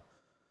up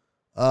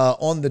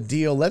on the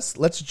deal.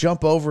 Let's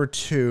jump over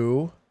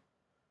to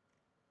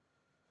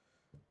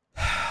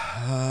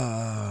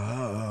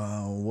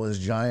was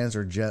Giants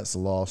or Jets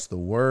lost the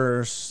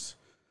worst?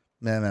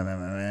 Nah.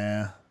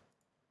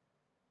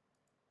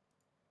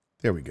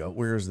 There we go.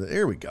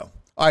 There we go.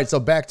 All right, so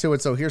back to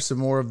it. So here's some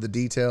more of the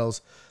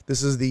details.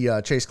 This is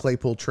the Chase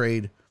Claypool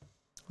trade.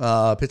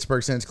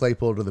 Pittsburgh sends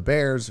Claypool to the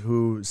Bears,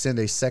 who send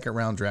a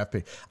second-round draft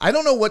pick. I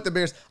don't know what the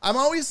Bears... I'm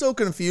always so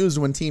confused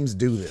when teams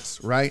do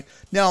this, right?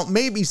 Now,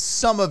 maybe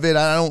some of it,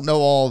 I don't know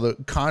all the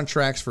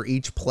contracts for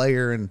each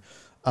player, and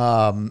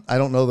I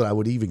don't know that I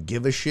would even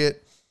give a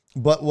shit.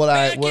 But what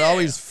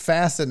always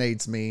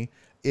fascinates me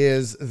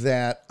is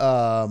that...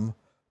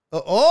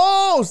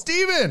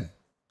 Steven!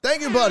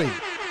 Thank you, buddy.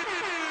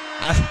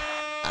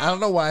 I don't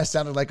know why I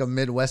sounded like a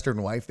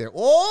Midwestern wife there.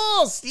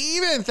 Oh,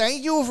 Steven,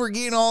 thank you for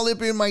getting all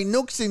up in my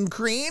nooks and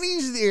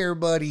crannies there,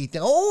 buddy.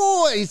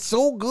 Oh, it's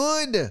so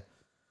good. Can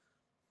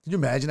you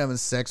imagine having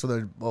sex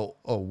with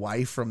a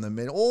wife from the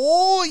mid?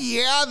 Oh,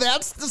 yeah,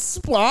 that's the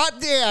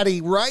spot, Daddy.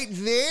 Right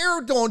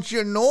there, don't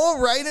you know?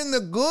 Right in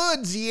the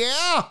goods,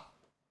 yeah.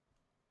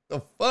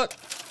 The fuck?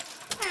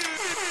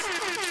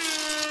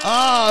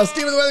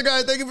 Steven the Weather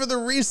Guy, thank you for the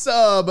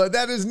resub.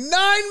 That is 9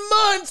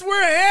 months.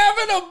 We're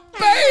having a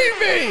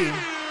baby.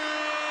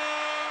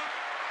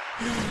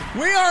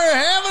 We are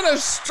having a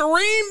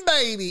stream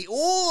baby.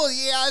 Oh,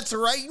 yeah, it's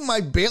right in my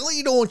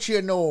belly, don't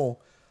you know?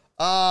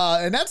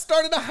 And that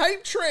started a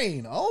hype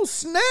train. Oh,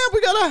 snap,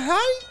 we got a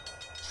hype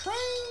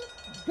train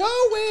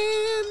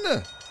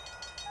going.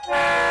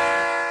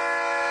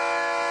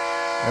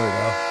 There we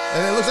go.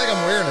 And it looks like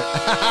I'm wearing it.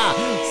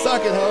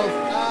 Suck it, ho.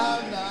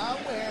 I'm not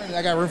wearing it.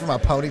 I got room for my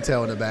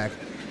ponytail in the back.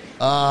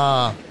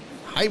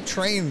 Hype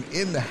train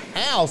in the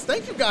house.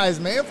 Thank you guys,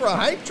 man, for a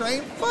hype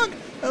train. Fuck.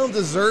 I don't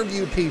deserve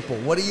you people.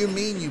 What do you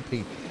mean, you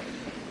people?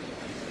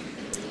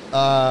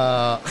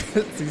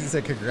 CC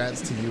said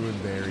congrats to you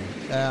and Barry.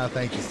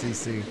 Thank you,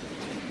 CC.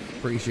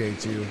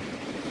 Appreciate you.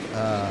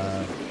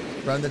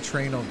 Run the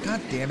train on.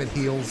 God damn it,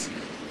 Heels.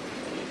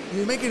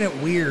 You're making it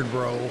weird,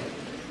 bro.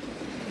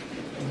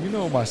 You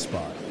know my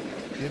spot.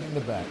 Get in the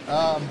back.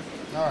 All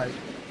right.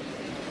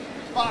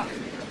 Fuck.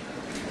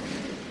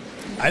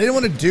 I didn't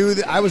want to do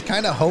that. I was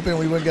kind of hoping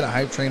we wouldn't get a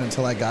hype train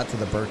until I got to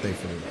the birthday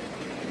food.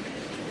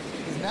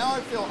 Now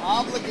I feel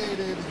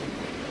obligated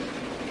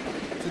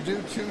to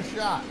do 2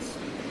 shots.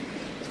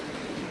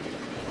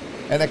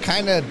 And I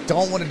kind of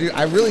don't want to do...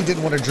 I really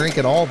didn't want to drink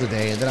at all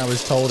today. And then I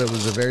was told it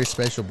was a very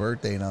special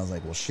birthday. And I was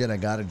like, well, shit, I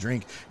got to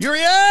drink.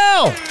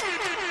 Uriel!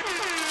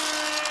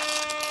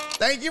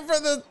 Thank you for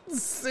the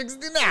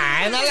 69.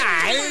 I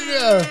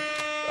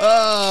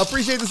like.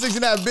 Appreciate the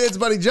 69 bits,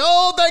 buddy.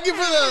 Joel, thank you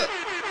for the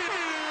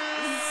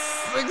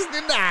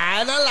 69.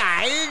 I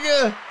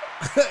like.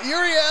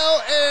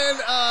 Uriel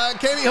and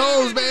Katie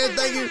Holmes, man,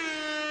 thank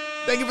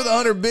you for the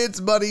 100 bits,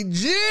 buddy.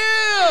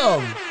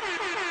 Jim,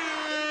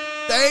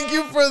 thank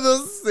you for the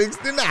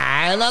 69.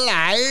 I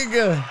like.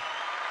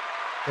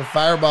 The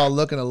fireball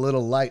looking a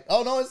little light.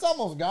 Oh no, it's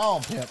almost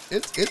gone, pimp.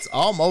 It's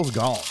almost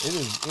gone. It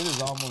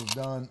is almost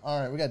done. All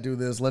right, we gotta do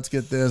this. Let's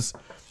get this.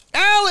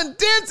 Alan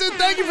Denson,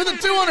 thank you for the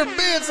 200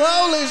 bits.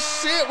 Holy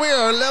shit, we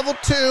are level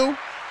 2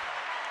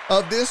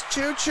 of this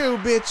choo-choo,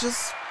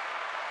 bitches.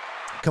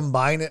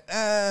 Combine it.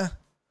 I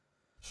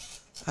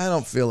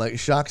don't feel like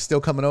Shock's still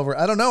coming over.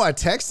 I don't know. I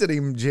texted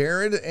him,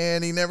 Jared,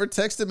 and he never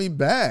texted me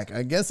back.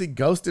 I guess he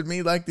ghosted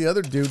me like the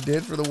other dude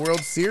did for the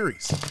World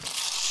Series.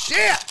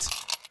 Shit!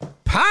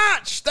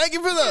 Potch! Thank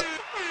you for the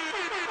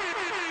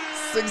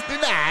 69.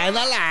 I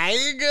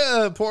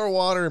like. Pour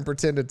water and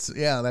pretend it's...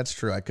 Yeah, that's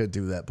true. I could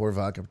do that. Pour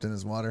vodka, pretend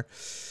it's water.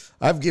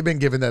 I've been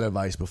given that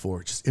advice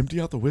before. Just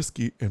empty out the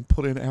whiskey and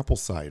put in apple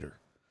cider.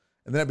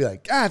 And then I'd be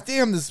like, God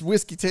damn, this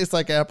whiskey tastes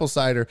like apple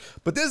cider.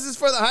 But this is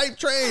for the hype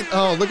train.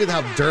 Oh, look at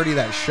how dirty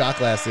that shot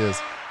glass is.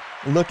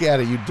 Look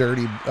at it, you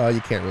dirty. Oh, you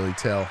can't really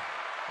tell.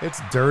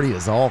 It's dirty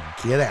as all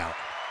get out.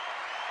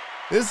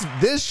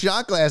 This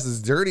shot glass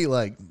is dirty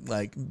like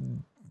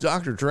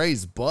Dr.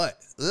 Dre's butt.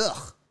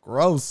 Ugh,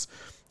 gross.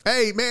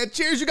 Hey, man,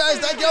 cheers, you guys.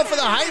 Thank y'all for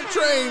the hype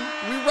train.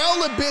 We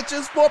rolling,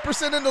 bitches.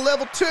 4% into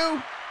level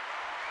 2.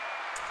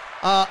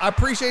 I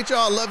appreciate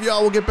y'all. I love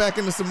y'all. We'll get back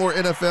into some more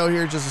NFL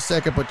here in just a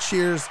second, but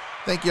cheers.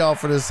 Thank y'all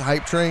for this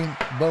hype train.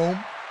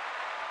 Boom.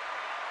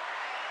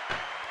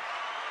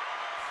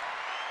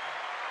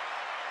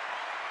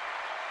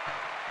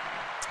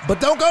 But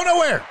don't go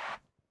nowhere.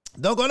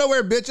 Don't go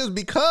nowhere, bitches,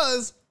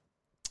 because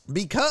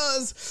we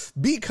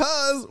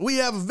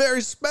have a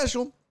very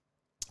special,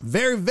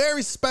 very,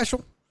 very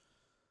special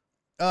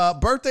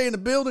Birthday in the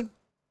building.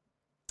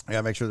 I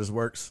gotta make sure this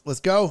works. Let's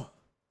go.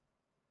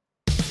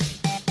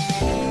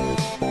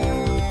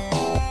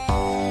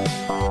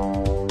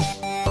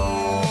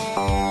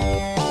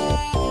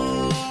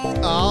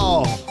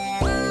 Oh.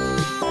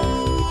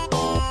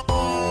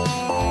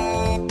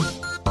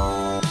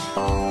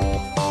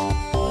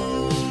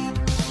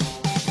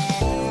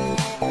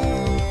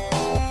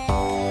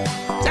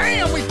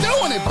 Damn, we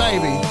doing it,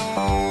 baby.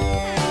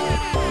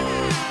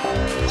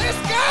 Let's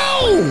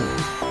go.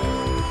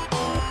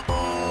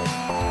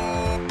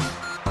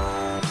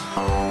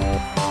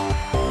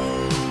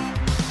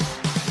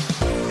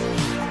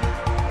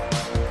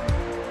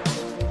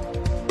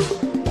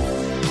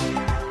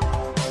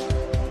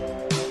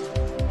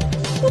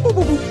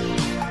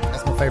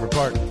 That's my favorite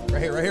part.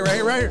 Right here, right here, right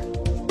here, right here.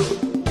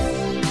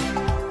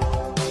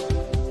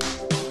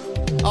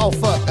 Oh,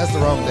 fuck. That's the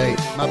wrong date.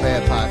 My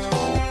bad, Potch.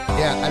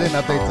 Yeah, I didn't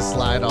update the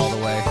slide all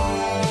the way.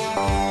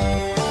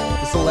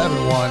 It's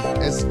 11-1.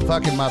 It's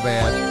fucking my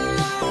bad.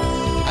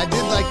 I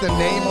did like the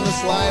name on the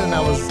slide, and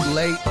I was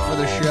late for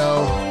the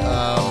show.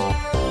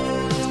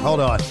 Hold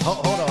on.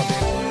 Hold on,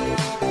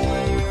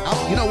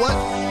 man. You know what?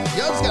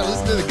 Y'all just gotta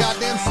listen to the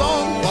goddamn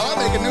song while I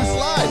make a new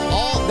slide.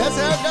 That's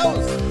how it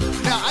goes.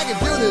 Now, I can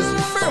do this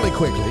fairly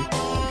quickly.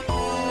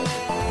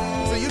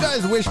 So you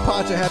guys wish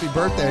Potch a happy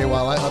birthday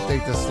while I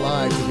update the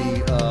slide to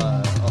be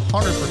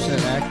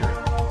 100% accurate.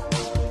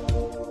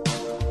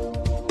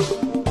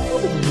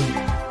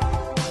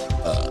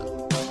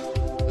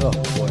 Oh,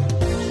 boy.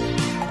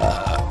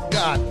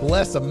 God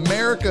bless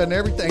America and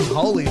everything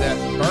holy that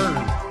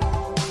burned.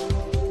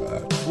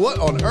 What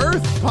on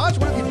earth? Potch,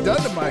 what have you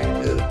done to my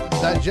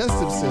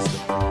digestive system?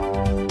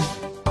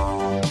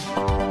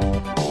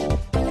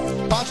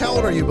 Potch, how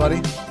old are you,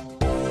 buddy?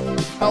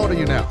 How old are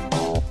you now?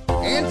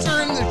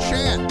 Answer in the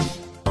chat.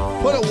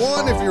 Put a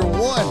 1 if you're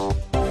 1.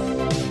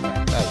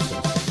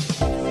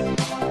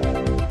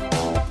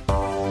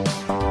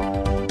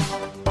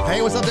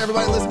 Hey, what's up to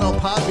everybody listening on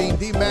Podbean?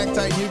 D Mac,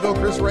 Titan Hugo,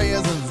 Chris Reyes,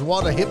 and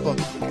Zwada Hippa,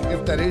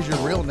 if that is your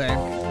real name.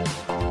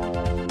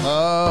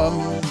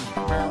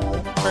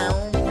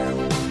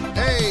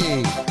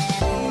 Hey.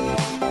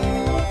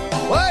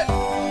 What?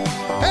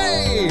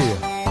 Hey.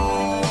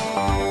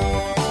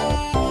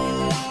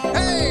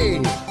 Hey.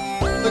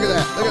 Look at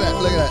that. Look at that.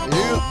 Look at that.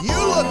 You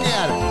look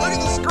at it. Look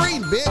at the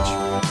screen, bitch.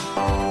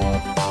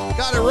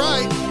 Got it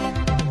right.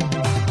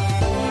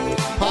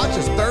 Potch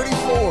is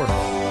 34.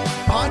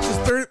 Potch is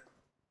 30.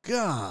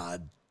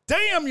 God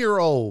damn, you're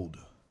old.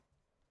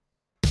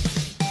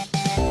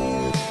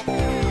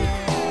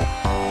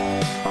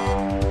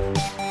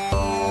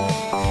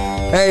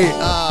 Hey,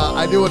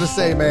 I do want to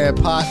say, man,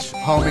 Potch,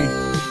 homie.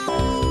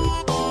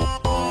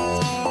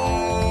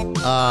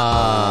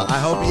 I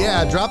hope,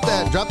 yeah, drop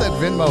that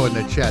Venmo in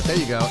the chat. There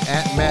you go,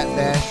 at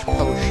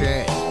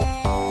Matt-Poche.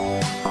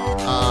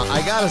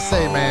 I gotta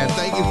say, man,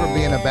 thank you for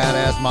being a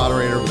badass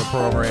moderator of the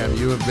program.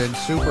 You have been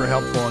super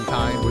helpful and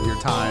kind with your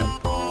time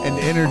and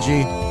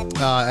energy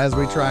as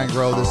we try and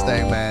grow this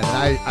thing, man.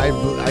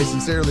 And I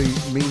sincerely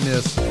mean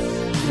this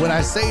when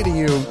I say to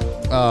you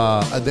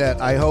that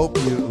I hope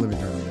you, let me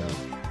turn it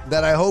down,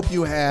 that I hope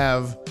you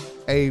have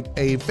a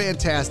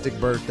fantastic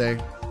birthday.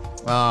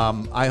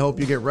 I hope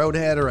you get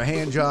roadhead or a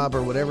hand job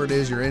or whatever it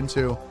is you're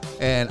into.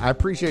 And I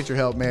appreciate your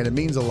help, man. It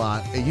means a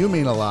lot. You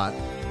mean a lot.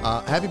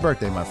 Happy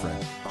birthday, my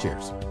friend.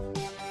 Cheers.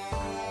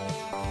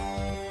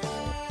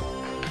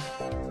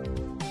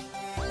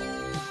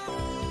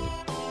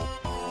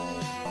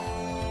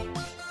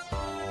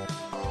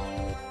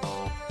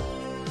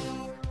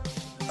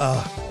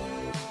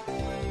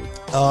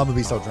 I'm gonna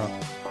be so drunk.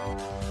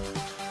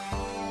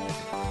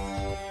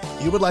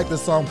 You would like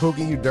this song,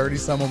 Pookie, you dirty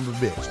son of a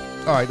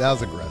bitch. All right, that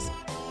was aggressive.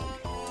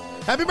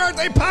 Happy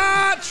birthday,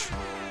 Potch!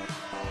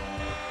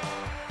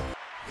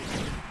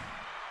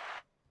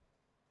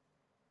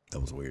 That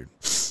was weird.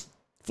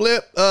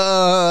 Flip,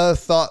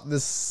 thought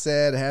this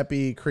said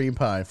happy cream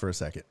pie for a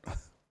second.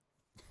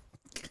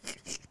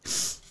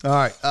 All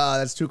right,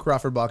 that's 2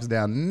 Crawford boxes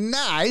down.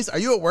 Nice. Are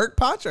you at work,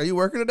 Potch? Are you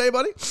working today,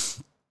 buddy?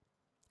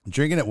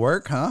 Drinking at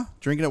work, huh?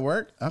 Drinking at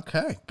work?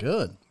 Okay,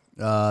 good.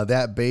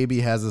 That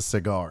baby has a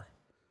cigar.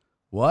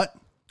 What?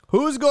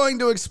 Who's going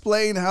to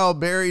explain how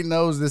Barry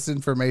knows this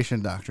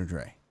information, Dr.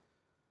 Dre?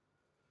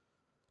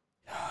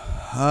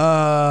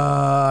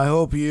 I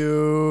hope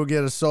you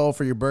get a soul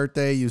for your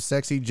birthday, you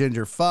sexy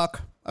ginger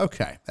fuck.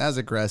 Okay, that's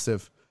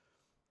aggressive.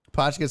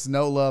 Potch gets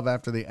no love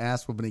after the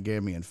ass whooping he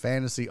gave me in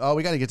fantasy. Oh,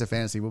 we got to get to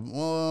fantasy.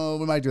 Well,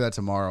 we might do that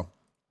tomorrow.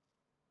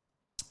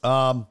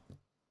 All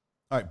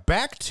right,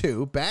 back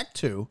to.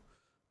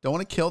 Don't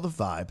want to kill the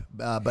vibe,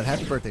 but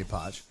happy birthday,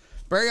 Potch.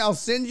 Barry, I'll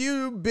send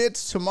you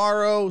bits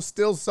tomorrow.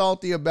 Still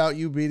salty about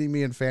you beating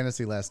me in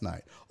fantasy last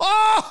night.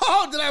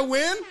 Oh, did I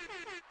win?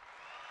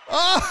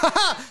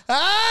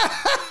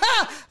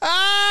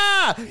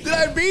 Did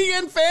I beat you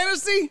in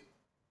fantasy?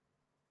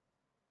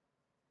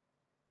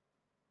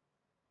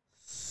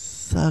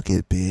 Suck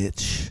it,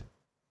 bitch.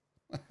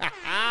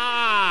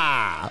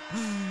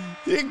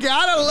 You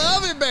gotta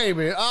love it,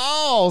 baby.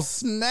 Oh,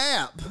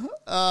 snap.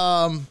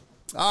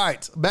 All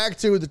right, back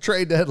to the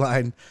trade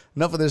deadline.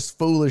 Enough of this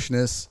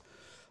foolishness.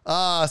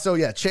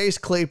 Chase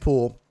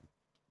Claypool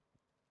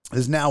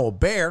is now a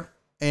Bear,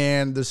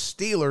 and the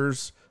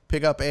Steelers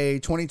pick up a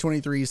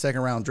 2023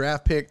 second round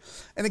draft pick.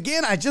 And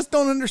again, I just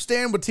don't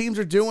understand what teams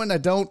are doing. I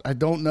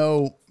don't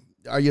know.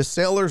 Are you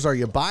sellers? Are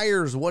you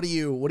buyers? What are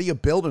you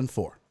building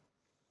for?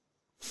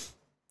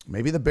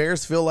 Maybe the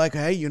Bears feel like,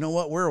 hey, you know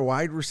what? We're a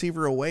wide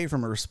receiver away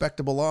from a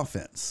respectable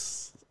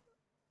offense.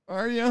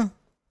 Are you?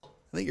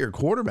 I think you're a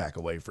quarterback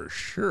away for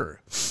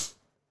sure.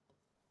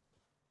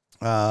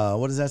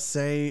 What does that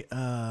say?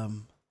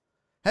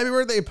 Happy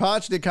birthday,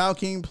 Poch. Did Kyle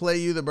King play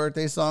you the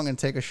birthday song and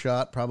take a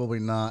shot? Probably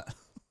not.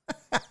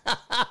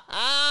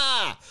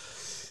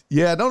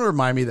 Yeah, don't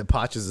remind me that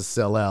Poch is a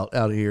sellout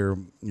out here,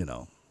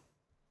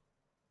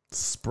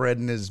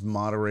 spreading his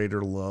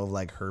moderator love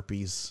like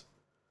herpes.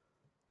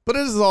 But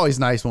it is always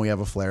nice when we have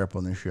a flare up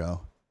on this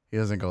show. He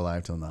doesn't go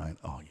live till 9.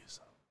 Oh, you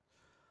suck.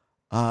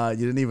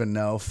 You didn't even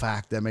know.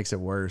 Fact, that makes it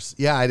worse.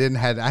 Yeah, I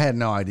had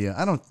no idea.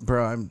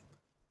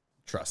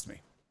 Trust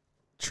me.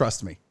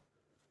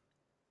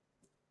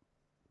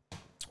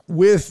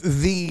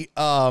 With the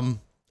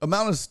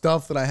amount of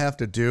stuff that I have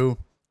to do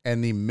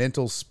and the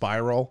mental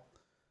spiral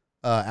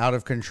out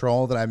of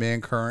control that I'm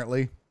in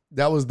currently,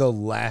 that was the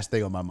last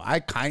thing on my mind. I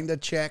kind of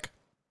check,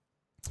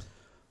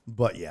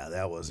 but yeah,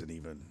 that wasn't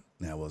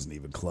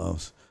even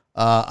close.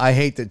 I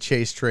hate that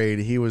Chase trade.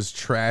 He was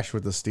trash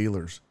with the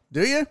Steelers.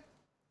 Do you?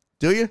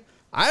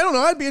 I don't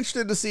know. I'd be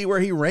interested to see where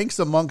he ranks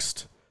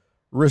amongst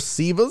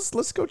receivers.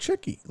 Let's go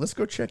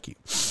checky.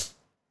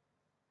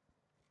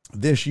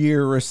 This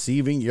year,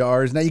 receiving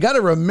yards. Now, you got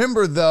to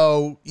remember,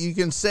 though, you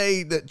can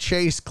say that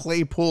Chase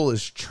Claypool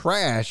is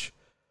trash,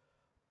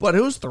 but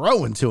who's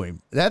throwing to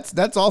him?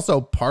 That's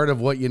also part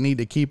of what you need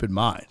to keep in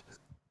mind.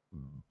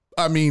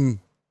 I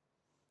mean,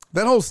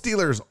 that whole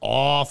Steelers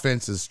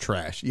offense is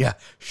trash. Yeah,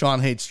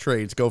 Sean hates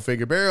trades. Go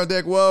figure. Barry on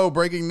deck. Whoa,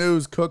 breaking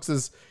news. Cooks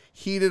is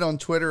heated on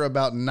Twitter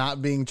about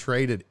not being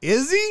traded.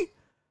 Is he?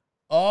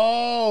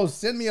 Oh,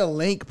 send me a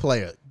link,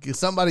 player.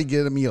 Somebody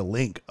get me a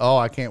link. Oh,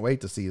 I can't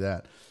wait to see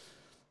that.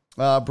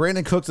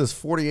 Brandon Cooks is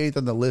 48th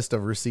on the list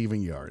of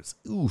receiving yards.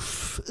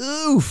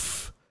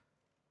 Oof.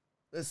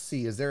 Let's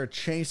see. Is there a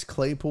Chase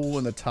Claypool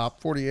in the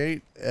top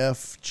 48?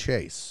 F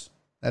Chase.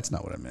 That's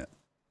not what I meant.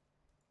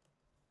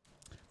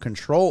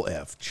 Control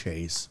F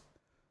Chase.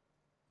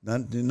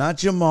 Not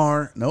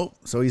Jamar. Nope.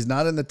 So he's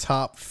not in the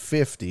top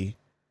 50.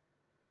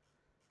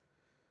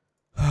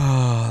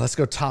 Let's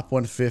go top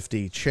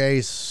 150.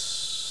 Chase.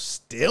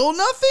 Still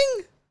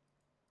nothing?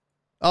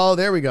 Oh,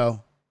 there we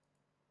go.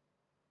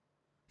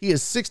 He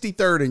is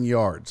 63rd in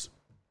yards.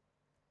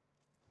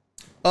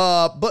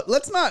 But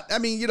let's not,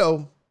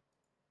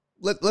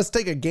 let's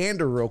take a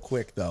gander real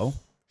quick, though,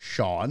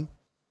 Sean.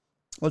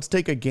 Let's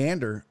take a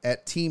gander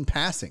at team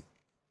passing.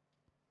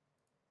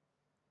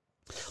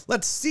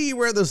 Let's see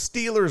where the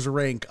Steelers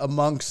rank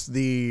amongst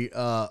the,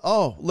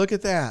 look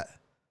at that.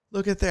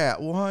 Look at that.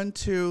 1,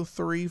 2,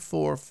 3,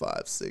 4,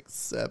 5, 6,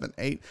 7,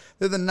 8.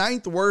 They're the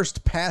 9th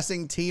worst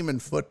passing team in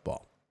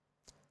football.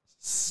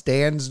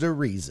 Stands to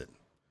reason.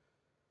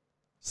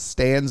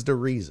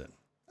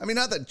 I mean,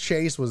 not that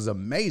Chase was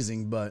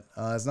amazing, but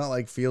it's not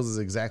like Fields is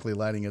exactly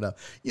lighting it up.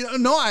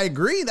 No, I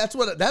agree. That's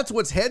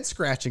what's head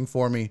scratching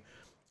for me.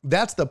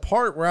 That's the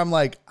part where I'm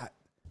like,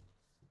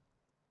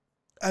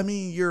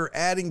 you're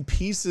adding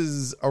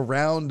pieces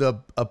around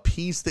a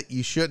piece that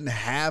you shouldn't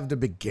have to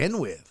begin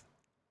with.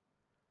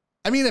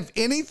 If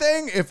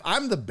anything, if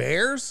I'm the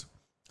Bears,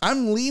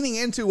 I'm leaning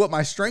into what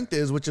my strength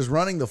is, which is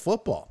running the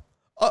football.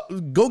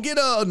 Go get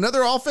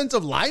another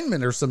offensive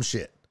lineman or some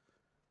shit.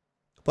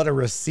 But a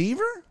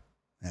receiver?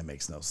 That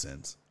makes no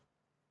sense.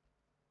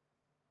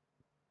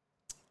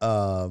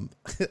 Ivan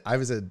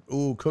said,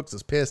 ooh, Cooks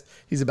is pissed.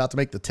 He's about to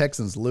make the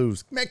Texans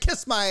lose. Man,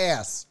 kiss my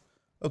ass.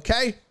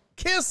 Okay?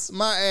 Kiss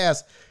my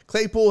ass.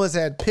 Claypool has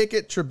had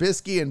Pickett,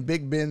 Trubisky, and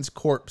Big Ben's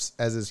corpse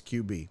as his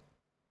QB.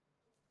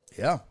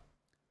 Yeah.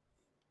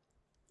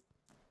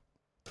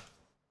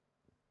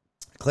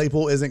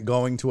 Claypool isn't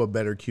going to a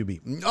better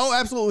QB. Oh,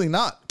 absolutely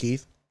not,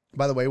 Keith.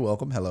 By the way,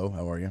 welcome. Hello,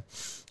 how are you?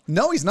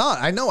 No, he's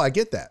not. I know. I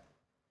get that.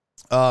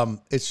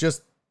 It's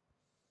just,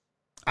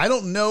 I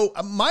don't know.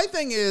 My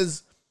thing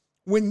is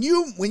when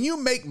you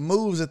make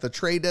moves at the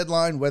trade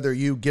deadline, whether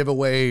you give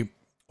away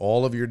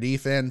all of your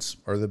defense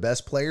or the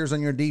best players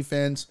on your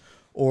defense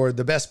or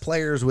the best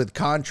players with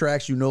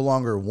contracts you no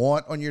longer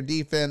want on your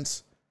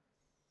defense,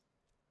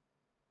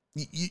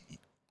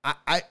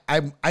 I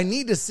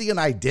need to see an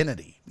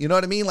identity. You know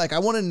what I mean? Like, I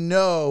want to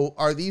know,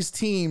 are these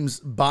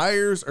teams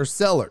buyers or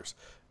sellers?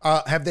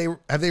 Have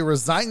they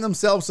resigned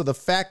themselves to the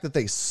fact that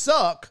they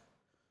suck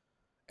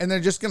and they're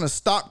just going to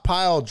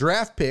stockpile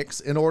draft picks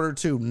in order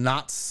to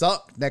not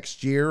suck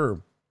next year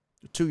or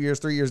 2 years,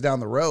 3 years down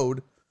the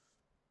road?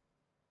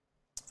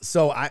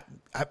 So I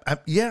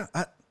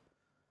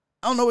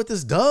don't know what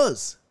this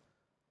does.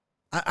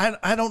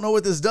 I don't know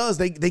what this does.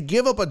 They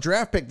give up a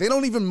draft pick. They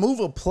don't even move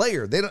a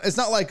player. It's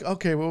not like,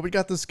 okay, well, we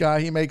got this guy.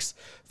 He makes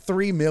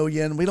 $3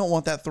 million. We don't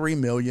want that $3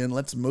 million.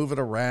 Let's move it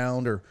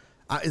around. Or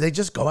They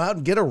just go out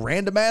and get a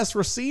random ass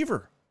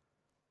receiver.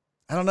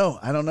 I don't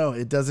know.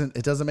 It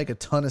doesn't make a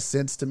ton of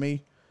sense to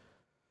me.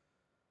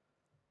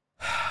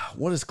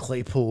 What is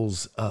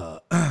Claypool's?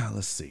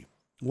 Let's see.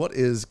 What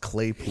is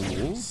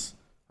Claypool's?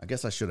 I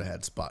guess I should have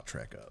had Spot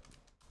Track up.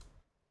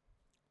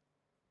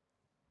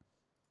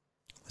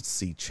 Let's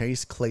see.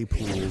 Chase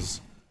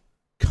Claypool's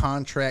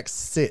contract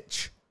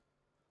sitch.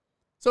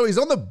 So he's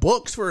on the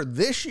books for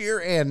this year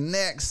and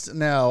next.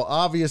 Now,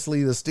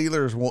 obviously, the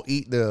Steelers will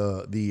eat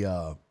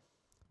the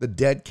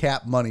dead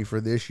cap money for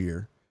this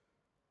year.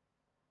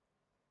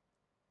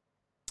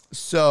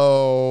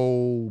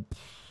 So,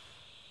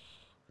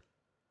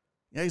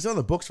 yeah, he's on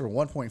the books for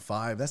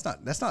 1.5.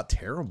 That's not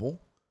terrible.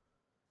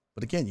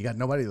 But again, you got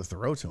nobody to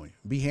throw to him.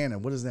 B.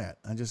 Hannon, what is that?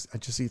 I just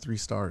see 3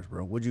 stars,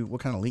 bro. What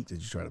kind of link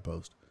did you try to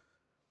post?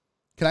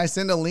 Can I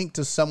send a link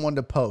to someone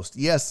to post?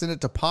 Yes, send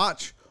it to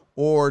Potch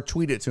or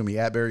tweet it to me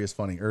at Barry is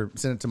Funny, or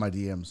send it to my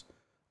DMs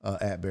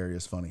at Barry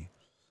is Funny.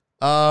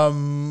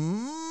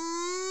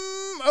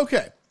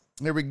 Okay,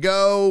 there we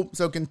go.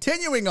 So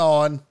continuing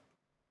on,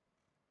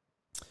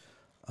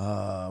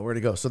 where'd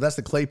it go? So that's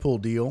the Claypool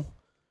deal.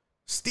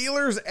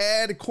 Steelers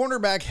add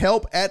cornerback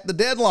help at the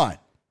deadline.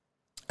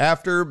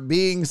 After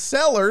being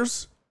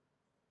sellers,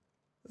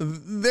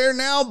 they're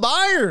now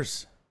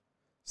buyers.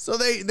 So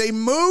they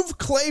move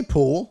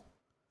Claypool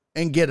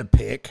and get a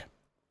pick,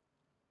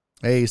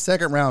 a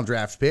second-round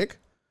draft pick.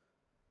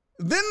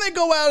 Then they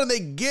go out and they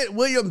get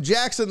William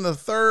Jackson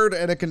III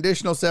and a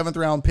conditional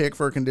 7th-round pick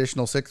for a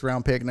conditional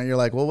 6th-round pick. Now you're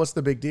like, well, what's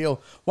the big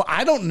deal? Well,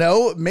 I don't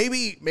know.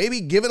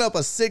 Maybe giving up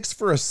a 6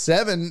 for a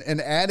 7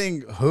 and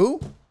adding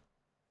who?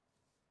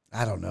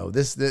 I don't know.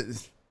 This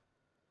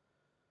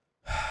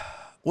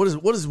what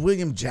is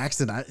William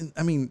Jackson?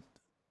 I mean,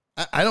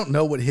 I don't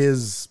know what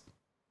his.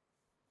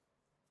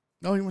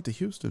 No, he went to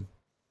Houston.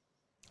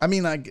 I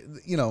mean,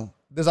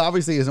 this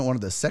obviously isn't one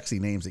of the sexy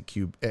names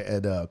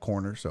at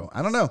corner, so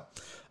I don't know.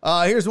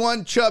 Here's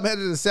one. Chubb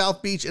headed to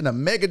South Beach in a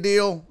mega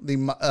deal. The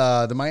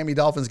Miami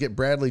Dolphins get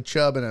Bradley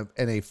Chubb and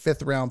a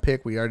 5th-round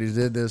pick. We already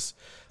did this.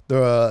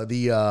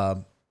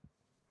 The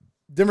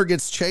Denver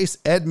gets Chase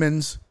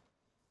Edmonds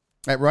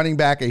at running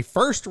back, a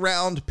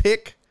 1st-round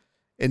pick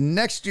in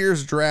next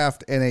year's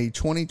draft, and a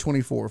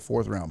 2024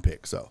 4th-round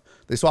pick. So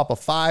they swap a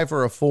 5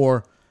 for a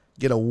 4,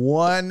 get a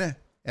 1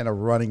 and a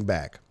running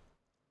back.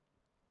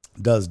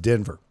 Does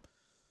Denver.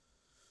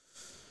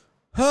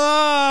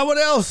 What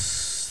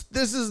else?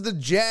 This is the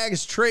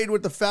Jags trade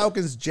with the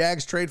Falcons.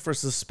 Jags trade for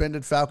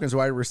suspended Falcons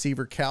wide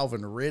receiver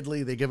Calvin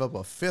Ridley. They give up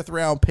a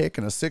 5th-round pick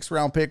and a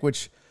 6th-round pick,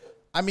 which,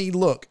 I mean,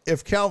 look,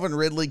 if Calvin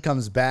Ridley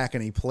comes back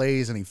and he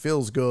plays and he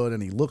feels good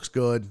and he looks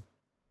good,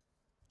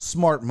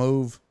 smart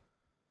move.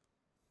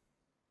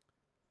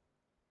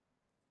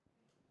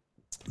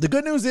 The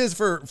good news is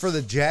for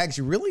the Jags,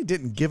 you really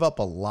didn't give up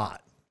a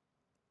lot.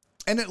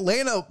 And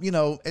Atlanta,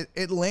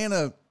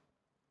 Atlanta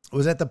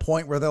was at the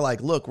point where they're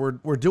like, look,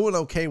 we're doing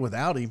okay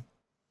without him.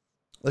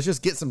 Let's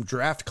just get some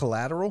draft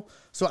collateral.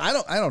 So I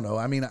don't know.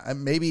 I mean,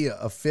 maybe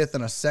a 5th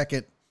and a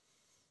 2nd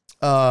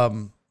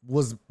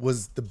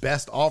was the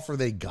best offer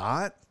they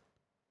got.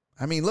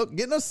 I mean, look,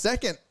 getting a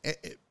 2nd,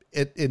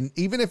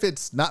 even if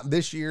it's not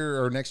this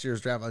year or next year's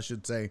draft, I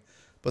should say,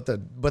 but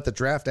the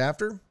draft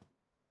after,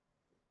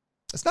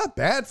 it's not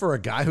bad for a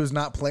guy who's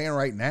not playing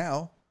right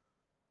now,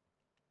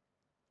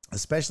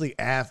 especially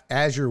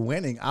as you're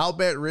winning. I'll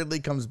bet Ridley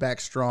comes back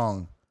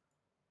strong.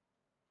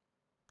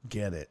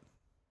 Get it.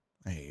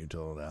 Hey, you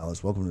told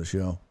Alice. Welcome to the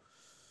show.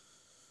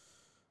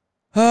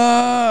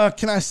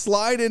 Can I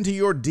slide into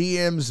your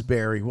DMs,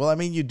 Barry? Well, I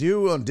mean, you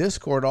do on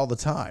Discord all the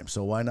time,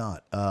 so why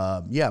not?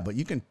 Yeah, but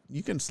you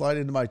can slide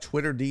into my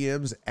Twitter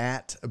DMs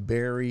at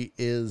Barry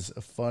is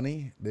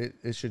Funny.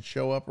 It should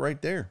show up right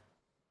there.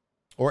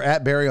 Or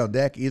at Barry on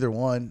Deck, either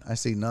one. I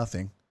see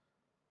nothing.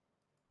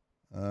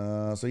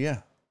 So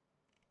yeah.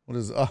 What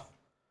is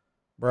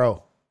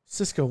bro?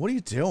 Cisco, what are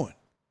you doing?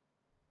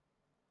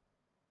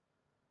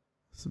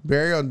 It's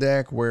Barry on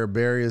Deck, where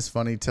Barry is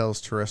Funny tells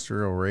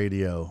terrestrial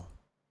radio.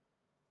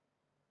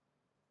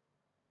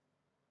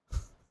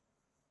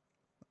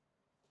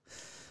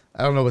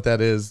 I don't know what that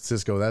is,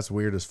 Cisco. That's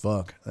weird as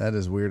fuck. That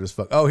is weird as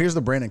fuck. Oh, here's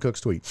the Brandon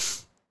Cooks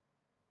tweet.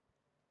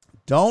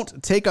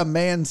 Don't take a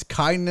man's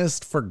kindness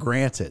for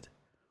granted.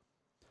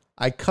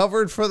 I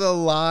covered for the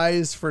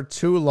lies for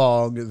too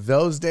long.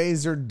 Those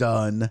days are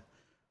done.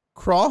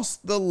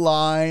 Crossed the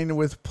line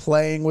with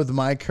playing with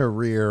my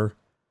career.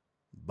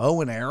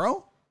 Bow and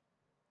arrow?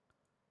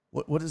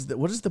 What is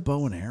the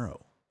bow and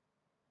arrow?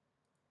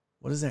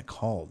 What is that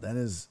called? That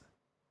is,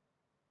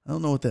 I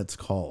don't know what that's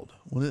called.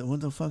 What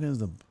the fuck is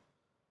the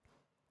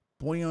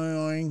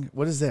boing?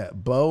 What is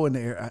that? Bow and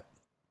arrow.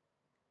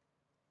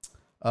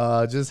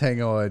 Just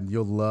hang on.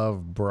 You'll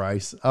love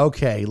Bryce.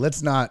 Okay,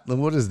 let's not.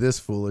 What is this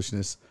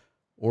foolishness?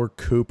 Or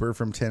Cooper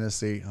from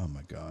Tennessee. Oh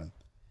my God.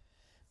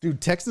 Dude,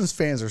 Texans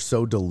fans are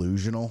so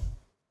delusional.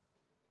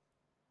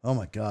 Oh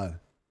my God.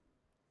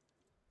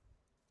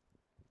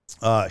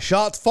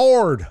 Shots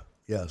forward.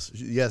 Yes,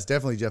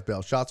 definitely Jeff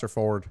Bell. Shots are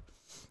forward.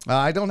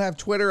 I don't have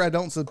Twitter. I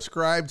don't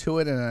subscribe to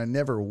it, and I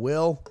never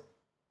will.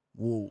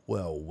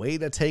 Well, way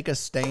to take a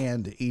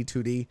stand,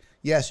 E2D.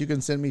 Yes, you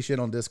can send me shit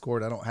on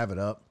Discord. I don't have it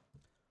up.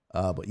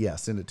 But yeah,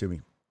 send it to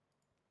me.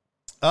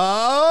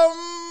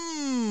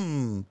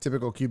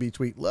 Typical QB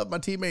tweet. Love my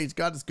teammates.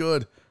 God is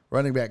good.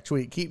 Running back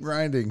tweet. Keep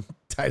grinding.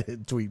 Tight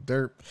end tweet.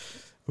 Derp.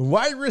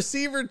 Wide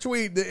receiver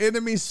tweet. The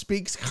enemy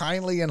speaks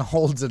kindly and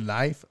holds a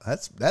knife.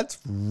 That's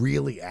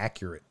really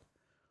accurate.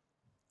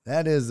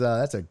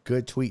 That's a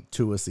good tweet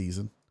to a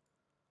season.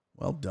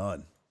 Well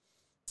done.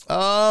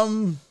 I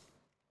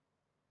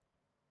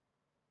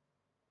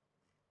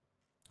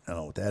don't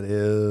know what that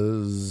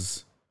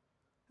is.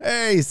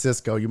 Hey,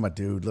 Cisco, you my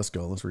dude. Let's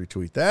go. Let's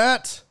retweet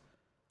that.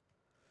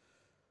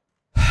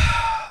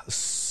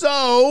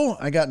 So,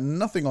 I got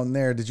nothing on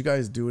there. Did you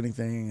guys do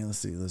anything? Let's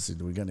see.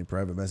 Do we got any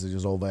private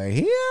messages over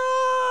here?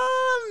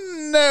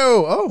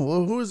 No. Oh,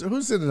 well,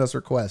 who's sending us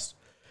requests?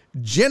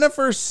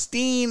 Jennifer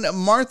Steen,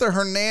 Martha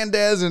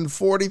Hernandez, and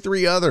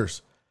 43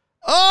 others.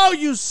 Oh,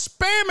 you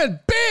spamming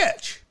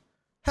bitch.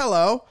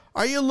 Hello.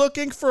 Are you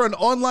looking for an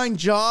online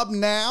job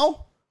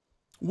now?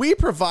 We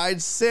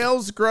provide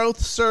sales growth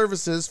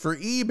services for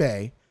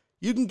eBay.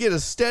 You can get a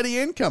steady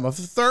income of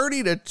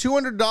 $30 to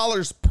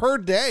 $200 per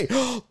day.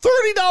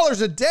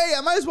 $30 a day?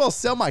 I might as well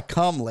sell my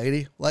cum,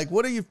 lady. Like,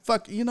 what are you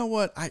you know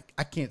what?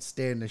 I can't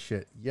stand this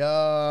shit.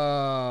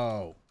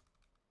 Yo.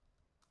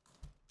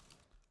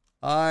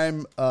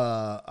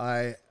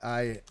 I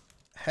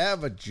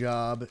have a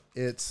job.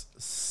 It's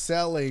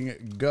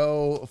selling.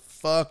 Go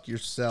fuck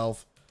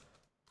yourself.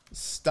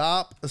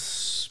 Stop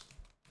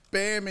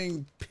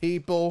spamming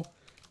people,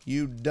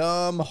 you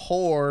dumb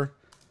whore.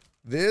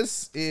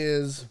 This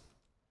is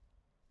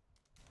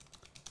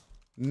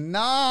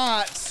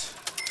not.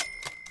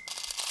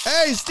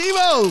 Hey,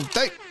 Steve-O!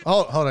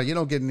 Hold on. You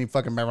don't get any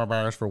fucking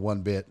bars for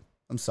 1 bit.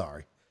 I'm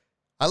sorry.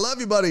 I love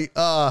you, buddy.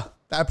 I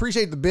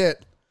appreciate the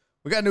bit.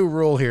 We got a new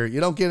rule here. You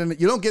don't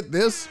get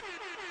this.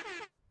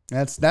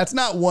 That's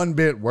not 1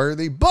 bit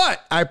worthy,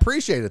 but I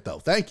appreciate it though.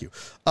 Thank you.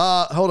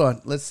 Hold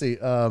on. Let's see.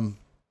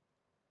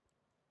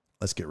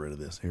 Let's get rid of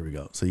this. Here we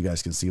go. So you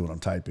guys can see what I'm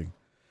typing.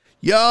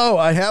 Yo,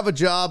 I have a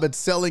job at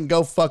selling.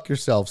 Go fuck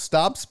yourself.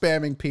 Stop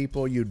spamming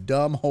people, you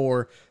dumb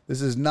whore.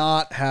 This is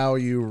not how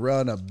you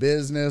run a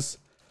business.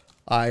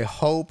 I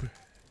hope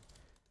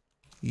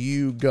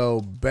you go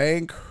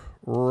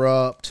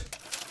bankrupt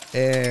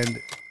and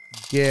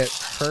get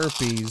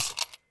herpes.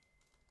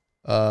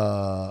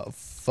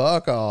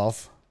 Fuck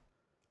off.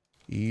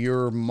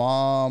 Your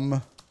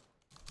mom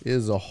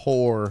is a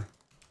whore.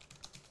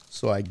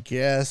 So I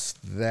guess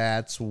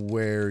that's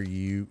where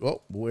you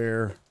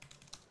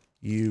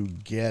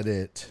get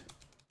it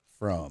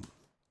from.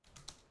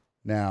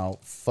 Now,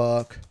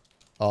 fuck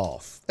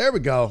off. There we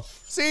go.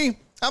 See,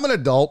 I'm an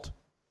adult.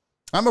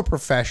 I'm a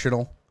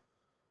professional.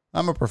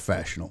 We're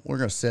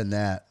going to send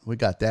that. We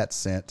got that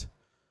sent.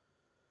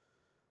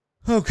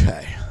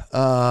 Okay.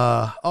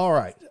 All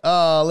right.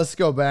 Let's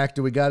go back.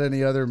 Do we got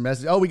any other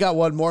message? Oh, we got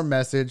one more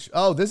message.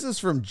 Oh, this is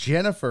from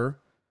Jennifer.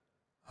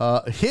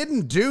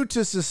 Hidden due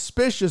to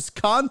suspicious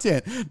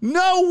content.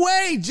 No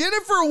way.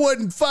 Jennifer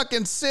wouldn't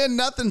fucking send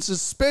nothing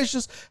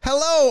suspicious.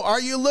 Hello. Are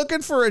you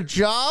looking for a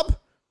job?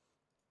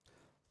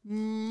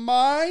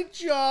 My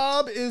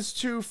job is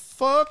to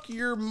fuck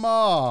your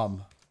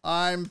mom.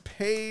 I'm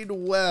paid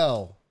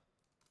well.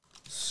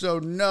 So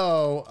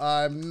no,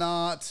 I'm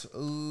not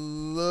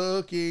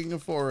looking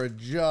for a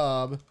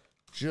job.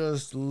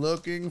 Just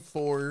looking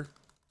for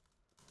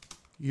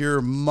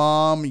your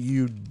mom,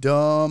 you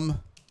dumb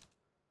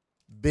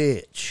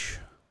bitch.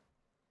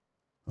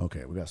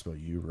 Okay, we got to spell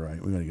you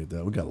right. We got to get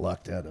that. We got to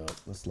lock that up.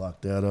 Let's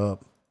lock that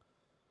up.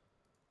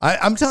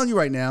 I'm telling you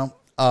right now,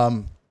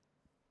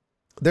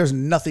 there's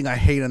nothing I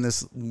hate in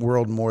this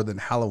world more than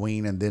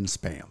Halloween and then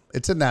spam.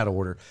 It's in that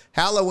order.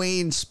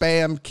 Halloween,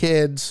 spam,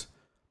 kids,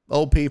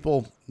 old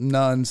people,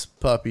 nuns,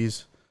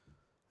 puppies.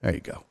 There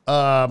you go.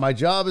 My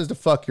job is to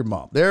fuck your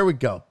mom. There we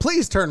go.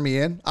 Please turn me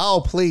in.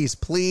 Oh, please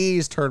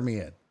turn me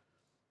in.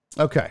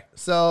 Okay,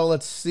 so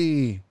let's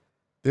see.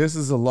 This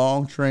is a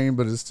long train,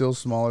 but it's still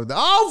smaller.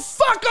 Oh,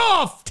 fuck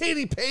off,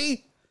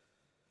 TDP.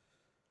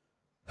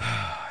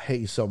 I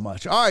hate you so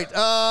much. All right,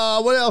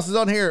 what else is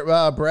on here?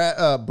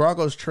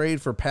 Broncos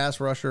trade for pass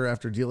rusher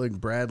after dealing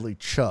Bradley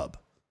Chubb.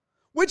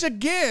 Which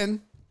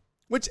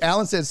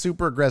Alan said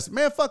super aggressive.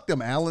 Man, fuck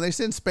them, Alan. They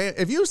send spam.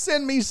 If you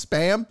send me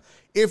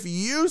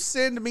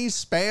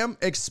spam,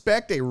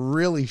 expect a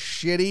really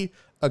shitty,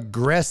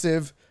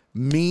 aggressive,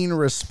 mean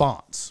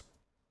response.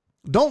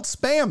 Don't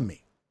spam me.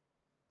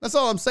 That's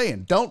all I'm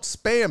saying. Don't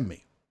spam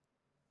me.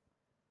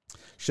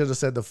 Should have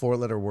said the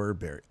 4-letter word,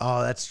 Barry.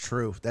 Oh, that's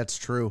true.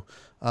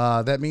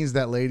 That means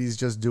that lady's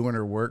just doing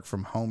her work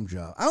from home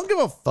job. I don't give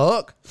a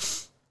fuck.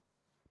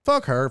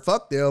 Fuck her.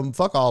 Fuck them.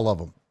 Fuck all of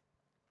them.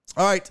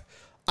 All right.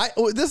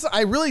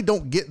 I really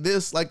don't get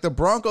this. Like, the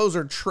Broncos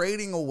are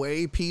trading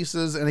away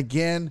pieces, and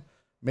again,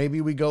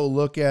 maybe we go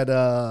look at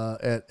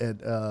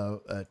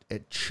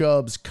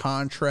Chubb's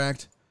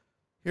contract.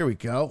 Here we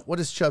go. What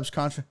is Chubb's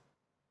contract?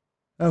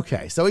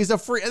 Okay, so he's a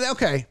free.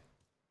 Okay.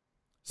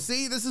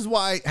 See, this is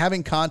why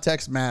having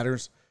context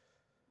matters.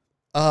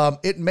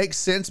 It makes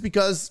sense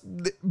because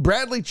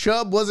Bradley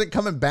Chubb wasn't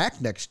coming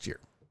back next year.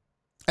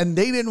 And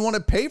they didn't want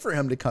to pay for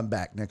him to come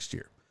back next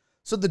year.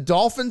 So the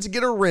Dolphins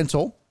get a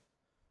rental.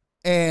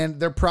 And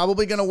they're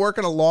probably going to work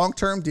on a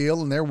long-term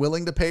deal. And they're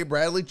willing to pay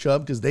Bradley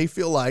Chubb because they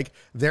feel like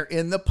they're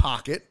in the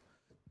pocket.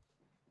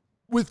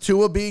 With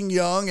Tua being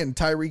young and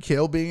Tyreek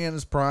Hill being in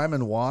his prime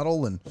and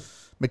Waddle and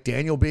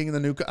McDaniel being in the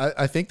new.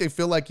 I think they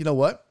feel like, you know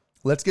what?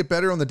 Let's get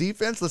better on the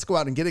defense. Let's go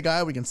out and get a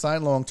guy we can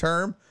sign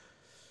long-term.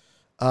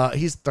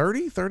 He's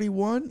 30,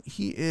 31.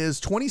 He is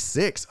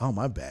 26. Oh,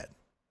 my bad.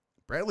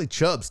 Bradley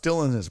Chubb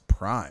still in his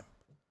prime.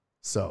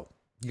 So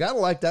you got to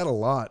like that a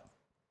lot.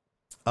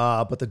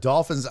 But the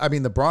Dolphins,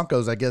 the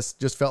Broncos, I guess,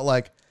 just felt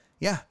like,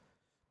 yeah,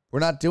 we're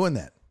not doing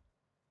that.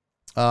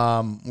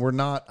 We're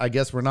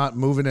not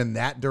moving in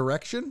that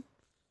direction.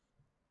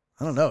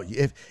 I don't know.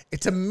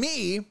 To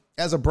me,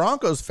 as a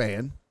Broncos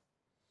fan,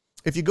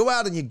 if you go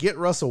out and you get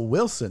Russell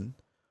Wilson,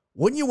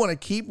 wouldn't you want to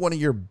keep one of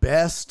your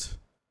best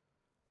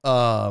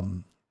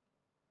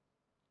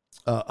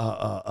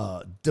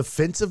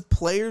defensive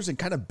players and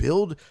kind of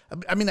build?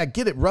 I mean, I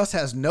get it. Russ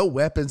has no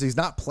weapons. He's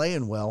not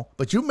playing well,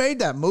 but you made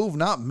that move,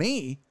 not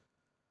me.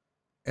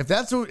 If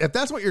that's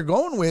what you're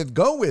going with,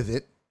 go with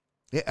it.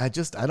 Yeah, I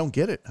don't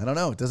get it. I don't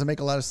know. It doesn't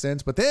make a lot of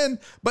sense. But then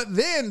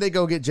they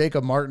go get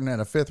Jacob Martin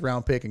and a 5th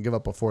round pick and give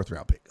up a 4th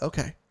round pick.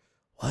 Okay.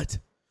 What?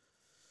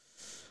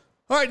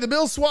 All right. The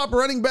Bills swap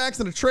running backs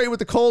in a trade with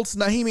the Colts.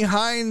 Naheem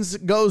Hines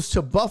goes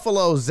to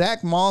Buffalo.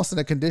 Zach Moss and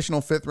a conditional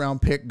 5th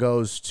round pick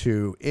goes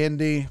to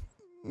Indy.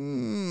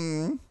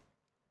 And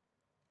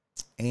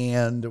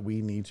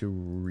we need to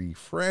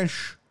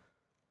refresh.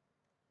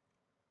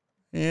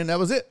 And that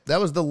was it.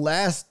 That was the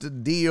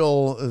last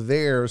deal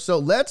there. So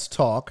let's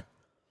talk.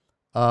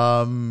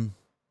 I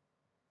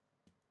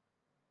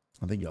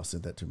think y'all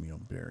sent that to me on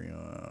Barry.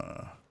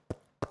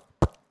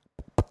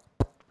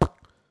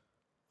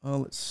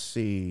 Let's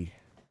see.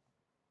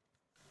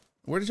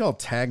 Where did y'all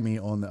tag me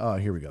on the? Oh,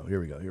 here we go.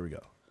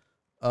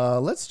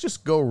 Let's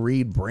just go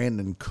read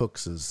Brandon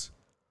Cooks's.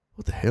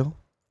 What the hell?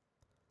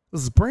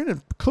 Is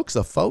Brandon Cooks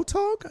a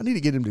photog? I need to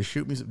get him to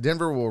shoot me.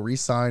 Denver will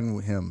re-sign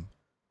him.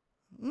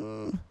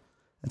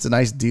 It's a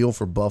nice deal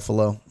for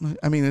Buffalo.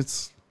 I mean,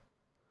 it's.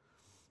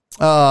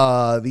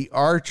 The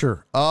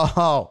Archer.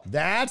 Oh,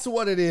 that's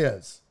what it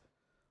is.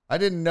 I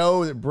didn't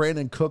know that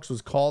Brandon Cooks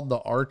was called the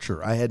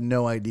Archer. I had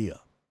no idea.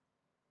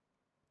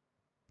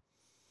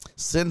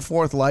 Send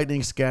forth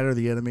lightning, scatter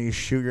the enemy,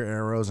 shoot your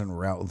arrows, and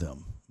rout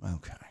them.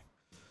 Okay.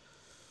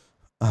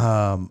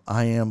 I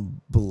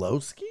am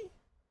Blowski?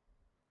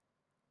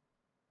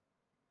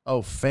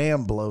 Oh,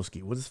 Fam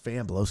Blowski. What is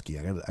Fam Blowski?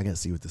 I gotta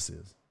see what this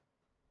is.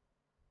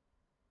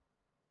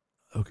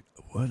 Okay,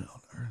 what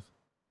on earth?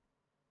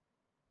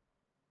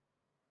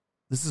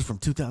 This is from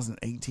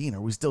 2018.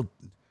 Are we still...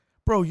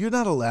 Bro, you're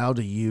not allowed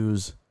to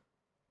use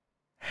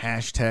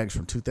hashtags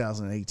from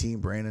 2018,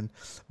 Brandon.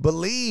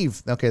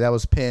 Believe. Okay, that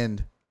was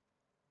pinned.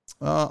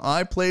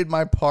 I played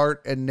my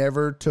part and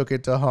never took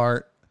it to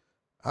heart.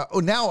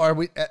 Now are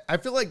we... I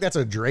feel like that's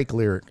a Drake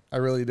lyric. I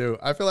really do.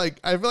 I feel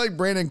like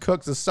Brandon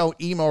Cooks is so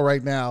emo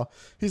right now.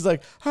 He's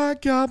like, I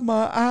got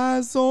my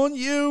eyes on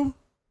you.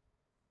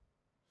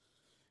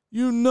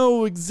 You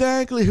know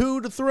exactly who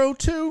to throw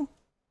to.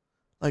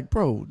 Like,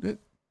 bro...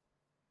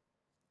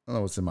 I don't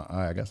know what's in my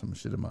eye. I got some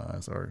shit in my eye.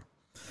 Sorry.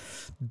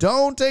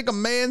 Don't take a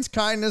man's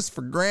kindness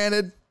for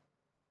granted.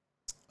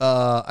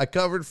 I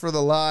covered for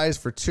the lies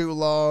for too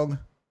long.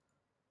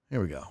 Here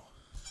we go.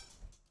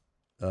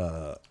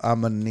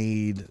 I'm going to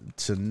need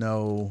to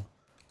know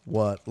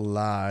what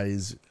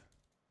lies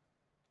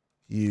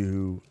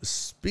you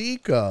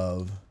speak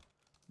of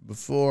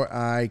before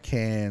I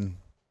can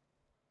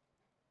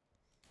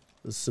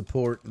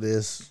support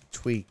this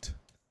tweet.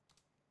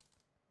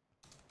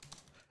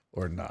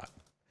 Or not.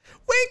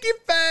 Winky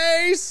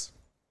face.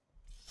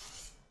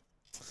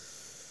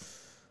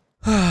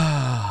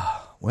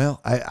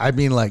 Well, I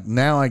mean, like,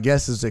 now I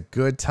guess is a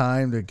good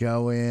time to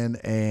go in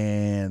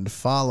and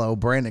follow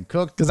Brandon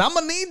Cooks because I'm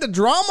gonna need the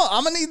drama.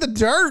 I'm gonna need the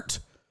dirt.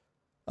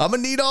 I'm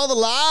gonna need all the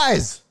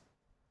lies.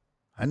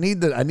 I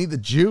need the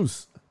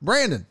juice.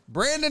 Brandon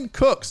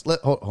Cooks.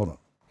 Hold on.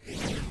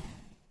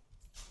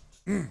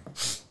 Let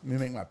me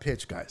make my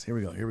pitch, guys. Here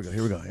we go.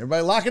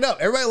 Everybody lock it up.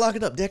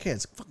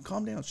 Deckheads, fucking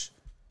calm down.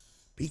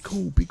 Be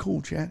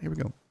cool, chat. Here we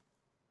go.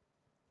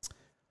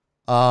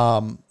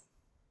 I'm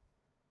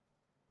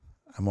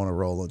on a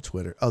roll on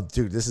Twitter. Oh,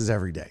 dude, this is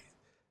every day.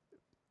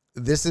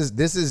 This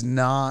is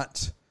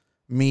not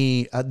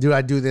me. I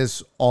do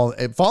this all.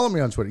 Follow me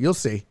on Twitter. You'll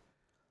see.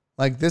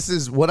 Like, this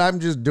is what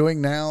I'm just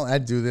doing now. I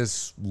do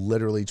this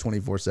literally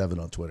 24/7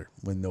 on Twitter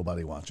when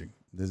nobody watching.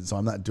 So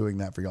I'm not doing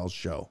that for y'all's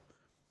show.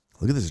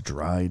 Look at this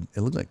dried.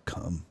 It looks like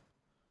cum.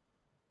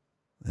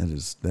 That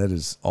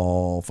is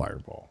all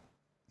Fireball.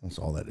 That's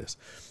all that is.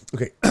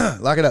 Okay,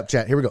 lock it up,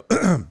 chat. Here we go.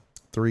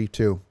 3,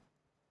 2.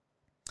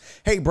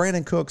 Hey,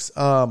 Brandon Cooks.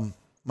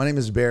 My name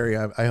is Barry.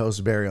 I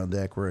host Barry on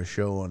Deck. We're a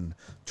show on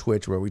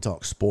Twitch where we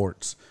talk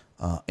sports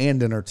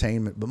and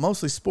entertainment, but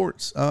mostly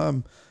sports.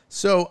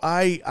 So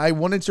I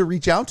wanted to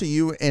reach out to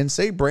you and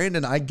say,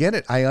 Brandon, I get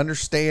it. I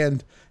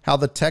understand how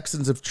the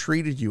Texans have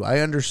treated you. I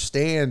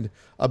understand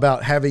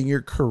about having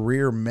your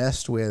career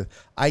messed with.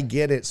 I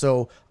get it.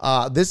 So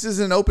this is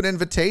an open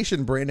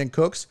invitation, Brandon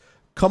Cooks.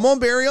 Come on,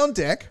 Barry on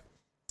Deck,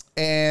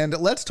 and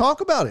let's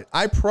talk about it.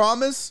 I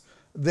promise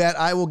that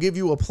I will give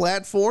you a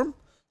platform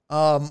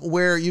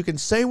where you can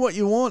say what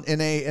you want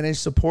in a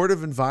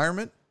supportive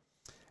environment.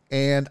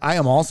 And I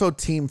am also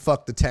team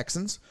fuck the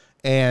Texans.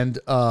 And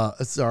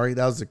sorry,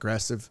 that was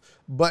aggressive,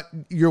 but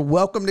you're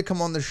welcome to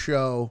come on the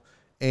show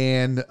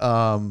and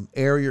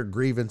air your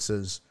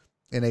grievances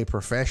in a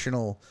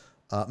professional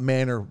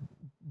manner,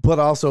 but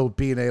also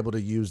being able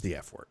to use the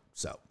F word.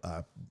 So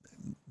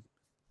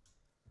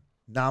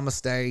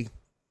namaste,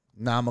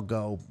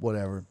 namago,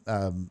 whatever.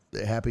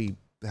 Happy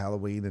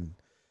Halloween and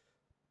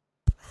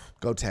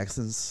go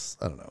Texans.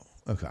 I don't know.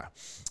 Okay.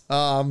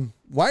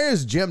 Why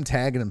is Jim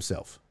tagging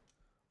himself?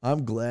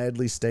 I'm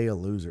gladly stay a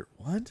loser.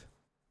 What?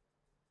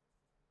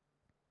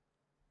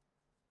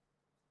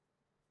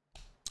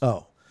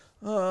 Oh,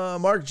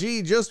 Mark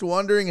G, just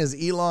wondering, is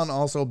Elon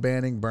also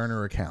banning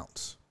burner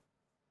accounts?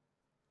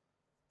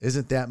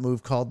 Isn't that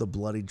move called the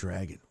Bloody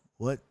Dragon?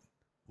 What?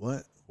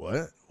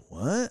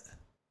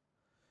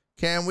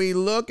 Can we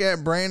look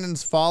at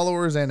Brandon's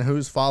followers and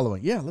who's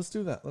following? Yeah, let's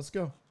do that. Let's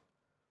go.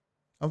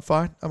 I'm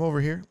fine. I'm over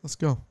here. Let's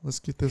go. Let's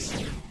get this.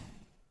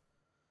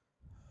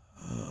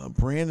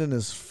 Brandon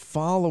is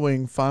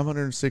following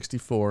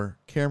 564.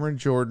 Cameron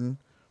Jordan,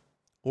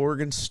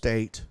 Oregon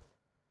State.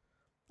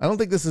 I don't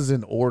think this is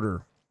in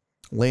order.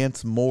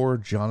 Lance Moore,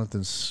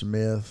 Jonathan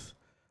Smith.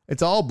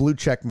 It's all blue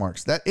check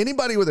marks. That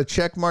anybody with a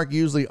check mark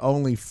usually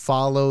only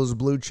follows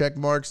blue check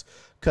marks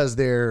because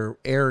they're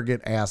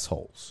arrogant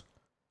assholes.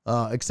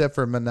 Except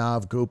for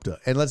Manav Gupta.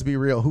 And let's be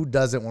real, who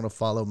doesn't want to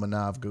follow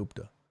Manav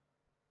Gupta?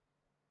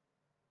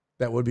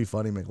 That would be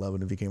funny,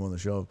 McLovin, if he came on the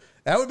show.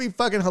 That would be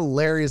fucking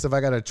hilarious if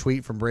I got a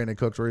tweet from Brandon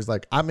Cooks where he's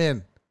like, I'm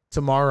in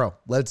tomorrow.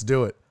 Let's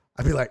do it.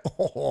 I'd be like,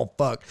 oh,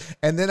 fuck.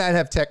 And then I'd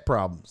have tech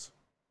problems.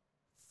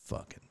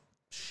 Fucking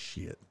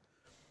shit.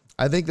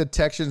 I think the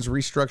Texans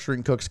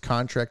restructuring Cook's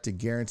contract to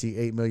guarantee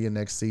 $8 million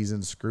next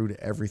season screwed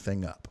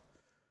everything up.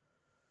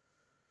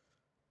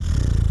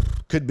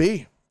 Could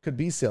be,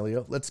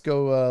 Celio. Let's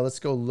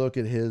go look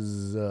at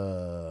his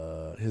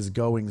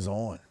goings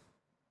on.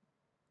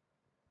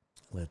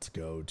 Let's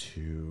go to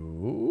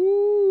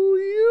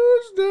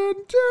Houston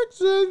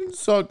Texans.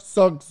 Suck.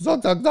 So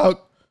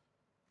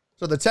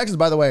the Texans,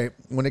 by the way,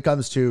 when it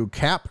comes to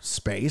cap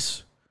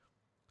space,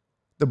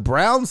 the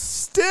Browns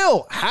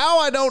still, how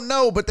I don't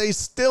know, but they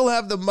still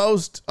have the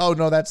most. Oh,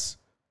 no,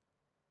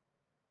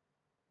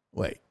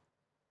 wait.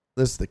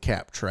 This is the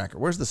cap tracker.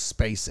 Where's the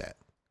space at?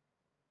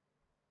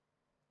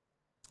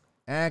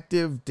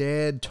 Active,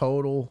 dead,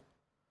 total.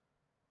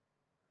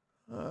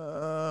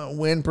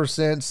 Win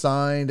percent,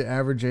 signed,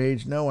 average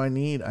age. No, I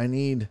need.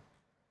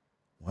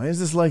 Why is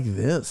this like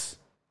this?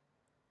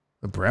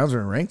 The Browns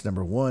are ranked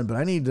number 1, but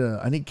I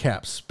need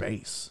cap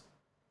space.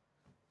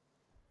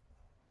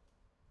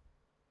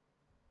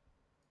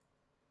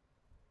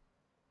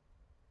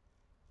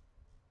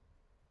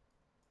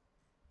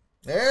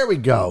 There we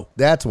go.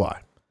 That's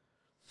why.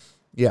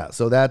 Yeah,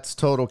 so that's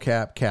total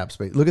cap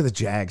space. Look at the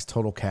Jags,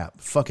 total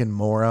cap. Fucking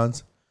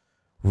morons.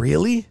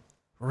 Really?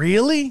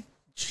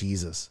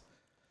 Jesus.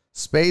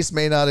 Space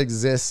may not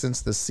exist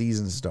since the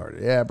season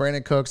started. Yeah,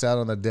 Brandon Cooks out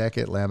on the deck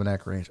at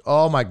Laminack Range.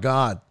 Oh, my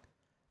God.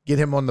 Get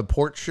him on the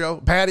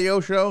patio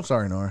show?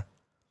 Sorry, Nora.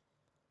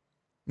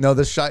 No,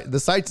 the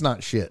site's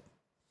not shit.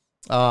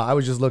 I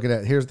was just looking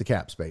at, here's the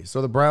cap space.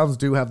 So the Browns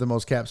do have the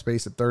most cap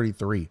space at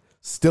 33.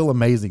 Still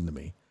amazing to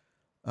me.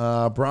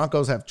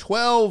 Broncos have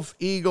 12.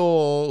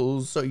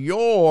 Eagles. So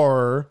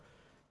your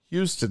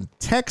Houston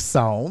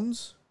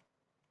Texans,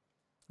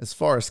 as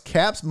far as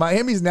caps,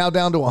 Miami's now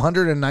down to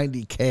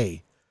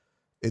 190K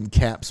in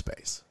cap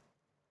space.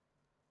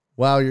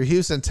 Wow, your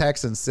Houston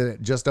Texans sit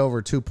at just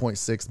over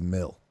 2.6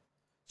 mil.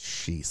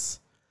 Sheesh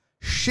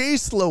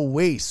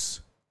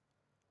Louise.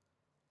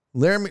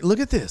 Laramie, look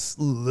at this.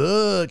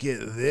 Look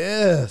at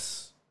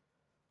this.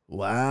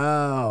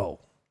 Wow.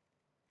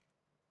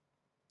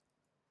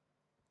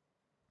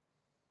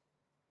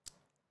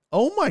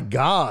 Oh my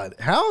God.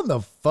 How in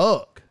the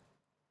fuck?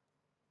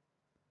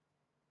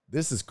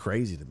 This is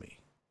crazy to me.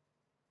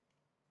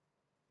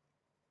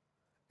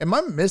 Am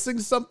I missing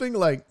something?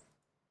 Like,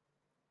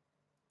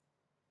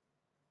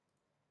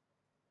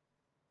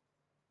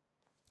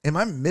 am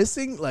I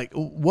missing? Like,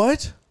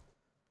 what?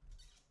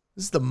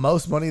 This is the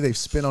most money they've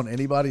spent on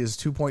anybody is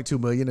 $2.2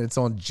 million. And it's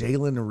on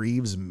Jalen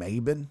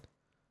Reeves-Maybin.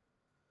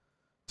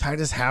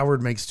 Titus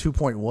Howard makes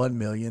 $2.1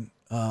 million.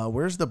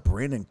 Where's the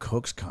Brandon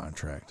Cooks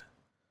contract?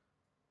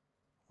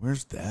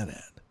 Where's that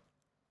at?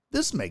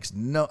 This makes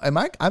no...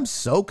 I'm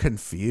so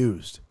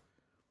confused.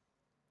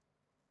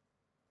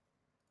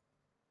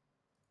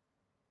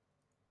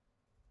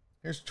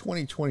 Here's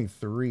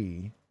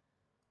 2023.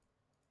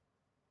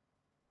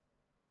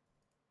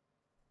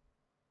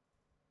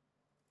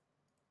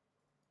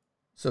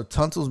 So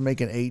Tunsil's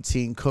making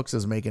 18. Cooks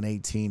is making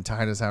 18.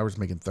 Titus Howard's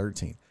making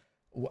 13.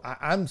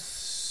 I'm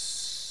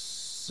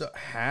so,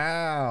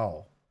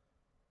 how?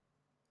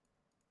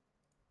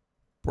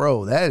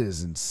 Bro, that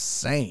is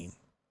insane.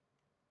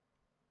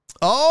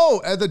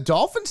 Oh, are the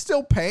Dolphins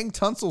still paying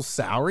Tunsil's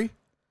salary?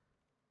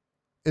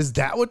 Is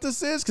that what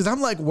this is? Because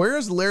I'm like,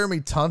 where's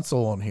Laramie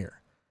Tunsil on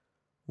here?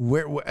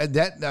 Where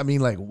that? I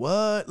mean, like,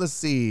 what? Let's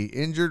see.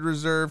 Injured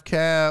reserve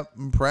cap,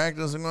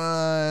 practicing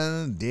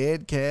one,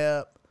 dead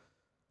cap.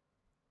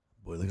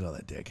 Boy, look at all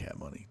that dead cap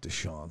money.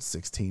 Deshaun,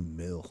 16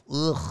 mil.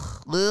 Ugh.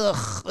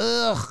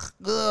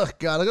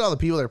 God, look at all the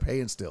people they're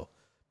paying still.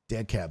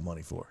 Dead cap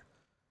money for.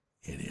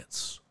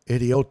 Idiots.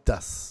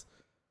 Idiotas.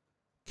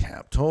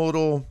 Cap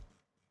total.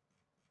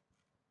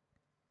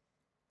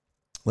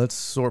 Let's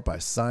sort by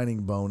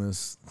signing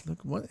bonus.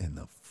 Look, what in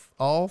the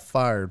all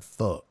fired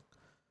fuck?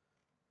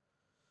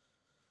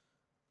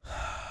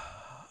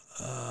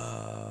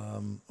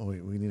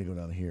 Wait, we need to go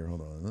down here.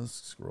 Hold on. Let's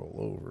scroll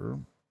over.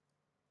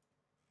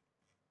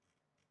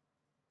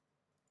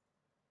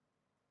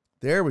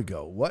 There we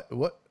go. What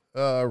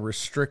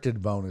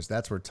restricted bonus?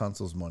 That's where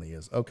Tunsil's money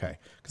is. Okay.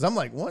 Because I'm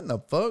like, what in the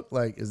fuck?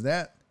 Like, is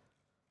that?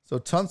 So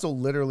Tunsil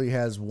literally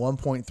has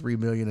 $1.3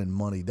 million in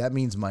money. That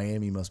means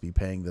Miami must be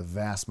paying the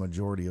vast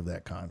majority of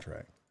that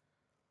contract.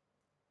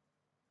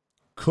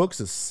 Cooks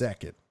is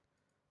second.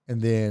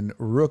 And then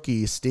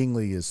rookie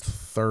Stingley is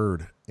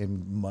third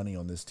in money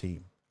on this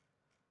team.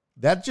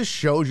 That just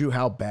shows you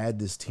how bad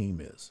this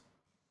team is.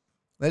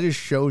 That just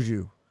shows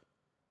you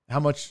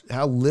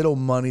how little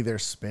money they're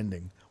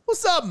spending.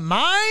 What's up,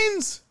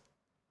 Mines?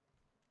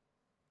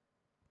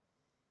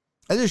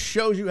 That just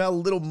shows you how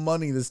little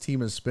money this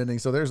team is spending.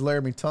 So there's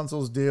Laramie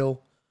Tunsil's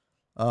deal.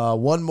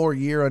 One more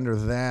year under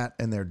that,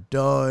 and they're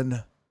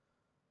done.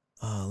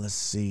 Let's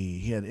see.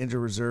 He had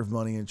injured reserve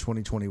money in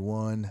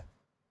 2021.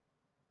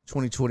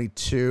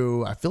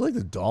 2022. I feel like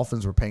the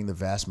Dolphins were paying the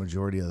vast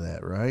majority of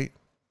that, right?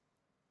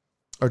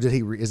 Or did he?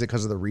 Is it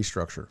because of the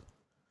restructure?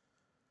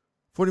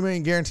 $40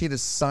 million guaranteed at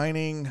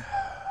signing.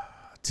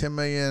 $10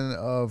 million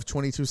of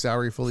 22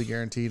 salary fully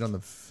guaranteed on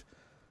the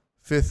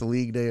fifth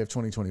league day of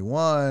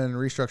 2021.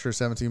 Restructure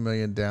 $17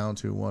 million down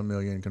to $1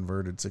 million,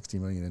 converted $60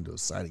 million into a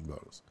signing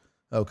bonus.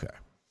 Okay.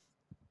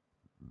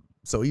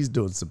 So he's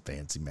doing some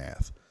fancy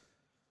math.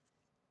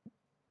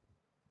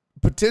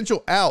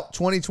 Potential out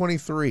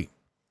 2023.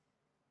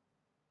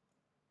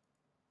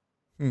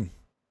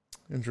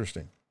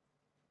 Interesting.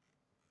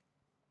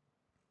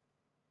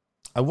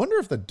 I wonder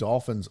if the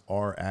Dolphins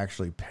are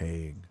actually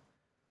paying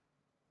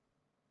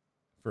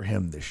for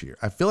him this year.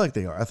 I feel like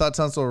they are. I thought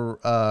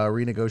Tunsil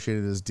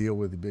renegotiated his deal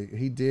with the big.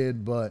 He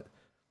did, but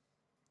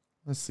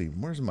let's see.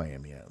 Where's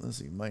Miami at? Let's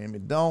see. Miami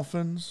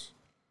Dolphins.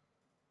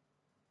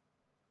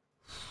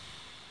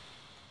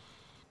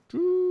 So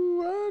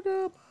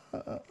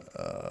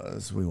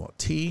we want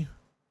T.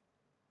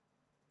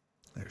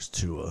 There's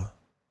Tua.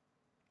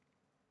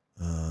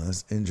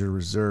 That's injured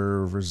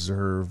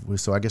reserve.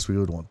 So I guess we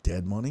would want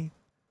dead money.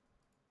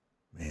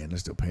 Man, they're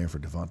still paying for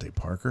Devontae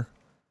Parker.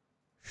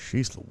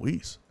 Sheesh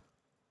Louise.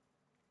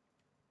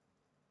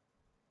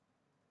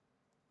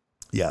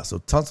 Yeah, so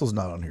Tunsil's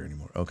not on here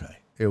anymore. Okay.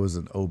 It was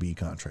an OB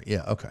contract.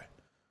 Yeah, okay.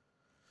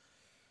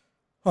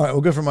 All right,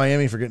 well, good for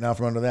Miami for getting out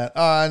from under that.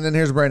 And then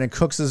here's Brandon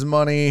Cooks'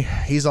 money.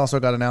 He's also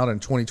got an out in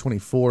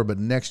 2024, but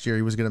next year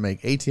he was going to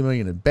make $18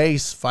 million in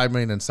base, $5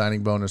 million in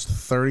signing bonus,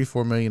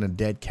 $34 million in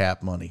dead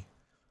cap money.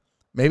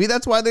 Maybe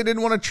that's why they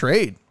didn't want to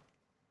trade,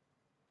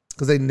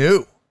 because they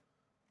knew.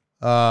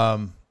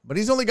 But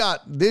he's only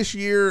got this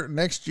year,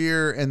 next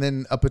year, and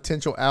then a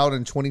potential out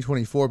in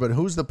 2024. But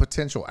who's the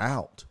potential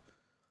out?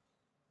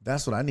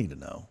 That's what I need to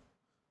know.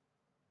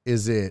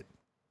 Is it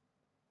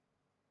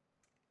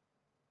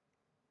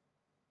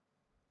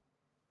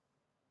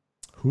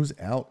who's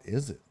out?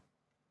 Is it?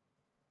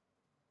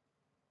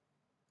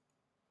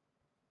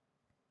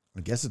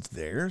 I guess it's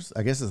theirs.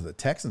 I guess it's the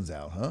Texans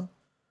out, huh?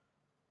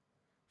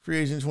 Free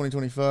agent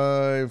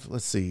 2025.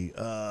 Let's see.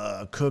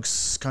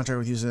 Cooks contract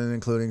with Houston,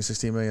 including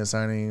 $16 million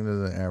signing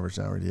to the average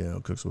salary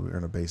deal. Cooks will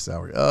earn a base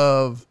salary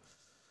of,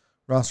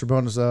 roster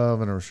bonus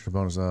of, and a restricted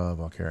bonus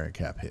of. I'll carry a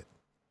cap hit.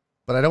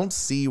 But I don't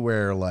see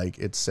where like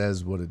it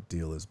says what a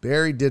deal is.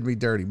 Barry did me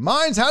dirty.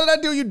 Mines, how did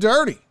I do you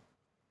dirty?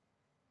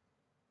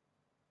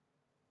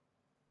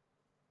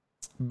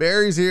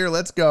 Barry's here.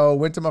 Let's go.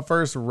 Went to my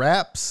first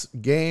Raps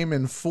game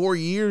in 4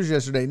 years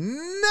yesterday.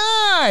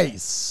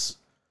 Nice.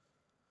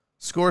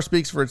 Score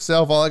speaks for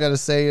itself. All I got to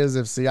say is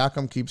if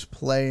Siakam keeps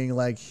playing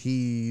like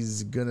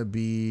he's going to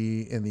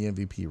be in the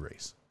MVP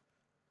race.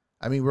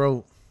 I mean,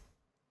 bro,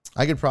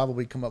 I could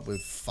probably come up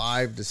with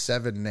 5 to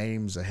 7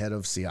 names ahead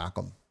of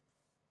Siakam.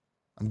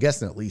 I'm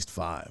guessing at least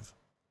 5.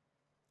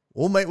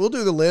 We'll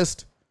do the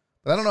list,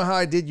 but I don't know how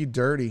I did you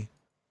dirty.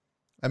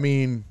 I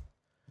mean,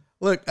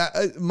 look,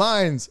 it's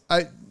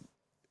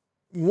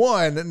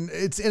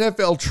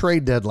NFL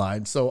trade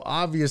deadline, so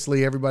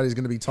obviously everybody's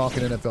going to be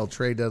talking NFL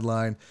trade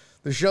deadline.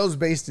 The show's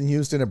based in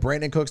Houston. If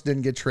Brandon Cooks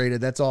didn't get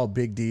traded, that's all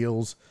big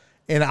deals.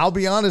 And I'll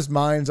be honest,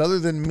 Mines, other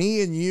than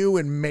me and you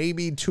and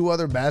maybe 2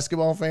 other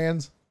basketball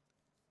fans,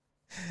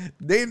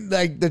 They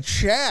like the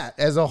chat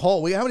as a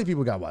whole. How many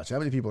people got watched? How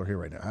many people are here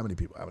right now? How many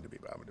people?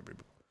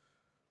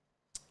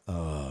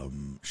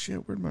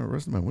 Shit, where'd my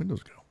rest of my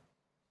windows go?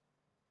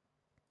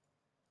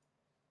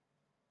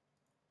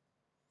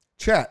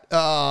 Chat,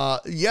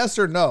 yes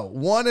or no?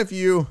 One, if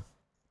you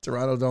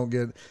Toronto don't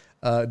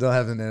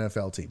have an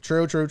NFL team.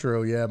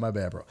 True. Yeah, my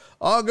bad, bro.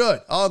 All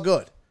good.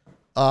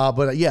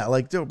 But yeah,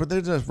 but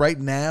they're just right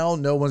now,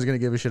 no one's gonna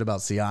give a shit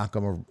about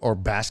Siakam or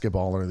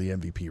basketball or the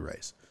MVP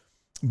race.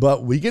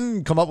 But we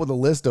can come up with a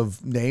list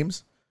of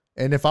names.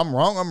 And if I'm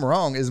wrong, I'm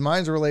wrong. Is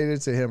mine's related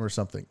to him or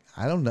something?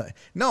 I don't know.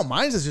 No,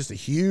 mine's is just a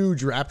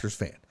huge Raptors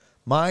fan.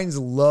 Mine's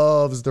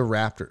loves the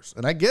Raptors.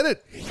 And I get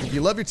it. If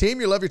you love your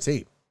team, you love your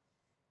team.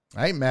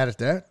 I ain't mad at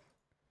that.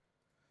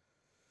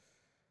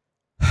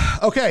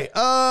 Okay.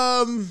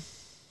 I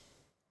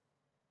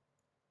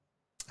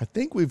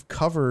think we've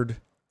covered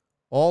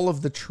all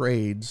of the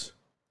trades.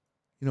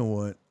 You know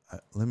what?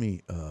 Let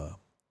me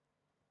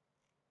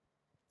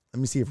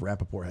see if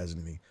Rappaport has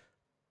anything.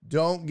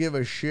 Don't give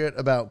a shit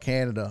about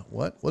Canada.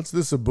 What? What's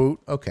this about?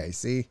 Okay,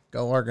 see?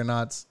 Go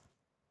Argonauts.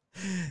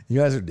 You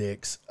guys are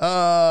dicks. More.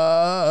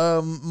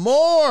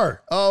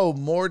 Oh,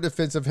 more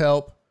defensive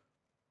help.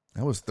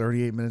 That was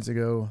 38 minutes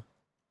ago.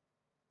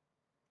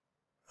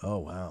 Oh,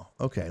 wow.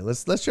 Okay,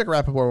 let's check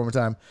Rappaport one more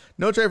time.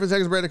 No trade for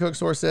Texas. Brandon Cook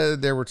source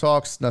said there were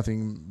talks.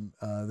 Nothing.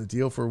 The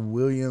deal for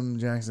William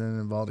Jackson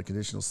involved a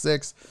conditional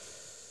 6.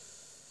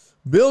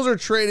 Bills are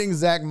trading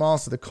Zach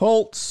Moss to the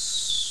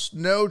Colts.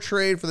 No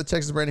trade for the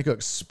Texas Brandon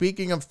Cook.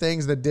 Speaking of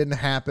things that didn't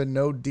happen,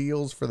 no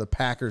deals for the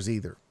Packers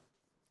either,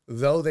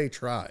 though they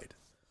tried.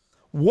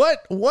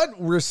 What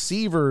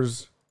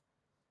receivers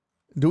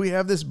do we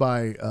have this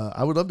by?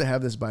 I would love to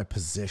have this by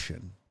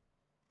position.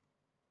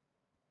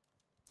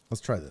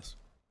 Let's try this.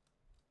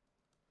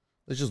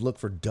 Let's just look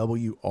for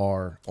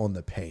WR on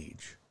the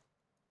page.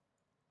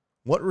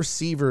 What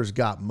receivers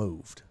got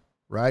moved?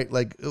 Right?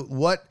 Like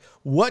what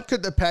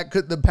could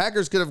the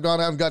Packers could have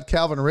gone out and got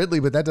Calvin Ridley,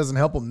 but that doesn't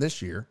help them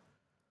this year.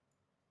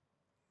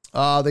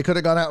 They could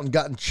have gone out and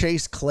gotten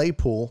Chase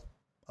Claypool.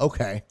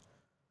 Okay.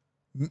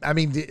 I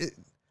mean,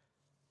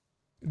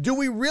 do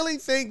we really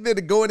think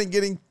that going and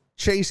getting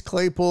Chase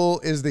Claypool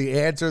is the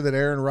answer that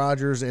Aaron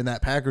Rodgers and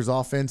that Packers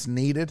offense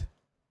needed?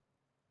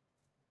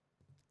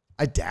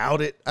 I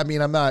doubt it. I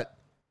mean, I'm not.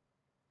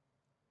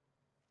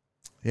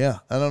 Yeah,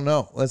 I don't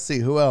know. Let's see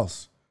who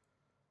else.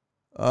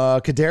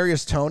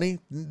 Kadarius Toney,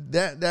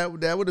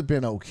 that would have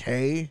been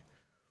okay,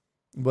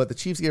 but the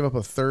Chiefs gave up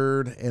a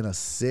 3rd and a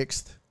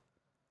 6th.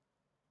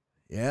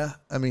 Yeah,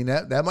 I mean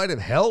that might have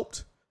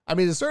helped. I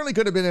mean, it certainly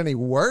couldn't have been any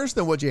worse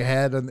than what you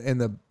had in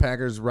the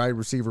Packers wide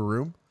receiver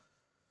room.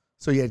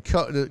 So you had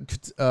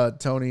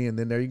Toney, and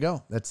then there you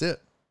go. That's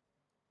it.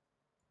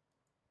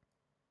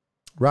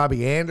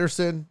 Robbie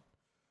Anderson,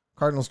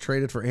 Cardinals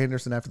traded for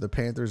Anderson after the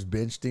Panthers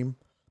benched him,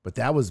 but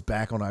that was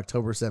back on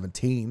October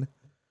 17.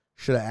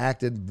 Should have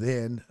acted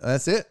then.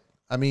 That's it.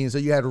 I mean, so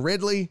you had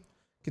Ridley,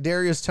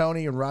 Kadarius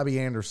Toney, and Robbie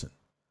Anderson.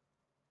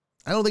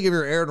 I don't think if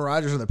you're Aaron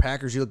Rodgers and the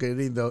Packers, you look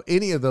at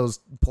any of those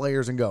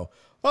players and go,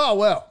 oh,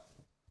 well,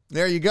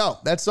 there you go.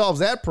 That solves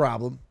that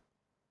problem.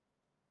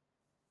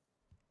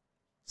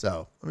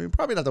 So, I mean,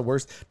 probably not the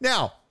worst.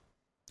 Now,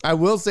 I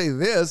will say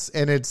this,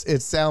 and it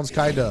sounds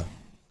kind of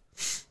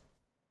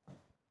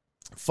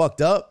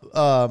fucked up,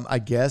 I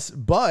guess,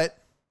 but,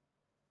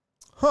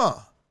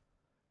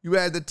 you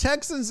had the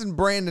Texans and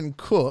Brandon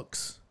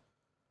Cooks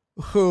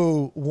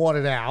who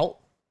wanted out.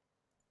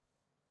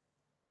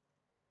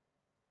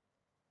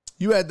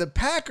 You had the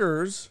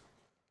Packers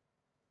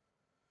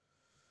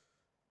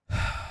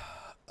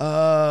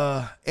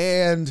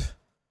and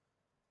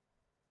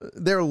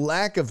their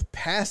lack of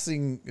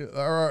passing,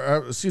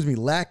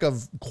 lack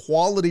of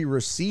quality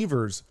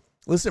receivers.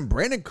 Listen,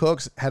 Brandon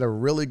Cooks had a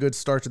really good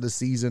start to the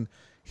season.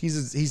 He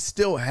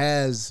still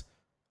has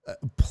a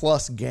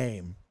plus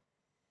game.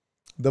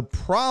 The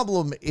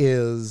problem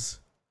is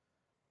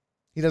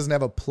he doesn't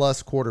have a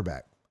plus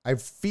quarterback. I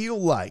feel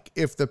like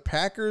if the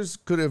Packers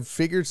could have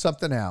figured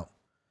something out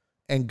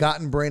and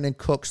gotten Brandon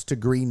Cooks to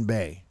Green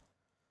Bay,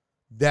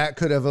 that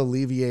could have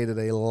alleviated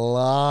a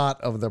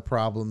lot of the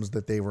problems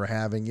that they were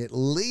having. At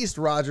least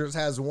Rodgers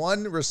has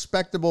one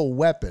respectable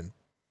weapon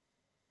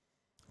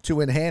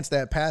to enhance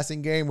that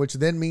passing game, which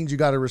then means you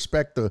got to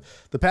respect the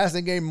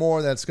passing game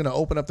more. That's going to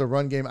open up the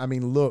run game. I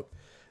mean, look,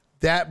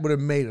 that would have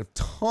made a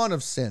ton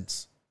of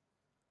sense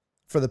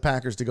for the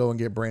Packers to go and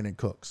get Brandon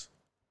Cooks.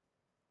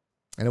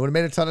 And it would have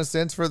made a ton of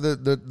sense for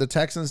the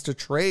Texans to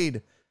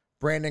trade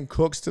Brandon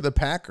Cooks to the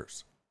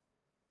Packers.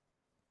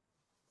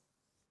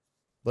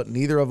 But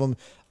neither of them.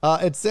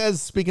 It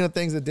says, speaking of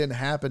things that didn't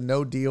happen,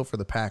 no deal for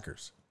the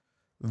Packers,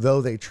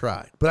 though they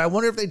tried. But I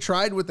wonder if they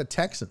tried with the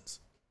Texans.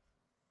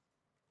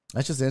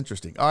 That's just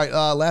interesting. All right,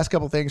 last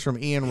couple things from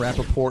Ian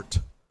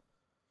Rappaport.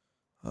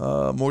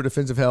 More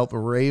defensive help.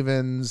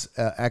 Ravens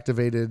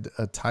activated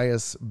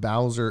Tyus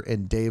Bowser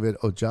and David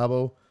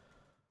Ojabo.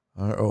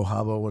 Or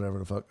Ohabo, whatever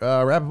the fuck.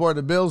 Rappaport,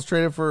 the Bills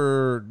traded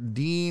for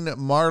Dean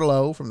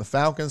Marlowe from the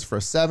Falcons for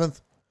a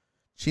 7th.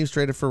 Chiefs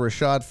traded for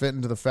Rashad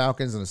Fenton to the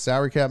Falcons in a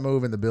salary cap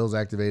move, and the Bills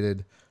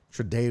activated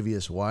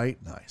Tre'Davious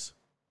White. Nice.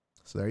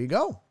 So there you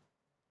go.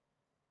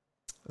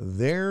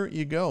 There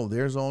you go.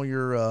 There's all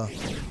your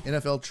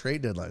NFL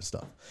trade deadline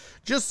stuff.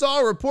 Just saw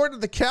a report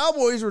that the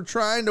Cowboys were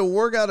trying to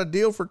work out a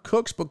deal for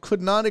Cooks, but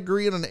could not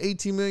agree on an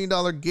 $18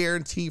 million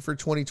guarantee for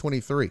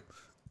 2023.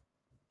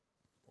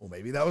 Well,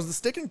 maybe that was the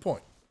sticking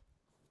point.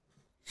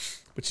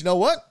 But you know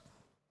what?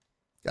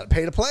 Got to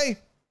pay to play.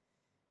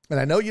 And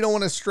I know you don't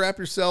want to strap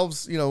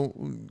yourselves,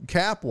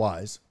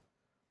 cap-wise.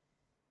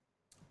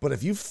 But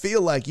if you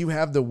feel like you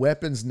have the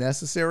weapons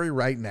necessary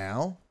right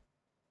now,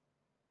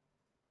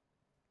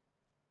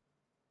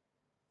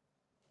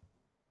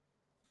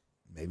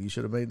 maybe you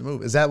should have made the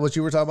move. Is that what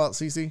you were talking about,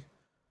 CC?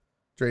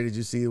 Trey, did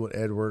you see what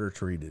Ed Werder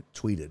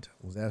tweeted?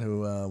 Was that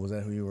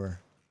who you were?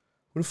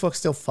 Who the fuck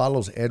still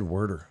follows Ed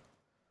Werder?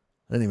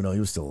 I didn't even know he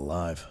was still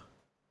alive.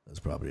 That's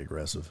probably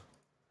aggressive.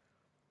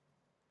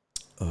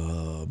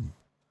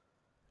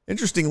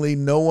 Interestingly,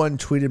 no one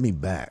tweeted me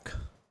back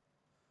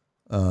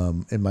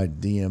in my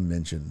DM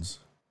mentions.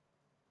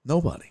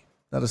 Nobody.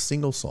 Not a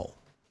single soul.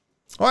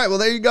 All right, well,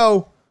 there you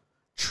go.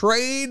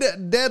 Trade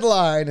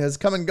deadline has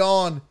come and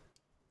gone.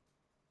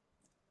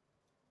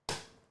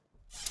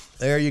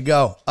 There you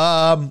go.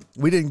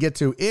 We didn't get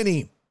to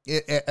any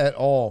at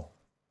all.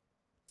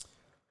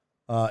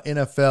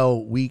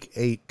 NFL Week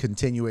 8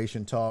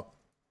 continuation talk.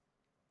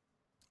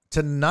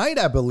 Tonight,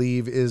 I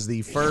believe, is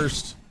the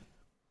first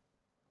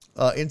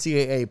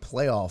NCAA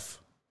playoffs.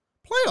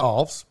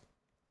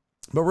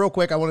 But real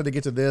quick, I wanted to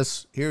get to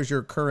this. Here's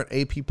your current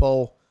AP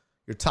poll,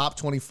 your top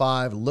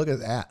 25. Look at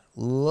that.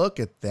 Look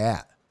at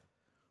that.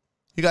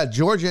 You got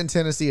Georgia and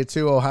Tennessee at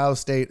 2. Ohio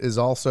State is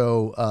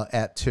also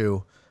at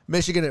 2.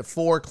 Michigan at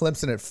 4.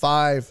 Clemson at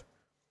 5.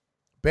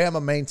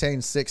 Bama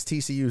maintains 6.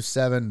 TCU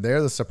 7.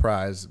 They're the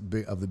surprise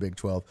of the Big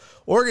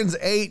 12. Oregon's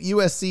 8.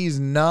 USC's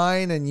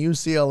 9. And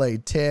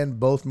UCLA 10.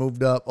 Both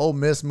moved up. Ole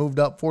Miss moved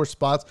up 4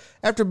 spots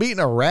after beating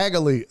a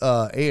raggedy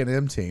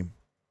A&M team.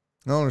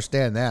 I don't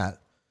understand that.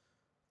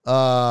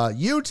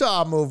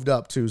 Utah moved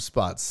up 2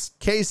 spots.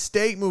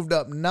 K-State moved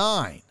up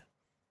 9.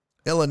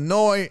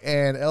 Illinois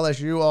and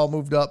LSU all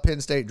moved up.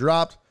 Penn State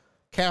dropped.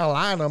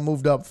 Carolina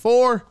moved up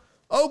 4.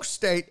 Oak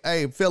State,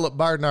 hey, Philip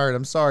Barnard,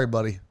 I'm sorry,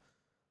 buddy.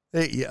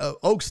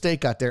 Oak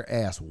State got their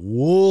ass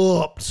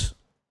whooped.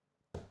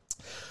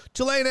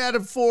 Tulane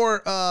added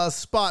 4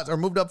 spots, or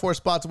moved up 4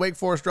 spots. Wake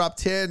Forest dropped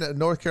 10.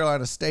 North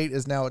Carolina State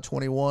is now at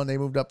 21. They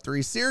moved up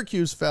 3.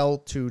 Syracuse fell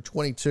to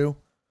 22.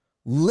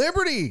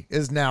 Liberty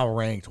is now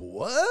ranked.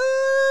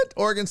 What?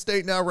 Oregon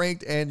State now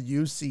ranked, and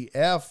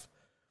UCF.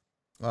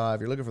 If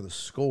you're looking for the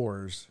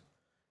scores,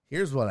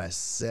 here's what I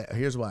said.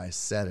 Here's why I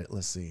said it.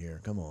 Let's see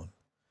here. Come on.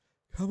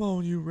 Come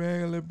on, you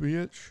regular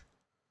bitch.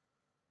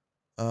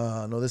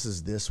 No, this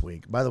is this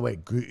week. By the way,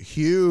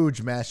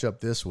 huge matchup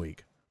this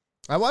week.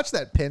 I watched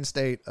that Penn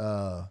State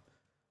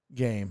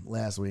game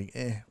last week.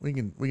 We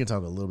can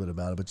talk a little bit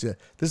about it, but yeah,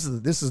 this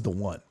is the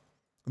one.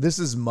 This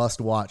is must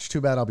watch.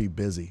 Too bad I'll be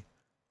busy.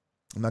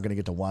 I'm not going to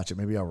get to watch it.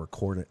 Maybe I'll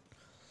record it.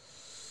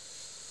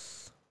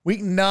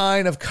 Week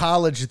 9 of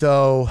college,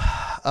 though.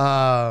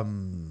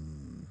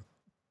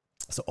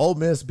 So Ole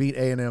Miss beat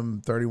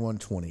A&M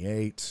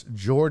 31-28.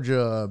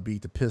 Georgia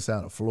beat the piss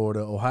out of Florida.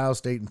 Ohio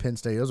State and Penn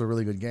State. It was a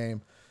really good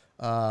game.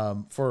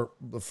 For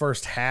the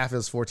first half, it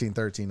was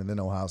 14-13, and then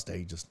Ohio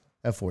State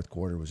that fourth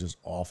quarter was just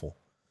awful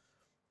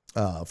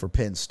for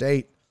Penn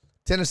State.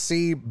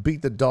 Tennessee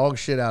beat the dog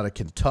shit out of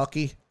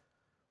Kentucky.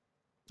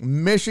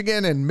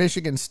 Michigan and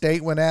Michigan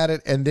State went at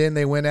it, and then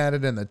they went at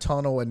it in the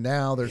tunnel, and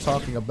now they're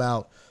talking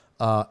about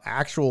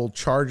actual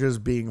charges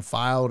being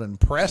filed and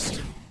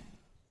pressed.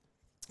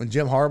 And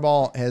Jim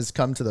Harbaugh has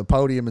come to the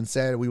podium and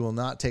said, we will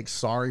not take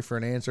sorry for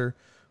an answer.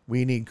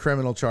 We need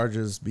criminal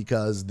charges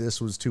because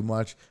this was too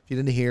much. If you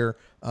didn't hear,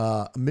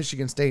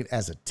 Michigan State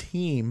as a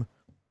team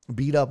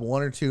beat up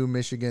 1 or 2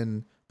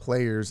 Michigan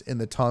players in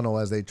the tunnel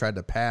as they tried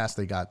to pass.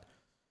 I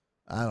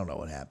don't know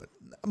what happened.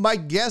 My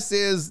guess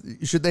is,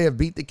 should they have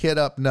beat the kid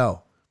up?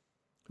 No.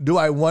 Do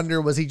I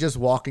wonder, was he just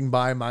walking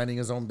by, minding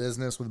his own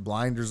business with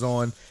blinders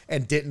on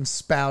and didn't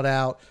spout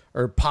out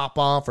or pop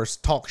off or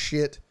talk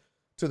shit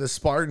to the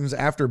Spartans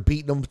after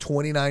beating them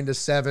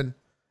 29-7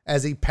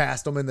 as he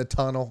passed them in the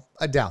tunnel?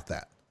 I doubt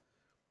that.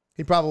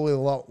 He probably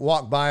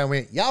walked by and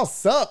went, y'all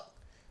suck.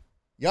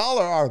 Y'all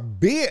are our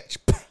bitch.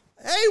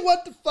 Hey,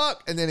 what the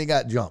fuck? And then he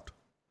got jumped.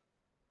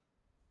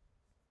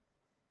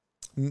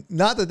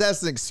 Not that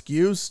that's an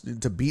excuse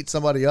to beat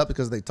somebody up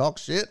because they talk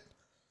shit,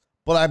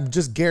 but I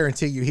just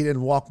guarantee you he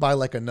didn't walk by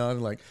like a nun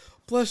like,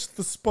 bless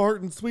the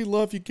Spartans. We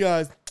love you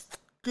guys.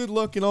 Good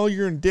luck in all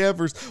your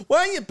endeavors. Why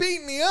are you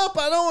beating me up?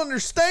 I don't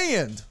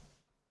understand.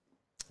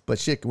 But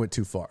shit went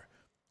too far.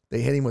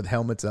 They hit him with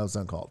helmets that was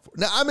uncalled for.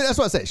 Now, I mean, that's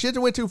what I said. Shit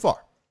went too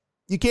far.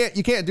 You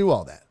can't do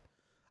all that.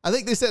 I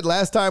think they said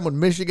last time when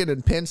Michigan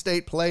and Penn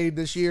State played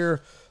this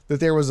year that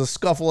there was a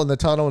scuffle in the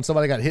tunnel and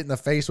somebody got hit in the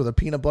face with a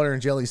peanut butter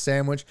and jelly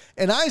sandwich.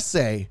 And I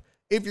say,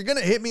 if you're going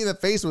to hit me in the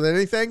face with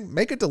anything,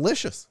 make it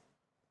delicious.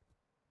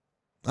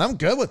 I'm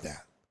good with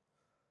that.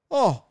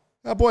 Oh,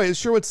 boy, it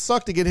sure would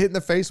suck to get hit in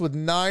the face with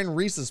 9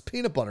 Reese's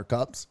peanut butter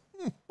cups.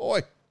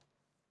 Boy.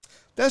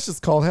 That's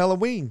just called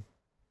Halloween.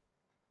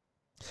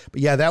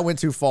 But yeah, that went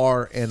too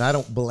far, and I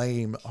don't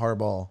blame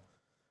Harbaugh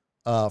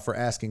for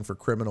asking for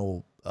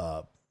criminal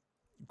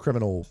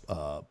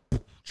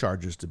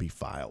charges to be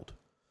filed.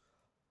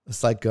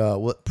 It's like I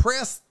want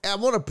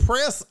to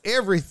press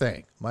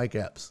everything. Mike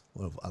Epps,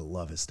 I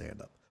love his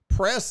stand-up.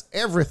 Press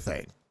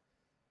everything.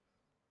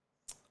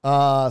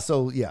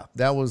 So yeah,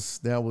 that was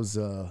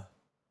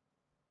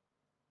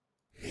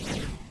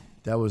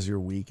your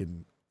week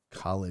in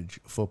college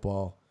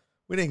football.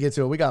 We didn't get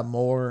to it. We got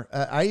more.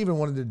 I even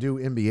wanted to do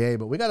NBA,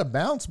 but we got to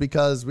bounce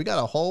because we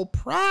got a whole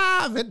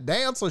private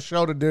dancer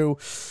show to do.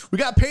 We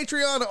got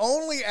Patreon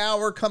only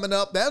hour coming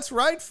up. That's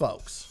right,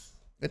 folks.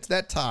 It's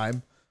that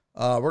time.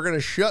 We're going to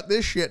shut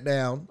this shit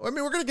down. I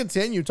mean, we're going to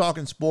continue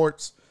talking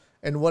sports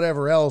and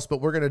whatever else, but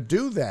we're going to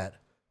do that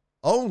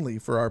only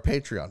for our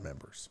Patreon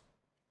members.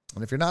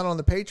 And if you're not on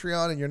the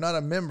Patreon and you're not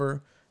a member,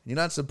 and you're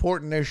not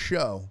supporting this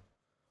show,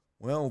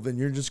 well, then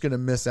you're just going to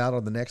miss out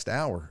on the next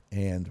hour.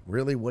 And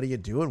really, what are you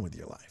doing with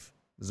your life?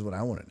 This is what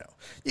I want to know.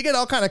 You get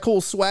all kind of cool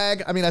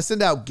swag. I mean, I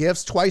send out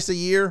gifts twice a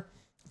year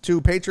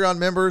to Patreon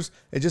members.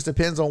 It just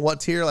depends on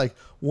what tier. Like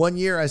 1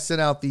 year, I sent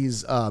out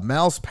these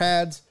mouse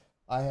pads.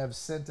 I have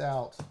sent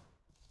out...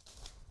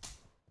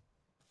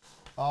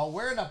 Oh,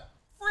 where the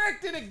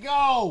frick did it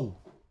go?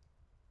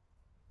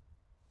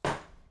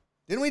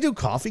 Didn't we do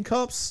coffee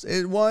cups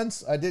at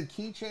once? I did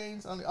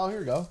keychains. Oh,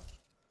 here we go.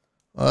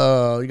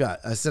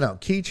 I sent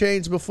out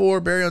keychains before,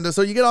 Barry on this.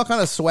 So you get all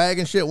kind of swag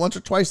and shit once or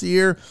twice a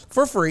year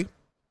for free.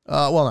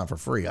 Well, not for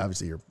free.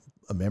 Obviously, you're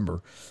a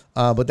member.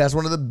 But that's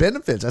one of the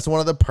benefits. That's one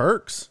of the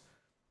perks.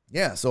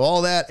 Yeah, so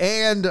all that.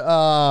 And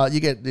you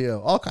get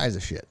all kinds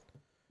of shit.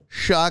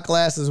 Shot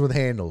glasses with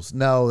handles.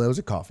 No, that was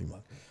a coffee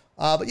mug.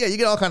 But yeah, you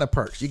get all kind of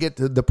perks. You get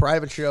the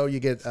private show. You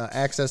get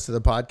access to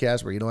the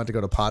podcast where you don't have to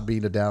go to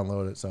Podbean to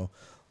download it. So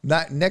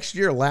not next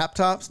year,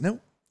 laptops? No,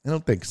 I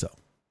don't think so.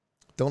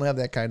 Don't have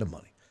that kind of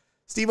money.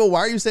 Steve-O, why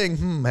are you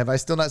saying, have I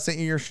still not sent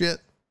you your shit?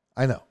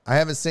 I know. I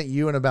haven't sent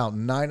you and about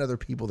 9 other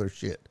people their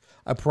shit.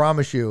 I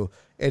promise you,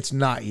 it's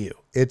not you.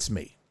 It's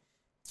me.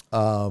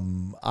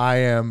 I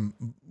am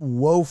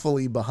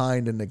woefully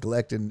behind and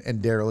neglected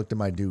and derelict in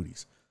my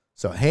duties.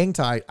 So hang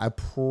tight. I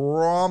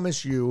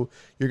promise you're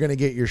going to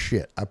get your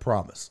shit. I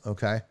promise.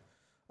 Okay.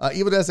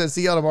 Evil Death says,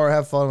 see y'all tomorrow.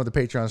 Have fun with the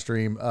Patreon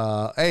stream.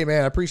 Hey,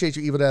 man, I appreciate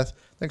you, Evil Death.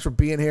 Thanks for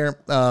being here.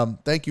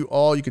 Thank you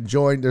all. You can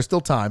join. There's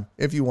still time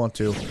if you want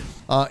to.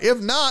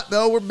 If not,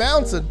 though, we're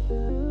bouncing.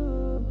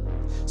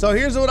 So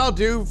here's what I'll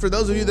do. For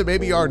those of you that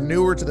maybe are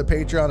newer to the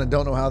Patreon and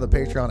don't know how the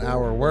Patreon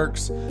hour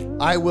works,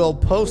 I will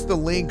post the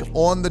link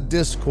on the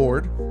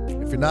Discord.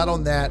 If you're not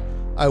on that,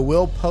 I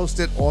will post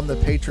it on the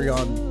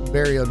Patreon,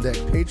 Barry on Deck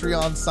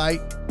Patreon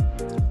site.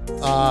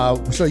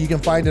 So you can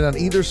find it on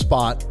either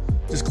spot.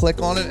 Just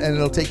click on it and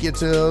it'll take you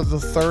to the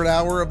third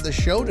hour of the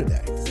show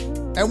today.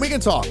 And we can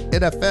talk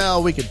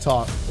NFL, we can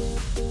talk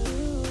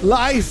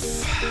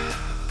life,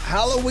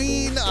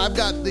 Halloween. I've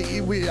got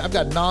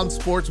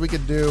non-sports we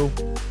can do.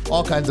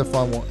 All kinds of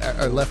fun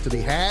are left to be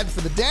had for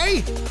the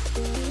day.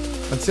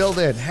 Until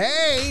then,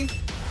 hey,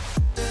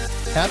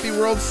 happy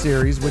World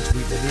Series, which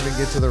we didn't even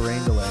get to the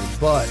rain delay,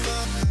 but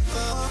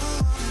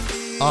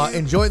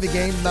enjoy the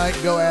game tonight.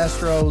 Go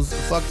Astros.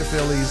 Fuck the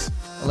Phillies.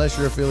 Unless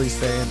you're a Phillies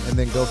fan, and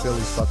then go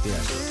Phillies, fuck the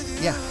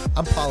Astros. Yeah,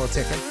 I'm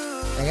politicking.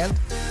 And,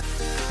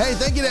 hey,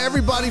 thank you to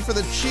everybody for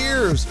the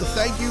cheers.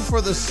 Thank you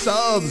for the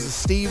subs,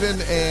 Steven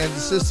and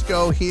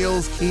Cisco,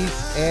 Heels,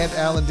 Keith, and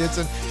Alan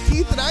Ditson.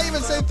 Keith, did I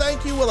even say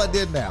thank you? Well, I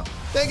did now.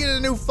 Thank you to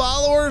the new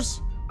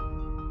followers.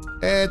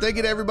 And thank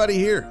you to everybody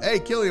here. Hey,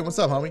 Killian, what's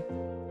up, homie?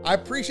 I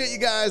appreciate you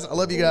guys. I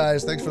love you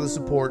guys. Thanks for the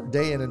support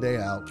day in and day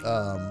out.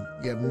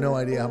 You have no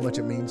idea how much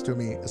it means to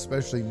me,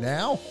 especially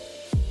now,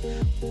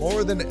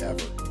 more than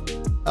ever.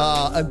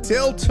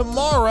 Until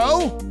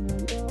tomorrow,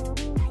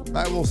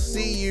 I will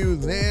see you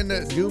then.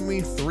 Do me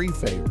 3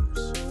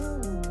 favors.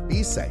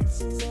 Be safe.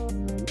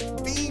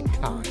 Be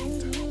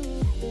kind.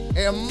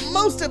 And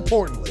most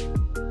importantly,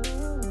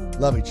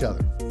 love each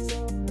other.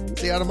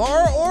 See you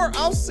tomorrow, or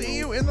I'll see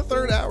you in the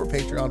third hour,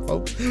 Patreon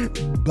folks.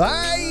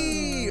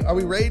 Bye. Are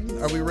we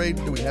raiding? Are we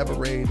raiding? Do we have a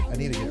raid? I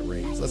need to get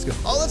raids. Let's go.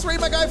 Oh, let's raid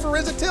my guy for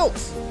Rizza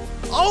Tilts.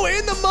 Oh,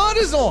 In the Mud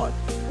is on.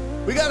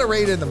 We got to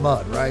raid In the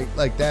Mud, right?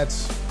 Like,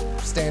 that's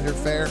standard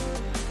fare.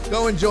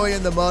 Go enjoy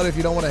In the Mud. If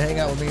you don't want to hang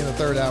out with me in the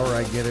third hour,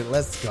 I get it.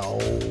 Let's go.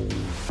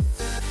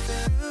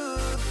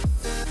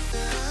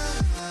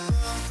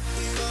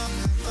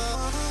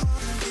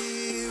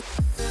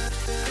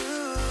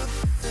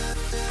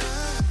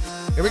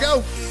 Here we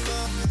go.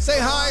 Say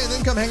hi and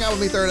then come hang out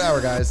with me third hour,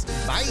 guys.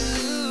 Bye.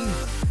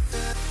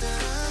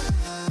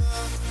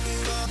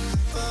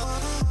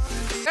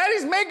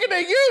 Daddy's making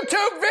a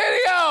YouTube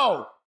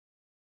video.